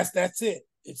 Grace, that's it.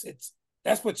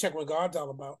 That's what check with God's all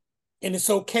about. And it's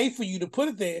okay for you to put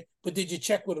it there, but did you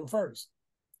check with him first?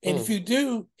 And if you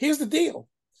do, here's the deal.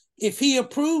 If he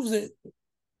approves it,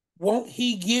 won't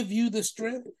he give you the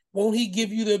strength? Won't he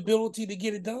give you the ability to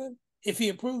get it done? If he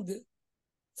approved it.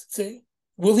 See?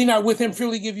 Will he not with him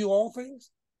freely give you all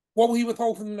things? What will he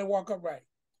withhold from them that walk upright?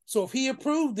 So if he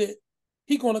approved it,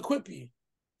 he's going to equip you.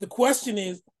 The question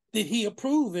is, did he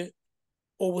approve it,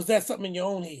 or was that something in your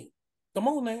own head? Come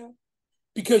on now.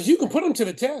 Because you can put him to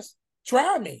the test.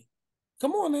 Try me.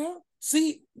 Come on now.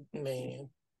 See, man.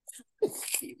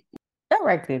 That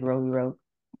right there, Roby Road.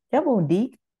 Come on,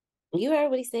 Deke. You heard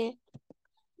what he said.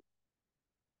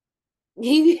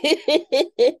 You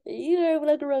heard what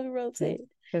Uncle Roby said.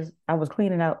 Because I was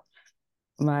cleaning out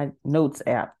my notes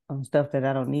app on stuff that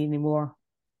I don't need anymore.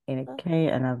 And it came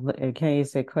it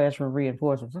said classroom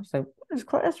reinforcements. I was like, what is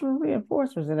classroom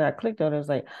reinforcements? And I clicked on it. I was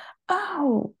like,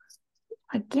 oh,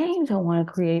 my games I want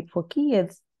to create for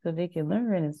kids so they can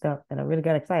learn and stuff. And I really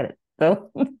got excited.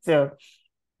 So,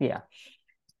 yeah.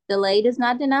 Delayed is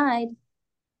not denied.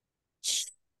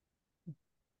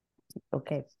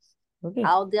 Okay.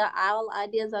 All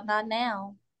ideas are not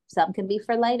now. Some can be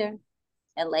for later.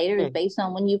 And later is based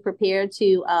on when you prepare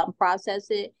to process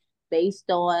it,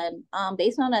 based on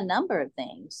a number of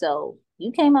things. So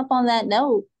you came up on that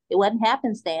note. It wasn't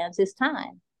happenstance. It's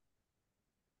time.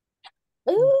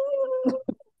 Ooh.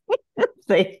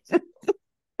 Thank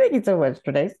you so much,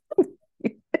 Trinace.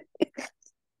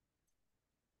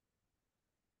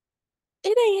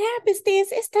 It ain't happenstance.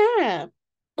 It's time.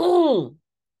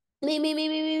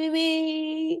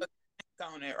 Me.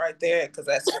 On it right there, because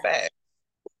that's facts.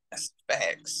 That's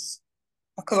facts.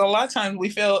 Because a lot of times we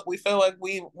feel like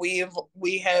we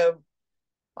have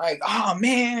like, oh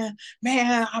man,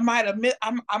 I might have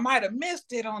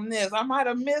missed it on this. I might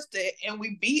have missed it, and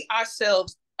we beat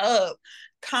ourselves up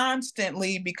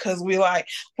constantly because we like,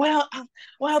 well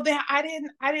then I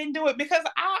didn't do it, because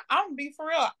I'm gonna be for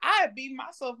real. I beat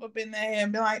myself up in the head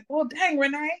and be like, well, dang,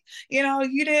 Renee,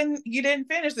 you didn't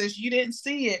finish this, you didn't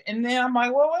see it, and then I'm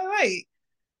like, well, wait.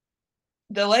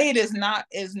 Delayed is not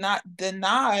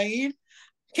denied.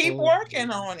 Keep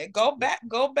working on it. Go back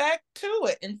to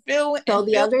it and feel it. So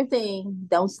the other thing,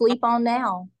 don't sleep on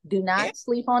now. Do not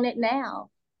sleep on it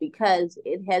now, because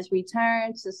it has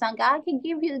returned to some. God can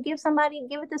give it to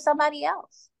somebody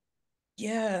else.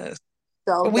 Yes.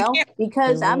 So don't,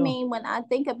 because I mean, when I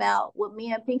think about what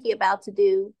me and Pinky about to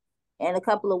do in a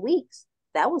couple of weeks,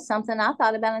 that was something I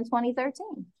thought about in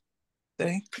 2013.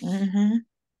 See?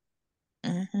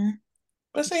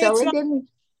 But see, so it didn't.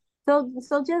 So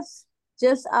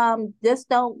just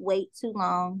don't wait too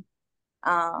long.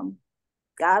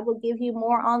 God will give you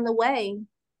more on the way,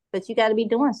 but you got to be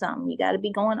doing something. You got to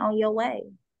be going on your way.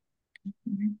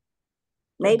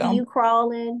 Maybe you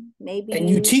crawling, maybe and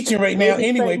you teaching right now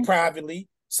anyway privately.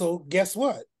 So guess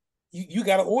what? You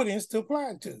got an audience to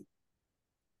apply to.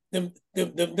 Them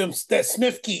that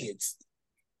Smith kids.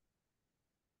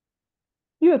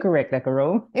 You are correct,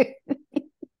 Echo.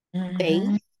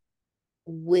 Faith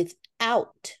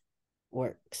without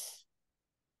works.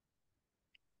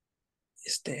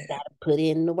 It's there. Gotta put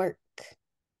in the work.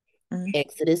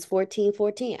 Exodus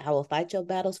 14:14. I will fight your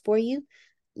battles for you.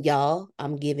 Y'all,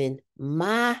 I'm giving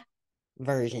my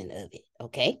version of it.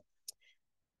 Okay.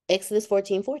 Exodus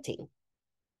 14:14.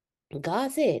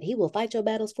 God said he will fight your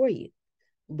battles for you.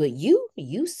 But you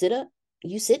sit up,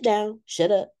 you sit down,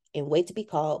 shut up, and wait to be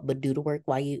called, but do the work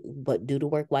while you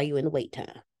in the wait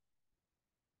time.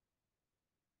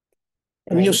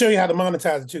 And he'll show you how to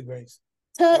monetize it too, Grace.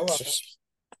 Touch.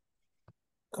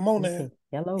 Come on now.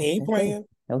 Hello. He ain't playing.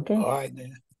 Okay. All right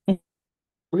then.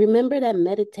 Remember that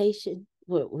meditation?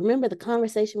 Remember the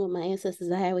conversation with my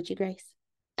ancestors I had with you, Grace?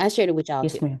 I shared it with y'all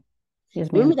too. Ma'am.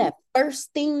 Yes, ma'am. Remember that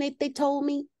first thing that they told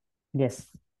me? Yes.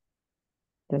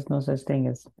 There's no such thing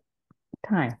as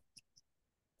time.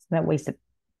 It's not wasted.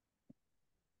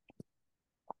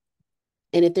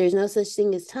 And if there's no such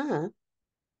thing as time,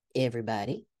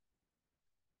 everybody,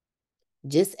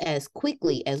 just as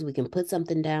quickly as we can put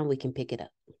something down, we can pick it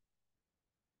up.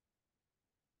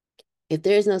 If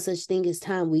there's no such thing as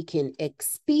time, we can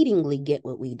expediently get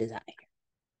what we desire.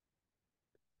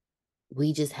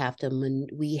 We just have to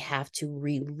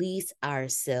release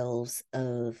ourselves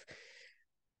of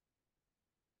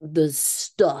the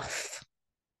stuff.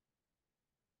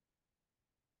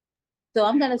 So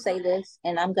I'm going to say this,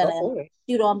 and I'm going to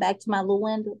shoot on back to my little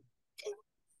window.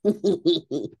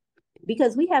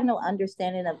 Because we have no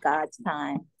understanding of God's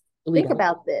time. Think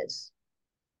about this.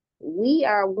 We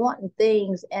are wanting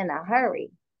things in a hurry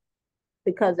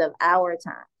because of our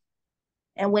time.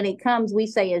 And when it comes, we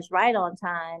say it's right on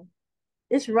time.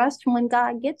 It's rushed when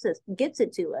God gets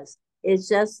it to us. It's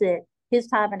just that his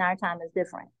time and our time is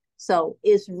different. So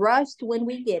it's rushed when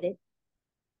we get it,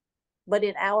 but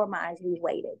in our minds, we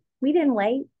waited. We didn't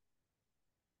wait.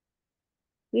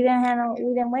 We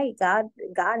didn't wait.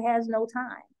 God has no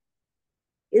time.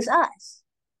 It's us.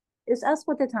 It's us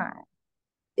with the time.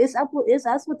 It's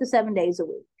us with the 7 days a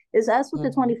week. It's us with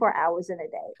the 24 hours in a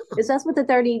day. It's us with the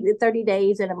 30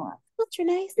 days in a month. What's your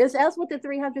name? It's us with the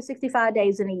 365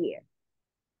 days in a year.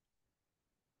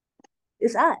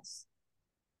 It's us.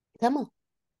 Come on.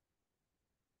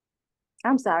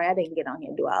 I'm sorry, I didn't get on here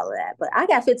and do all of that, but I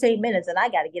got 15 minutes and I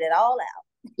got to get it all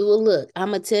out. Well, look, I'm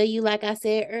going to tell you, like I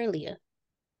said earlier,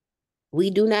 we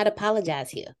do not apologize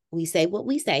here. We say what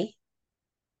we say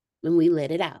and we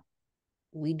let it out.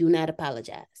 We do not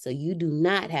apologize. So you do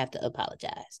not have to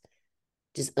apologize.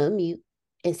 Just unmute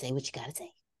and say what you got to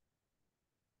say.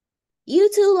 You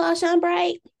too, LaShawn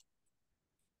Bright.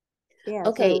 Yeah.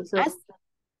 Okay. So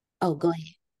oh, go ahead.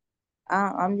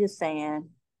 I'm just saying,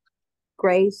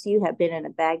 Grace, you have been in the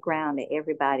background to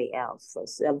everybody else for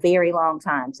a very long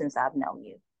time since I've known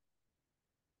you.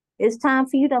 It's time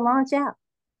for you to launch out.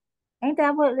 Ain't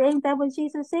that what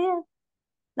Jesus said?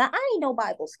 Now, I ain't no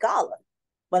Bible scholar,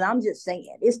 but I'm just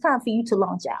saying, it's time for you to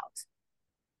launch out.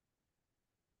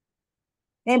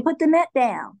 And put the net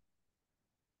down.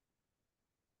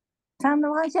 Time to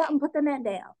launch out and put the net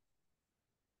down.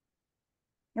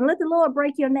 And let the Lord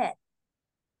break your net.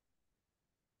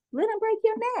 Let him break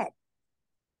your net.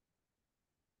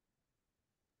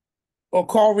 Or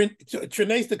call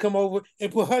Trinace to come over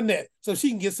and put her net so she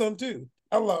can get some too.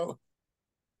 Hello.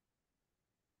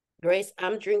 Grace,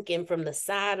 I'm drinking from the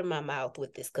side of my mouth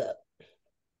with this cup.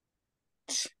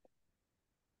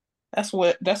 That's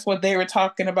what they were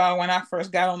talking about when I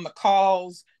first got on the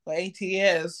calls for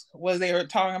ATS, was they were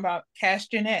talking about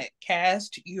cast your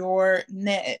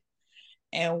net.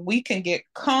 And we can get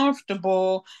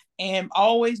comfortable and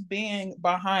always being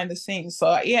behind the scenes.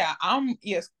 So yeah,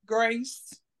 yes,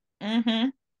 Grace. Mm-hmm.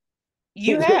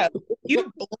 You have.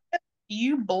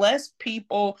 You bless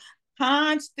people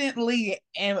constantly,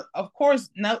 and of course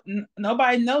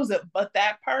nobody knows it but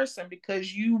that person,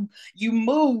 because you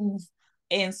move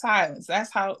in silence.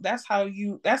 That's how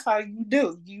you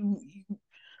do.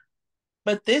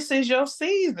 But this is your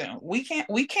season. We can't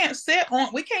sit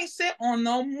on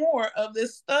no more of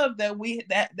this stuff that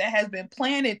has been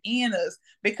planted in us,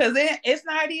 because it's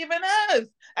not even us.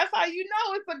 That's how you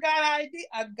know it's a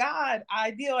God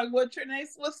idea, like what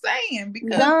Trinace was saying.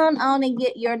 Because Gone on and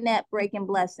get your net breaking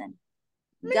blessing.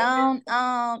 Gone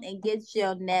on and get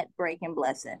your net breaking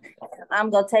blessing. I'm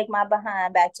gonna take my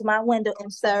behind back to my window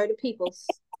and serve the peoples.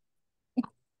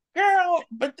 Girl,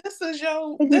 but this is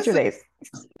okay.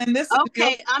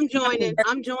 I'm joining.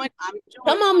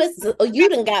 Come on, Miss. Oh, you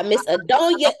done got Miss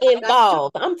Adonia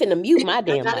involved. I'm finna mute my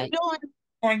damn mic.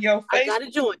 On your face. I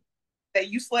gotta join. That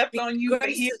you slept on you for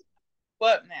years.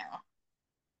 What now?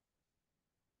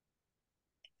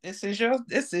 This is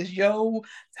your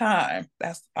time.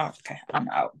 That's okay. I'm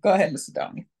out. Go ahead, Mr.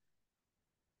 Donnie.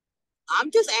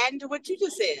 I'm just adding to what you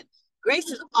just said. Grace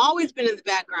has always been in the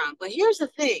background, but here's the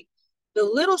thing: the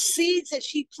little seeds that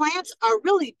she plants are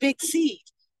really big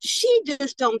seeds. She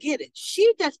just don't get it.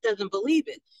 She just doesn't believe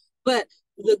it. But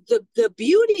the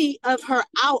beauty of her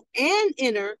out and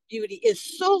inner beauty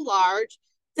is so large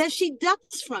that she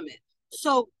ducks from it.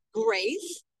 So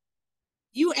Grace,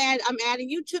 I'm adding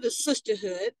you to the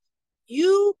sisterhood.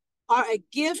 You are a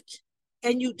gift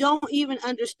and you don't even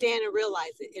understand and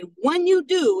realize it. And when you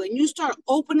do, and you start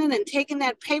opening and taking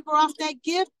that paper off that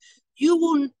gift, you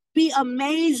will be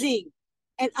amazing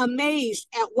and amazed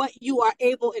at what you are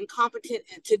able and competent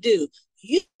to do.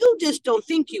 You just don't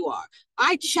think you are.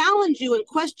 I challenge you and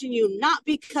question you, not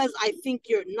because I think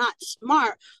you're not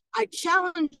smart. I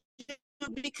challenge you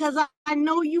because I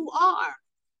know you are.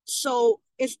 So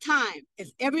it's time.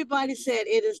 As everybody said,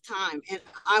 it is time. And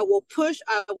I will push,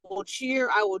 I will cheer,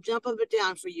 I will jump up and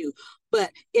down for you.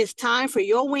 But it's time for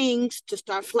your wings to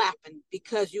start flapping,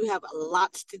 because you have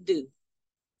lots to do.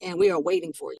 And we are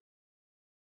waiting for you.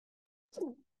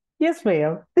 Yes,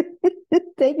 ma'am.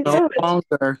 Thank you so much.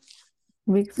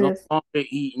 No longer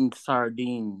eating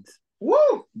sardines.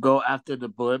 Woo! Go after the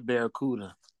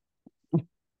barracuda.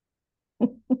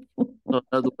 So in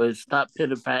other words, stop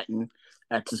pitter-patting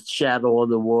at the shadow of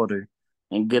the water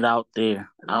and get out there,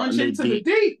 out in the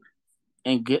deep,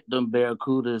 and get them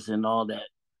barracudas and all that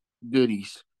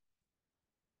goodies.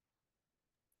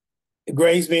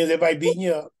 Grace means everybody beating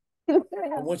you up.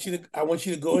 I want you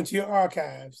to go into your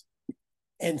archives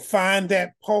and find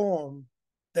that poem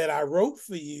that I wrote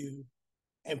for you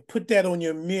and put that on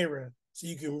your mirror so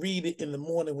you can read it in the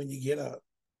morning when you get up.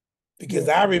 Because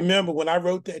I remember when I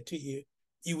wrote that to you,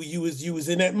 you was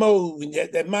in that mode and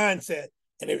that mindset,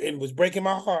 and it was breaking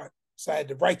my heart. So I had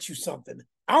to write you something.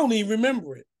 I don't even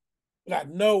remember it, but I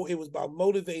know it was about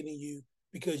motivating you,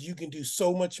 because you can do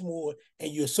so much more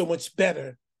and you're so much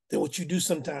better than what you do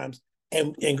sometimes.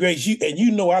 And Grace,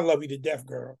 you know I love you to death,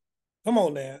 girl. Come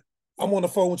on now. I'm on the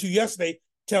phone with you yesterday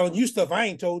telling you stuff I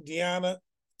ain't told Deanna,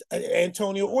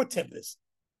 Antonio, or Tempest.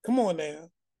 Come on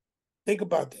now. Think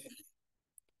about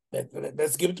that.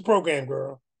 Let's give it the program,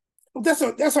 girl. That's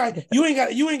all right. You ain't got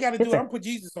to do it. I'm gonna put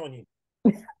Jesus on you.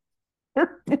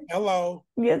 Hello.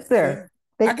 Yes, sir.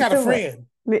 I got a friend.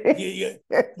 Yeah.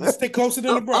 Let's stay closer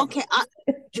than the brother. Okay,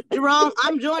 Jerome,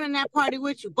 I'm joining that party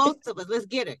with you, both of us. Let's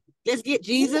get it. Let's get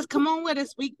Jesus. Come on with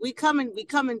us. We coming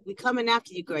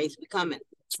after you, Grace. We coming.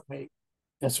 That's right.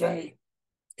 That's right.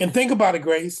 And think about it,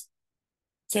 Grace.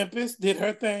 Tempest did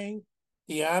her thing.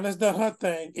 Deanna's done her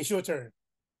thing. It's your turn.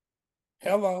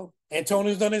 Hello.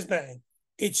 Antonio's done his thing.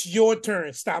 It's your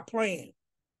turn. Stop playing.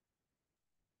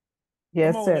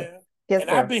 Yes, Come on sir. now. Yes, and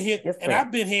sir. I've been here, Yes, and sir.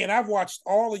 I've been here, and I've watched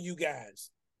all of you guys.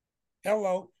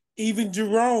 Hello. Even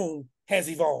Jerome has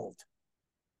evolved.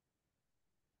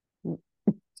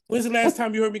 When's the last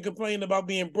time you heard me complain about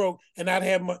being broke and not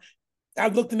have my? I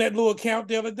looked in that little account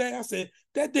the other day. I said,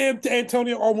 that damn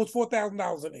Antonio almost $4,000 in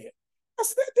there. I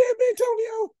said, that damn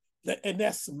Antonio. And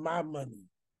that's my money.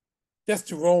 That's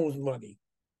Jerome's money.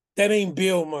 That ain't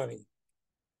Bill money.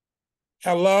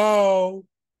 Hello.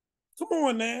 Come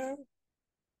on now.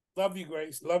 Love you,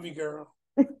 Grace. Love you, girl.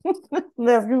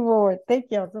 Let's move forward. Thank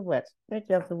y'all so much. Thank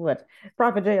y'all so much.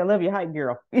 Prophet J, I love you, hype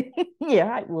girl. Yeah,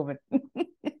 hype woman.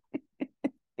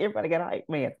 Everybody got a hype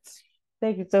man.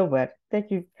 Thank you so much.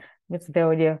 Thank you, Mr.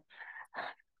 Donia.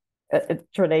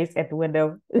 Trinace at the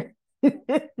window.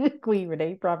 Queen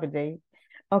Renee, Prophet J,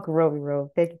 Uncle Roby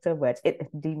Rowe. Thank you so much.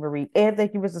 D. Marie. And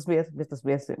thank you, Mr. Smith. Mr.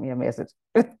 Smith sent me a message.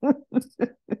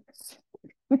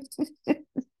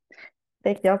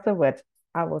 Thank y'all so much.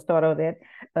 I will start on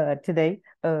that today.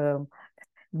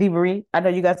 D. Marie, I know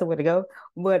you got somewhere to go,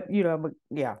 but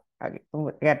yeah, I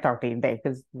got to talk to you today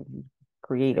because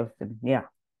creative and yeah.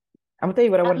 I'm gonna tell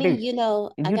you what I want to do.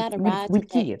 I got a ride to take.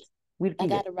 Kids. I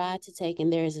got a ride to take,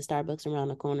 and there is a Starbucks around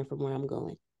the corner from where I'm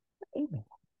going. Amen.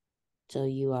 So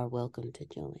you are welcome to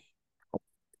join.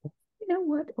 You know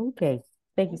what? Okay.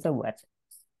 Thank you so much.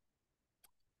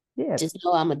 Yeah. Just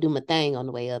know I'm gonna do my thing on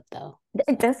the way up, though.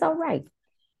 That's all right.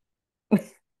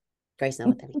 Grace, know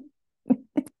what that means.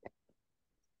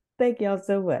 Thank y'all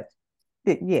so much.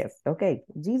 Yes. Okay.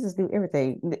 Jesus do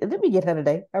everything. Let me get her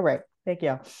today. All right. Thank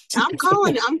y'all. I'm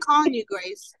calling you,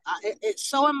 Grace. It's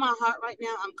so in my heart right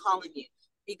now. I'm calling you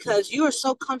because you are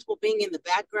so comfortable being in the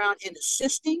background and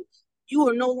assisting. You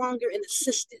are no longer an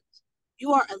assistant.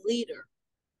 You are a leader,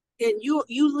 and you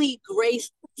lead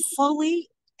Grace fully,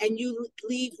 and you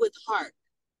lead with heart.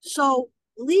 So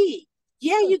lead.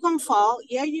 Yeah, you're gonna fall.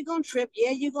 Yeah, you're gonna trip. Yeah,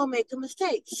 you're gonna make a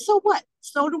mistake. So what?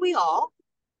 So do we all.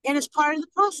 And it's part of the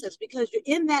process because you're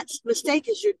in that mistake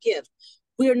is your gift.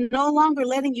 We're no longer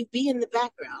letting you be in the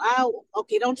background.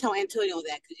 Okay, don't tell Antonio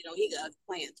that because he got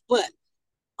plans. But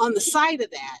on the side of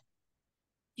that,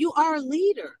 you are a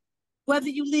leader. Whether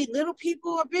you lead little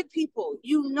people or big people,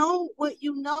 you know what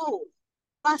you know.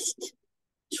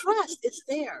 Trust, it's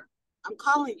there. I'm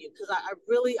calling you because I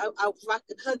really, if I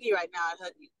could hug you right now, I'd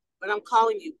hug you. But I'm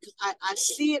calling you because I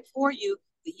see it for you,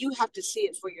 but you have to see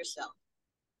it for yourself.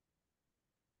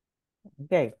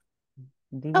 Okay.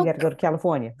 We got to go to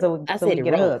California. So we can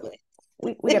get a hug.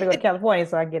 We got to go to California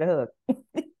so I can get a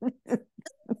hug.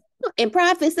 And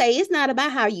prophets say it's not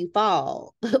about how you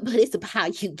fall, but it's about how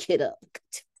you get up.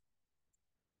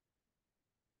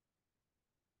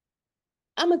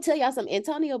 I'm going to tell y'all something.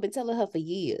 Antonio been telling her for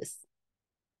years.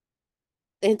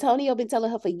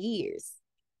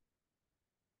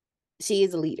 She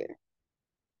is a leader.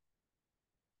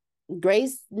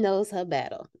 Grace knows her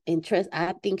battle and trust.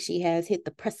 I think she has hit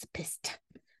the precipice.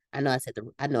 I know I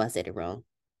said it wrong.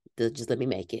 Just let me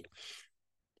make it.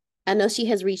 I know she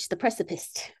has reached the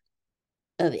precipice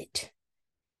of it,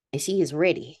 and she is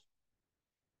ready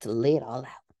to lay it all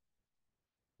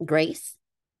out. Grace,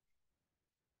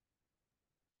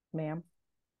 ma'am.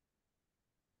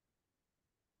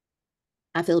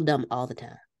 I feel dumb all the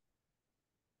time.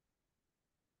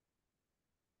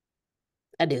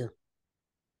 I do.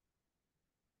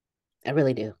 I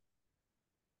really do.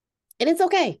 And it's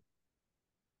okay.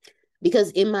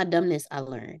 Because in my dumbness, I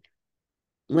learned.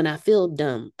 When I feel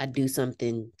dumb, I do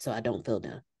something so I don't feel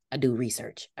dumb. I do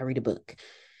research. I read a book.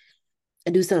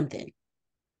 I do something.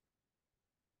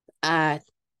 I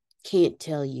can't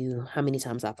tell you how many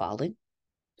times I've fallen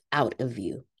out of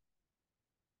view.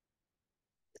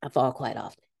 I fall quite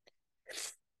often.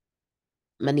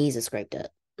 My knees are scraped up.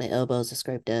 My elbows are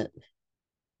scraped up.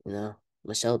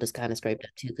 My shoulders kind of scraped up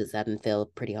too because I done fell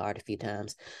pretty hard a few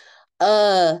times.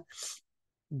 But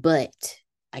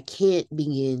I can't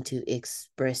begin to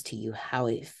express to you how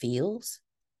it feels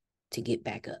to get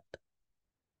back up.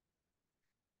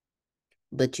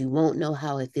 But you won't know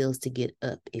how it feels to get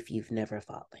up if you've never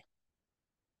fallen.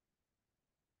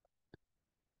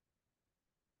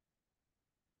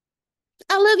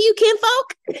 I love you,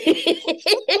 kinfolk.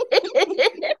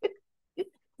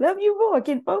 Love you more,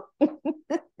 kinfolk.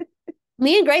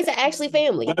 Me and Grace are actually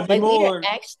family. We are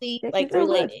actually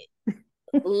related.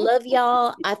 Love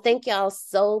y'all. I thank y'all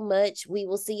so much. We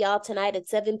will see y'all tonight at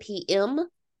 7 p.m.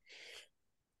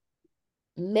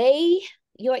 May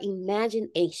your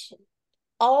imagination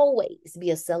always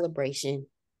be a celebration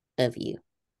of you.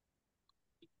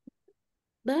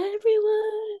 Bye,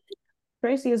 everyone.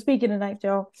 Tracy is speaking tonight,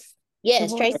 y'all.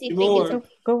 Yes, Tracy speaking.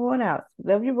 Go on out.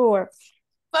 Love you more.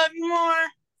 Love you more.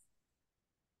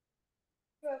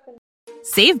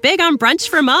 Save big on brunch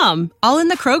for mom, all in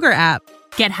the Kroger app.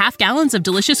 Get half gallons of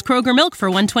delicious Kroger milk for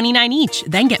 $1.29 each.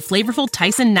 Then get flavorful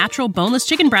Tyson natural boneless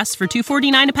chicken breasts for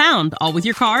 $2.49 a pound, all with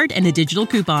your card and a digital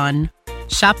coupon.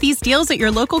 Shop these deals at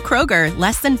your local Kroger,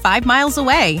 less than 5 miles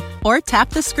away. Or tap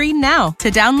the screen now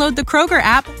to download the Kroger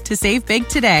app to save big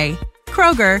today.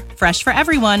 Kroger, fresh for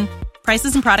everyone.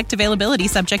 Prices and product availability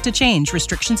subject to change.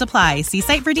 Restrictions apply. See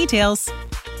site for details.